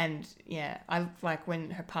 And yeah, I like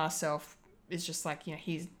when her past self is just like, you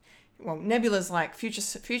know, Nebula's like,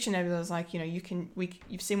 future Nebula's like, you know,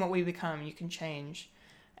 you've seen what we become, you can change.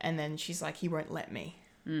 And then she's like, he won't let me.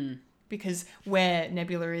 Because where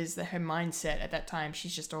Nebula is, her mindset at that time,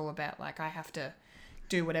 she's just all about, like, I have to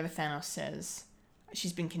do whatever Thanos says.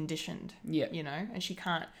 She's been conditioned, you know, and she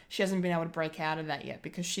hasn't been able to break out of that yet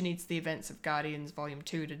because she needs the events of Guardians Volume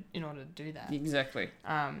 2 in order to do that. Exactly.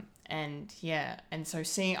 And so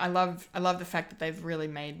I love the fact that they've really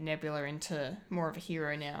made Nebula into more of a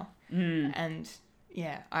hero now. And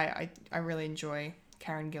yeah, I really enjoy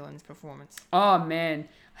Karen Gillan's performance. Oh man,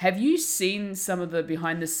 have you seen some of the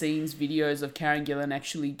behind the scenes videos of Karen Gillan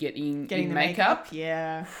actually getting the makeup?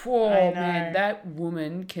 Yeah. Oh man, that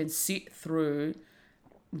woman can sit through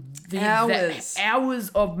hours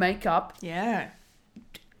of makeup. Yeah.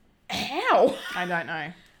 How? I don't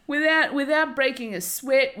know. Without breaking a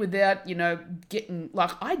sweat, without, you know, getting,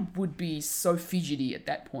 like, I would be so fidgety at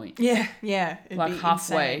that point. Yeah. It'd like be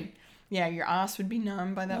halfway. Insane. Yeah, your ass would be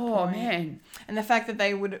numb by that point. Oh, man. And the fact that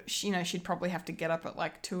they would, you know, she'd probably have to get up at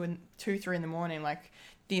like 2, 3 in the morning. Like,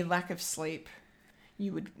 the lack of sleep,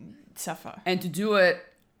 you would suffer. And to do it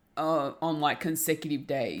on like consecutive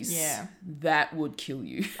days. Yeah. That would kill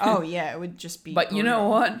you. Oh, yeah, it would just be... But brutal. you know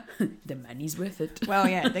what? The money's worth it. Well,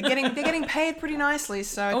 yeah, they're getting paid pretty nicely,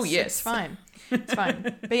 so it's fine. It's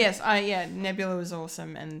fine. But yes, Nebula was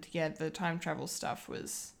awesome, and yeah, the time travel stuff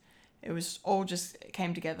was... It was all just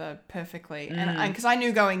came together perfectly, and because I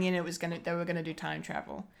knew going in they were gonna do time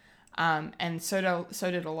travel, and so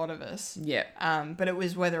did a lot of us. Yeah. But it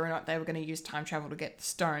was whether or not they were gonna use time travel to get the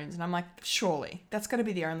stones, and I'm like, surely that's got to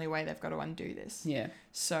be the only way they've got to undo this. Yeah.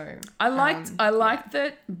 So I liked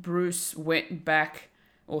that Bruce went back,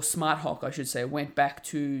 or Smart Hulk, I should say, went back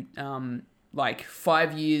to like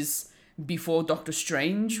 5 years before Doctor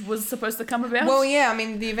Strange was supposed to come about. Well, yeah, I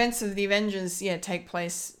mean, the events of the Avengers, take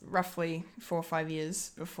place roughly 4 or 5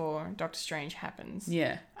 years before Doctor Strange happens.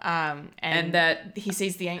 Yeah. And that he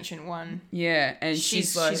sees the Ancient One. Yeah, and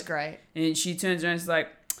she's great. And she turns around and is like,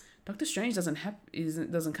 Doctor Strange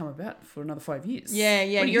doesn't come about for another 5 years. Yeah.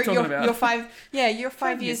 What are you talking about? You're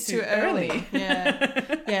 5 years too early.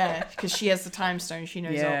 Yeah, because she has the time stone. She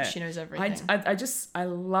knows she knows everything. I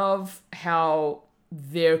love how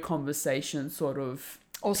their conversation sort of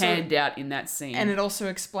Also, panned out in that scene. and it also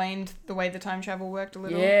explained the way the time travel worked a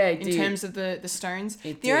little. Yeah, it in did. terms of the stones.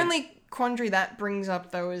 It The did. only quandary that brings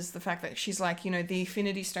up, though, is the fact that she's like, the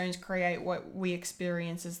Infinity Stones create what we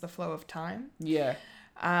experience as the flow of time. Yeah.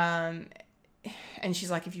 And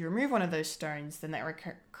she's like, if you remove one of those stones, then that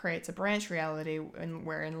creates a branch reality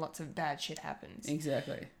wherein lots of bad shit happens.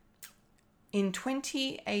 Exactly. In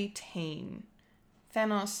 2018,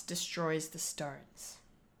 Thanos destroys the stones.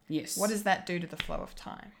 Yes. What does that do to the flow of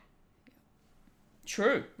time?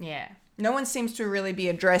 True. Yeah. No one seems to really be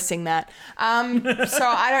addressing that. So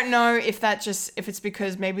I don't know if it's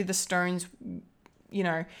because maybe the stones,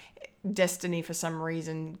 destiny for some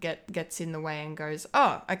reason gets in the way and goes,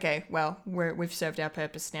 oh, okay, well, we've served our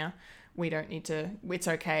purpose now. We don't need to, it's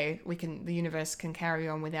okay. The universe can carry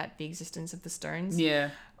on without the existence of the stones. Yeah.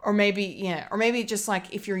 Or maybe just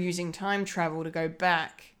like if you're using time travel to go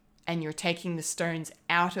back and you're taking the stones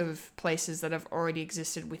out of places that have already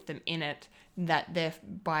existed with them in it, that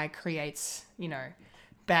thereby creates,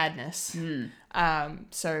 badness.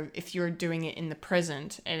 So if you're doing it in the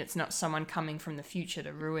present and it's not someone coming from the future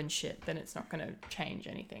to ruin shit, then it's not going to change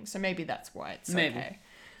anything. So maybe that's why it's okay.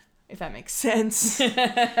 If that makes sense. These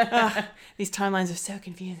timelines are so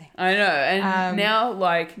confusing. I know. And now,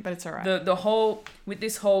 but it's all right. The whole, with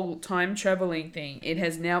this whole time traveling thing, it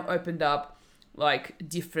has now opened up,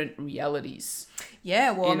 different realities.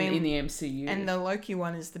 Yeah, well, in the MCU. And the Loki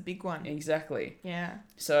one is the big one. Exactly. Yeah.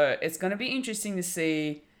 So it's going to be interesting to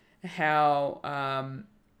see how...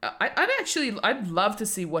 I'd love to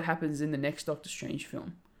see what happens in the next Doctor Strange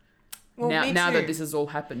film. Well, now that this has all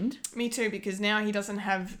happened. Me too, because now he doesn't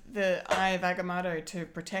have the Eye of Agamotto to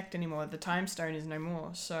protect anymore. The Time Stone is no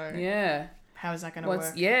more. So yeah, how is that going to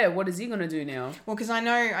work? Yeah, what is he going to do now? Well, because I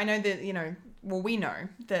know that we know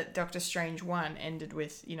that Doctor Strange 1 ended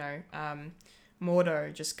with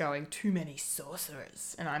Mordo just going, too many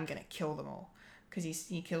sorcerers, and I'm going to kill them all, because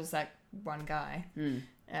he kills that one guy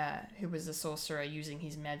who was a sorcerer using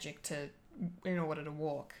his magic in order to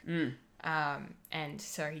walk. And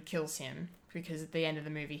so he kills him because at the end of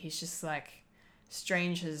the movie, he's just like,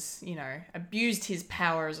 Strange has, abused his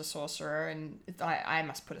power as a sorcerer, and I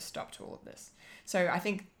must put a stop to all of this. So I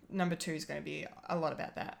think number 2 is going to be a lot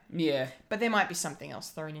about that. Yeah. But there might be something else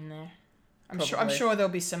thrown in there. I'm sure there'll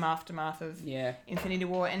be some aftermath of Infinity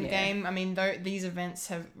War Endgame. I mean, these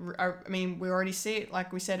events we already see it,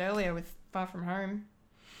 like we said earlier, with Far From Home.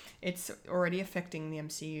 It's already affecting the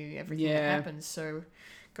MCU, everything that happens, so...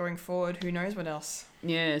 Going forward, who knows what else?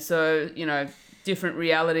 Yeah, so, different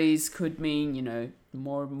realities could mean,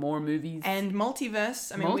 more movies. And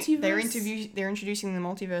multiverse. I mean, they're introducing the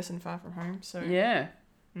multiverse in Far From Home, so... Yeah.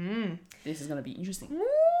 This is going to be interesting.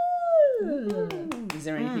 Is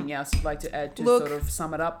there anything else you'd like to add to sort of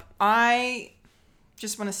sum it up? I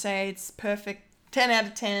just want to say it's perfect. 10 out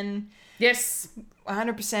of 10. Yes.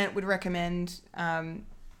 100% would recommend.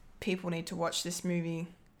 People need to watch this movie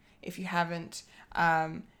if you haven't.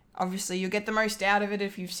 Obviously, you'll get the most out of it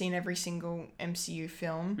if you've seen every single MCU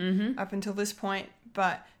film up until this point.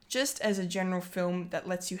 But just as a general film that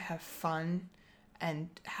lets you have fun and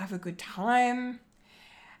have a good time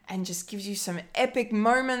and just gives you some epic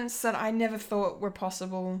moments that I never thought were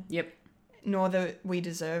possible. Yep. Nor that we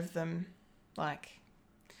deserve them.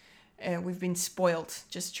 We've been spoilt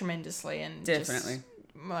just tremendously. And definitely.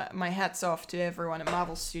 Just, my hat's off to everyone at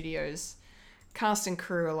Marvel Studios, cast and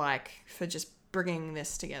crew alike, for just bringing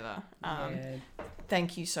this together.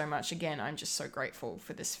 Thank you so much. Again, I'm just so grateful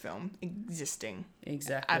for this film existing.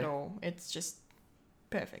 Exactly. At all. It's just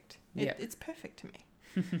perfect. It's perfect to me.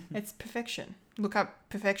 It's perfection. Look up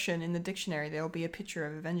perfection in the dictionary. There will be a picture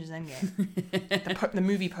of Avengers Endgame. the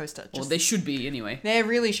movie poster. Well, there should be anyway. There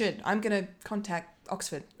really should. I'm going to contact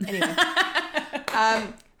Oxford. Anyway.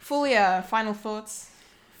 Fulia, final thoughts?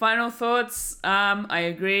 Final thoughts. I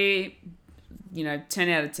agree. 10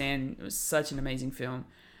 out of 10. It was such an amazing film.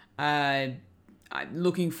 I'm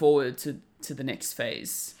looking forward to the next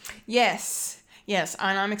phase. Yes,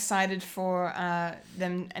 and I'm excited for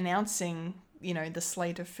them announcing, the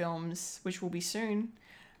slate of films, which will be soon.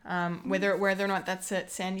 Whether or not that's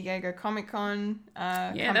at San Diego Comic-Con.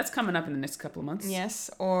 That's coming up in the next couple of months.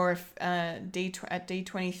 Yes, or if, at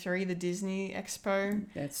D23, the Disney Expo.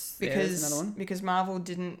 That's another one. Because Marvel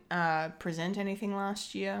didn't present anything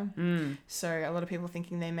last year. So a lot of people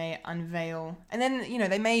thinking they may unveil. And then,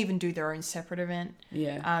 they may even do their own separate event.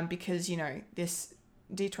 Yeah. Because, this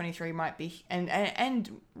D23 might be,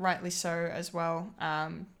 and rightly so as well,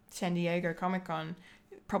 San Diego Comic-Con,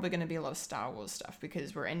 probably going to be a lot of Star Wars stuff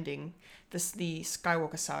because we're ending the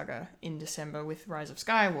Skywalker saga in December with Rise of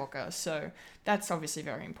Skywalker, so that's obviously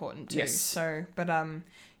very important too. Yes. So, but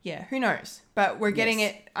yeah, who knows? But we're getting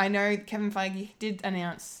Yes. it. I know Kevin Feige did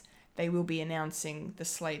announce they will be announcing the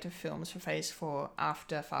slate of films for Phase 4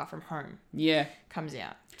 after Far From Home Yeah. comes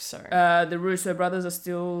out. So, The Russo brothers are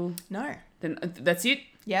still... no. Then that's it?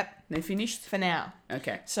 Yep, They finished? for now.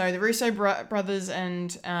 Okay. So the Russo brothers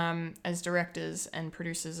and as directors and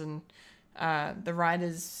producers and the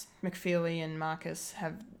writers, McFeely and Marcus,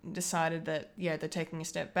 have decided that, yeah, they're taking a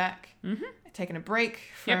step back, taking a break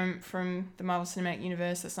from the Marvel Cinematic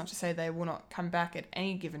Universe. That's not to say they will not come back at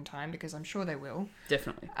any given time, because I'm sure they will.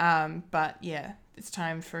 Definitely. But yeah, it's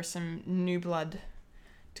time for some new blood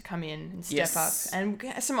to come in and step Yes. up, and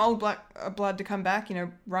get some old blood to come back. You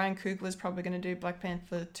know, Ryan Coogler's probably going to do Black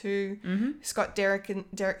Panther 2. Scott Derrickson,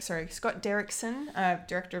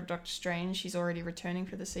 director of Doctor Strange, he's already returning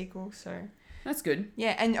for the sequel. So That's good.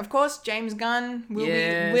 yeah, and of course James Gunn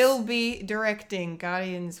Yes. will be directing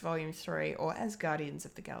Guardians Volume 3, or As Guardians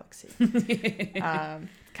of the Galaxy.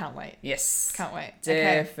 Can't wait. Yes. Can't wait. Okay.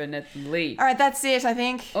 Definitely. All right, that's it. I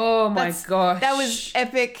think. Oh my gosh. That was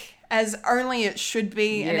epic, as only it should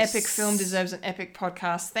be. An Yes. epic film deserves an epic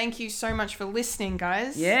podcast. Thank you so much for listening,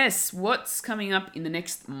 guys. Yes. What's coming up in the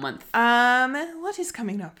next month? What is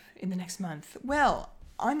coming up in the next month? Well,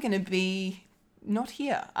 I'm going to be not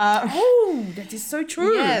here. Oh, that is so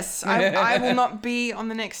true. Yes, I will not be on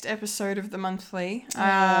the next episode of the monthly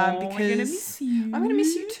Oh, because we're gonna miss you. I'm going to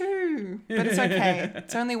miss you too. But it's okay.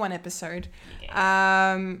 It's only one episode.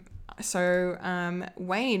 So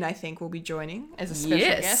Wayne, I think, will be joining as a special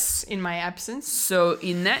Yes. guest in my absence. So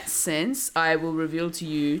in that sense, I will reveal to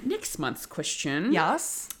you next month's question.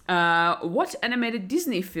 Yes. What animated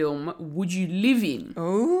Disney film would you live in?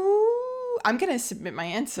 Oh, I'm going to submit my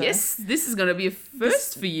answer. Yes, this is going to be a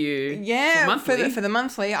first for you. Yeah, monthly. for the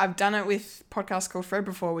monthly. I've done it with a podcast called Fred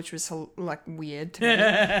before, which was like weird to me.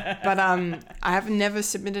 But I have never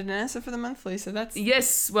submitted an answer for the monthly, so that's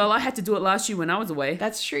Yes, well, I had to do it last year when I was away.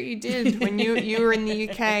 that's true. You did when you were in the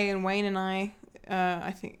UK, and Wayne and I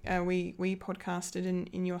think we podcasted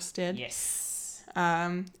in your stead. Yes.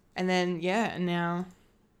 And then now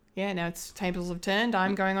it's tables have turned.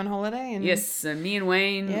 I'm going on holiday, and Yes, so me and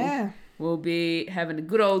Wayne yeah, will be having a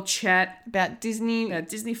good old chat about Disney. about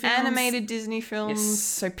Disney films. Animated Disney films, Yes.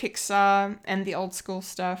 so Pixar and the old school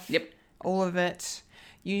stuff. Yep. All of it.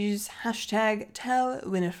 Use hashtag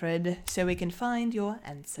 #TellWinifred so we can find your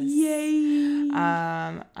answers. Yay.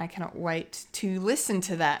 I cannot wait to listen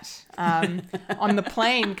to that on the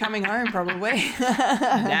plane coming home, probably.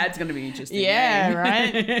 That's going to be interesting. Yeah,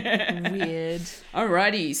 eh? right? Weird.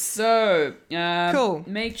 Alrighty, so Cool.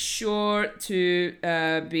 make sure to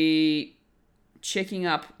be checking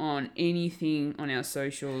up on anything on our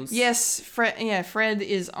socials. Yes, Fred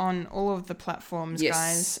is on all of the platforms,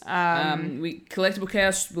 Yes. guys. Collectible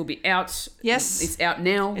Chaos will be out. Yes. It's out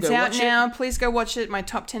now. It's Go out watch now. Please go watch it. My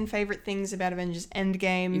top 10 favorite things about Avengers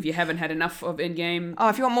Endgame. If you haven't had enough of Endgame, Oh,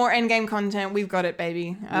 if you want more Endgame content, we've got it,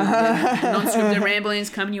 baby. non-scripted ramblings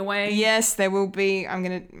coming your way. Yes, there will be. I'm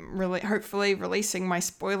going to hopefully releasing my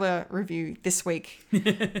spoiler review this week.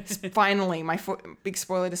 Finally, my big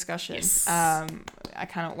spoiler discussion. Yes. I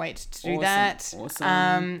cannot wait to do Awesome, that.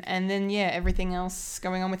 awesome. And then, everything else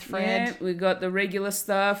going on with Fred. Yeah, we got the regular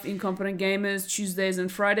stuff, Incompetent Gamers, Tuesdays and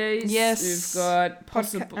Fridays. Yes. We've got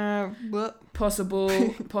possible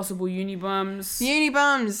Unibums.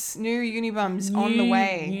 New Unibums on the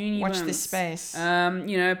way. Watch Unibums. this space.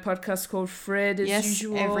 Podcast called Fred as yes,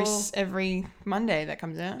 usual. every Monday that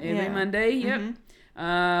comes out. Every Monday, yep.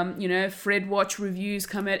 Fred Watch reviews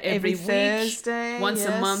come out every week. Thursday. Once a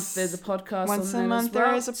yes. month, there's a podcast. Once on a that month as well.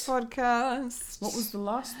 there is a podcast. What was the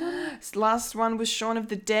last one? Last one was Shaun of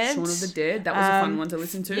the Dead. Shaun of the Dead. That was a fun one to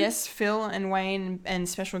listen to. Yes, Phil and Wayne and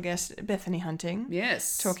special guest Bethany Hunting.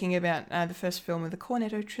 Yes. Talking about the first film of the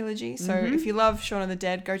Cornetto trilogy. So if you love Shaun of the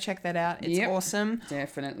Dead, go check that out. It's Yep. awesome.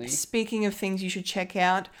 Definitely. Speaking of things you should check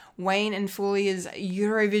out, Wayne and Fulia's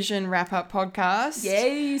Eurovision wrap-up podcast.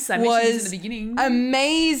 Yes, I mentioned this in the beginning.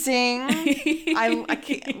 Amazing. I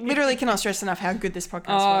literally cannot stress enough how good this podcast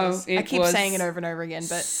was. I keep saying it over and over again,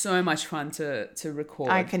 but so much fun to record.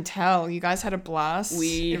 I can tell you guys had a blast.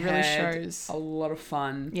 We it really had shows. a lot of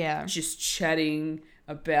fun. Yeah. Just chatting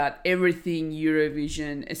about everything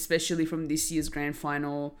Eurovision, especially from this year's grand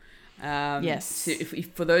final. Yes. So if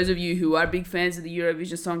for those of you who are big fans of the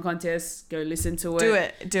Eurovision Song Contest, go listen to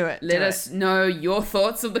it. Do it. Let us know your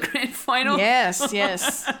thoughts of the grand final.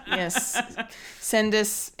 Yes. Send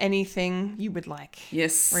us anything you would like.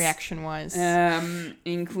 Yes. Reaction-wise.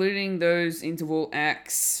 Including those interval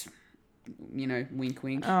acts. Wink,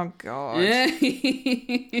 wink. Oh, God.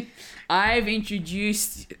 I've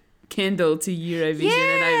introduced Kendall to Eurovision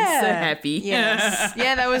and I'm so happy. Yes.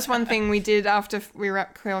 Yeah, that was one thing we did after we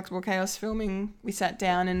wrapped Collectible Chaos filming. We sat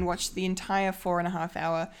down and watched the entire 4.5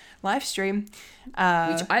 hour live stream. Which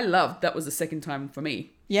I loved. That was the second time for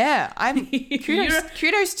me. Yeah,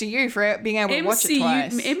 kudos to you for being able to watch it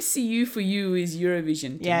twice. MCU for you is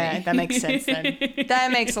Eurovision to yeah, me. that makes sense then.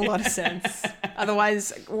 That makes a lot of sense.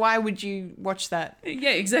 Otherwise, why would you watch that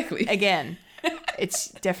Yeah, exactly. again? It's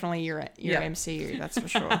definitely your MCU, that's for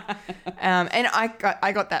sure. And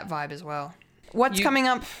I got that vibe as well. What's coming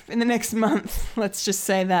up in the next month? Let's just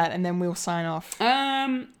say that, and then we'll sign off.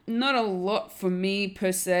 Not a lot for me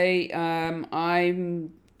per se. I'm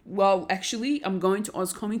going to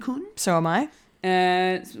Oz Comic Con. So am I.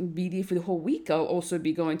 Be there for the whole week. I'll also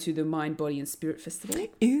be going to the Mind, Body and Spirit Festival.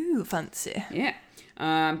 Ooh, fancy. Yeah.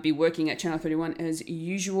 Be working at Channel 31 as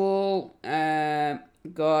usual.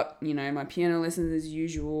 Got, my piano lessons as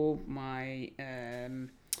usual. My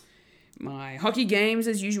my hockey games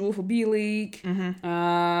as usual for B League.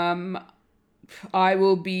 Mm-hmm. I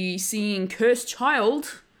will be seeing Cursed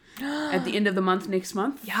Child at the end of the month next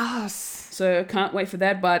month. Yes. So can't wait for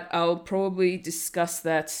that, but I'll probably discuss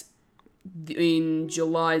that in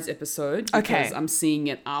July's episode because I'm seeing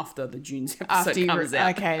it after the June's episode comes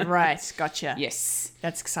out. Okay, right. Gotcha. Yes.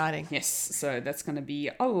 That's exciting. Yes. So that's going to be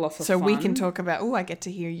a lot of fun. So we can talk about... Oh, I get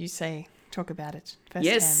to hear you talk about it firsthand.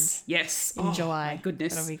 Yes. In July. My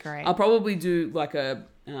goodness. That'll be great. I'll probably do like a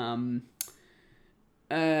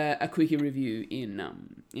quickie review in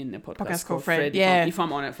the podcast called Fred. Yeah. If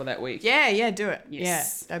I'm on it for that week. Yeah, do it.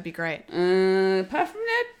 Yes. Yeah, that'd be great. Apart from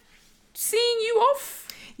that, seeing you off.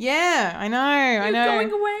 Yeah, I know. You're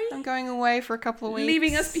going away. I'm going away for a couple of weeks.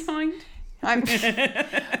 Leaving us behind. I'm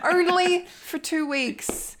only for 2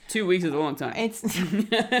 weeks. 2 weeks is a long time.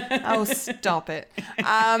 Oh, stop it.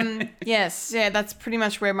 Yes, yeah, that's pretty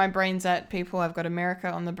much where my brain's at, people. I've got America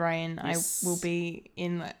on the brain. Yes. I will be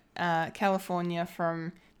in California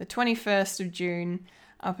from the 21st of June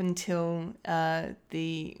up until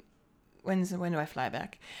when do I fly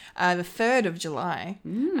back? The 3rd of July.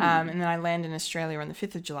 And then I land in Australia on the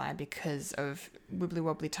 5th of July because of wibbly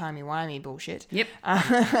wobbly timey wimey bullshit. Yep.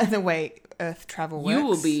 The way Earth travel works. You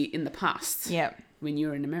will be in the past. Yep. When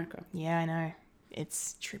you're in America. Yeah, I know.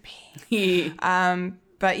 It's trippy.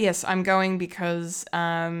 But yes, I'm going because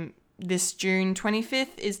this June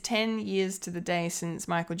 25th is 10 years to the day since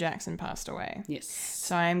Michael Jackson passed away. Yes.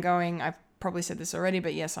 So I am going, I've probably said this already,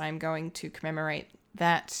 but yes, I am going to commemorate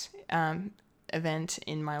that event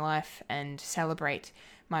in my life and celebrate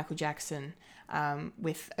Michael Jackson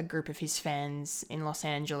with a group of his fans in Los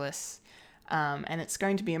Angeles. And it's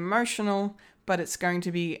going to be emotional, but it's going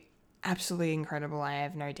to be absolutely incredible, I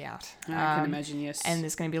have no doubt. I can imagine, yes. And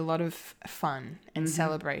there's going to be a lot of fun and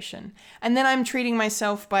celebration. And then I'm treating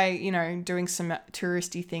myself by, doing some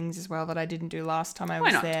touristy things as well that I didn't do last time I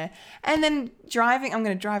was there. And then driving, I'm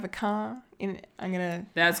going to drive a car.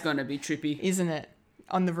 That's going to be trippy. Isn't it?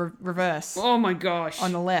 On the reverse. Oh my gosh.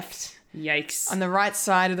 On the left. Yikes. On the right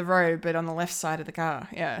side of the road, but on the left side of the car.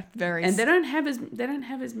 Yeah, very. And they don't have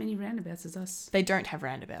as many roundabouts as us. They don't have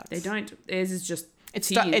roundabouts. They don't. Theirs is just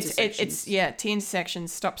T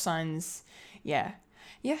intersections, stop signs. Yeah.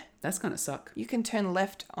 That's gonna suck. You can turn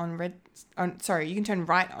left on red. You can turn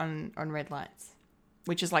right on red lights,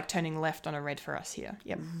 which is like turning left on a red for us here.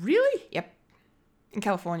 Yep. Really? Yep. In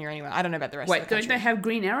California, anyway. I don't know about the rest of the country. Wait, don't they have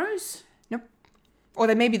green arrows? Nope. Or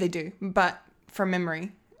maybe they do, but from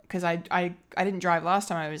memory, because I didn't drive last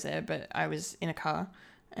time I was there, but I was in a car,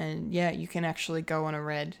 and yeah, you can actually go on a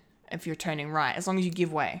red if you're turning right, as long as you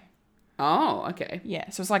give way. Oh, okay.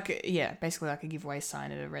 Yeah, so it's basically like a giveaway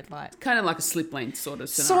sign at a red light. Kind of like a slip lane sort of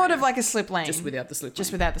scenario. Sort of like a slip lane. Just without the slip lane.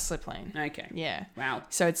 Just without the slip lane. Okay. Yeah. Wow.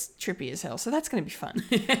 So it's trippy as hell. So that's going to be fun.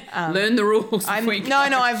 Learn the rules. I've been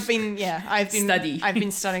Study. I've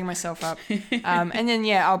been studying myself up. And then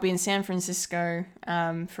I'll be in San Francisco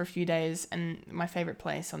for a few days, and my favorite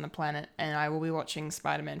place on the planet, and I will be watching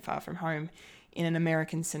Spider-Man: Far From Home in an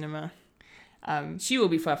American cinema. She will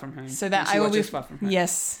be far from home. So that I will be far from home.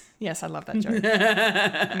 Yes, I love that joke.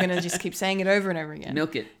 I'm gonna just keep saying it over and over again.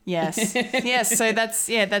 Milk it. Yes. So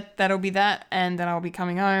that'll be that, and then I'll be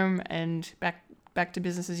coming home and back to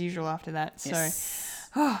business as usual after that. Yes.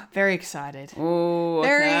 So, very excited. Oh,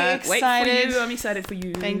 very excited. Wait for you. I'm excited for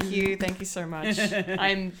you. Thank you so much.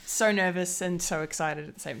 I'm so nervous and so excited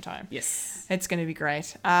at the same time. Yes, it's going to be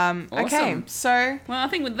great. Awesome. Okay, so I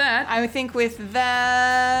think with that,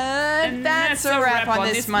 that's a wrap on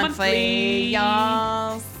this monthly.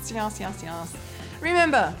 Yes.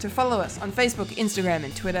 Remember to follow us on Facebook, Instagram,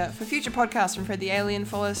 and Twitter. For future podcasts from Fred the Alien,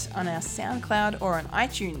 follow us on our SoundCloud or on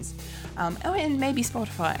iTunes. And maybe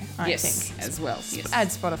Spotify, I think. As well. Yes. Add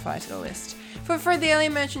Spotify to the list. For Fred the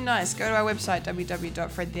Alien merchandise, go to our website,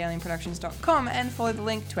 www.fredthealienproductions.com, and follow the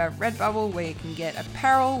link to our Redbubble, where you can get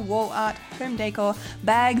apparel, wall art, home decor,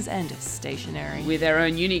 bags, and stationery. With our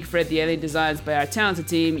own unique Fred the Alien designs by our talented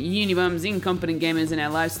team, Unibums, Incompetent Gamers, and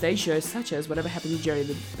our live stage shows, such as Whatever Happened to Jerry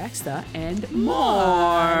the Baxter, and more.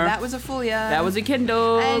 That was a Fulia. That was a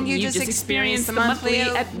Kindle. And you just experienced the monthly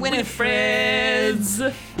at Winifred's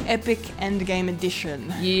Epic Endgame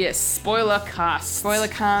Edition. Yes, spoiler cast. Spoiler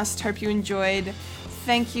cast. Hope you enjoyed.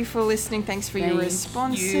 Thank you for listening. Thanks for your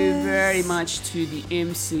responses. Thank you very much to the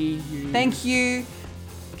MCU. Thank you,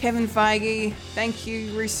 Kevin Feige. Thank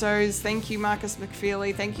you, Russos. Thank you, Marcus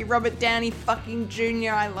McFeely. Thank you, Robert Downey fucking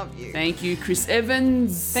Jr. I love you. Thank you, Chris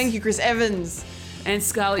Evans. Thank you, Chris Evans. And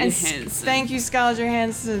Scarlett Johansson. Thank you, Scarlett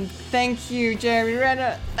Johansson. Thank you, Jeremy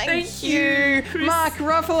Renner. Thank you, Mark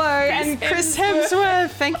Ruffalo and Chris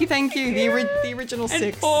Hemsworth. Thank you. The original and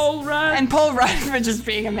six. Paul Rudd. And Paul Rudd for just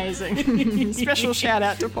being amazing. Special shout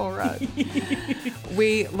out to Paul Rudd.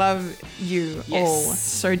 We love you all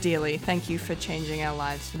so dearly. Thank you for changing our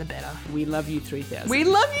lives for the better. We love you 3000. We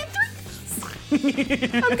love you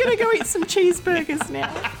 3000. I'm going to go eat some cheeseburgers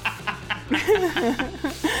now.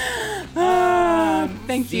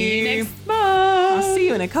 Thank See you. next month. I'll see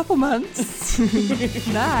you in a couple months.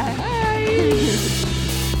 Bye. Bye.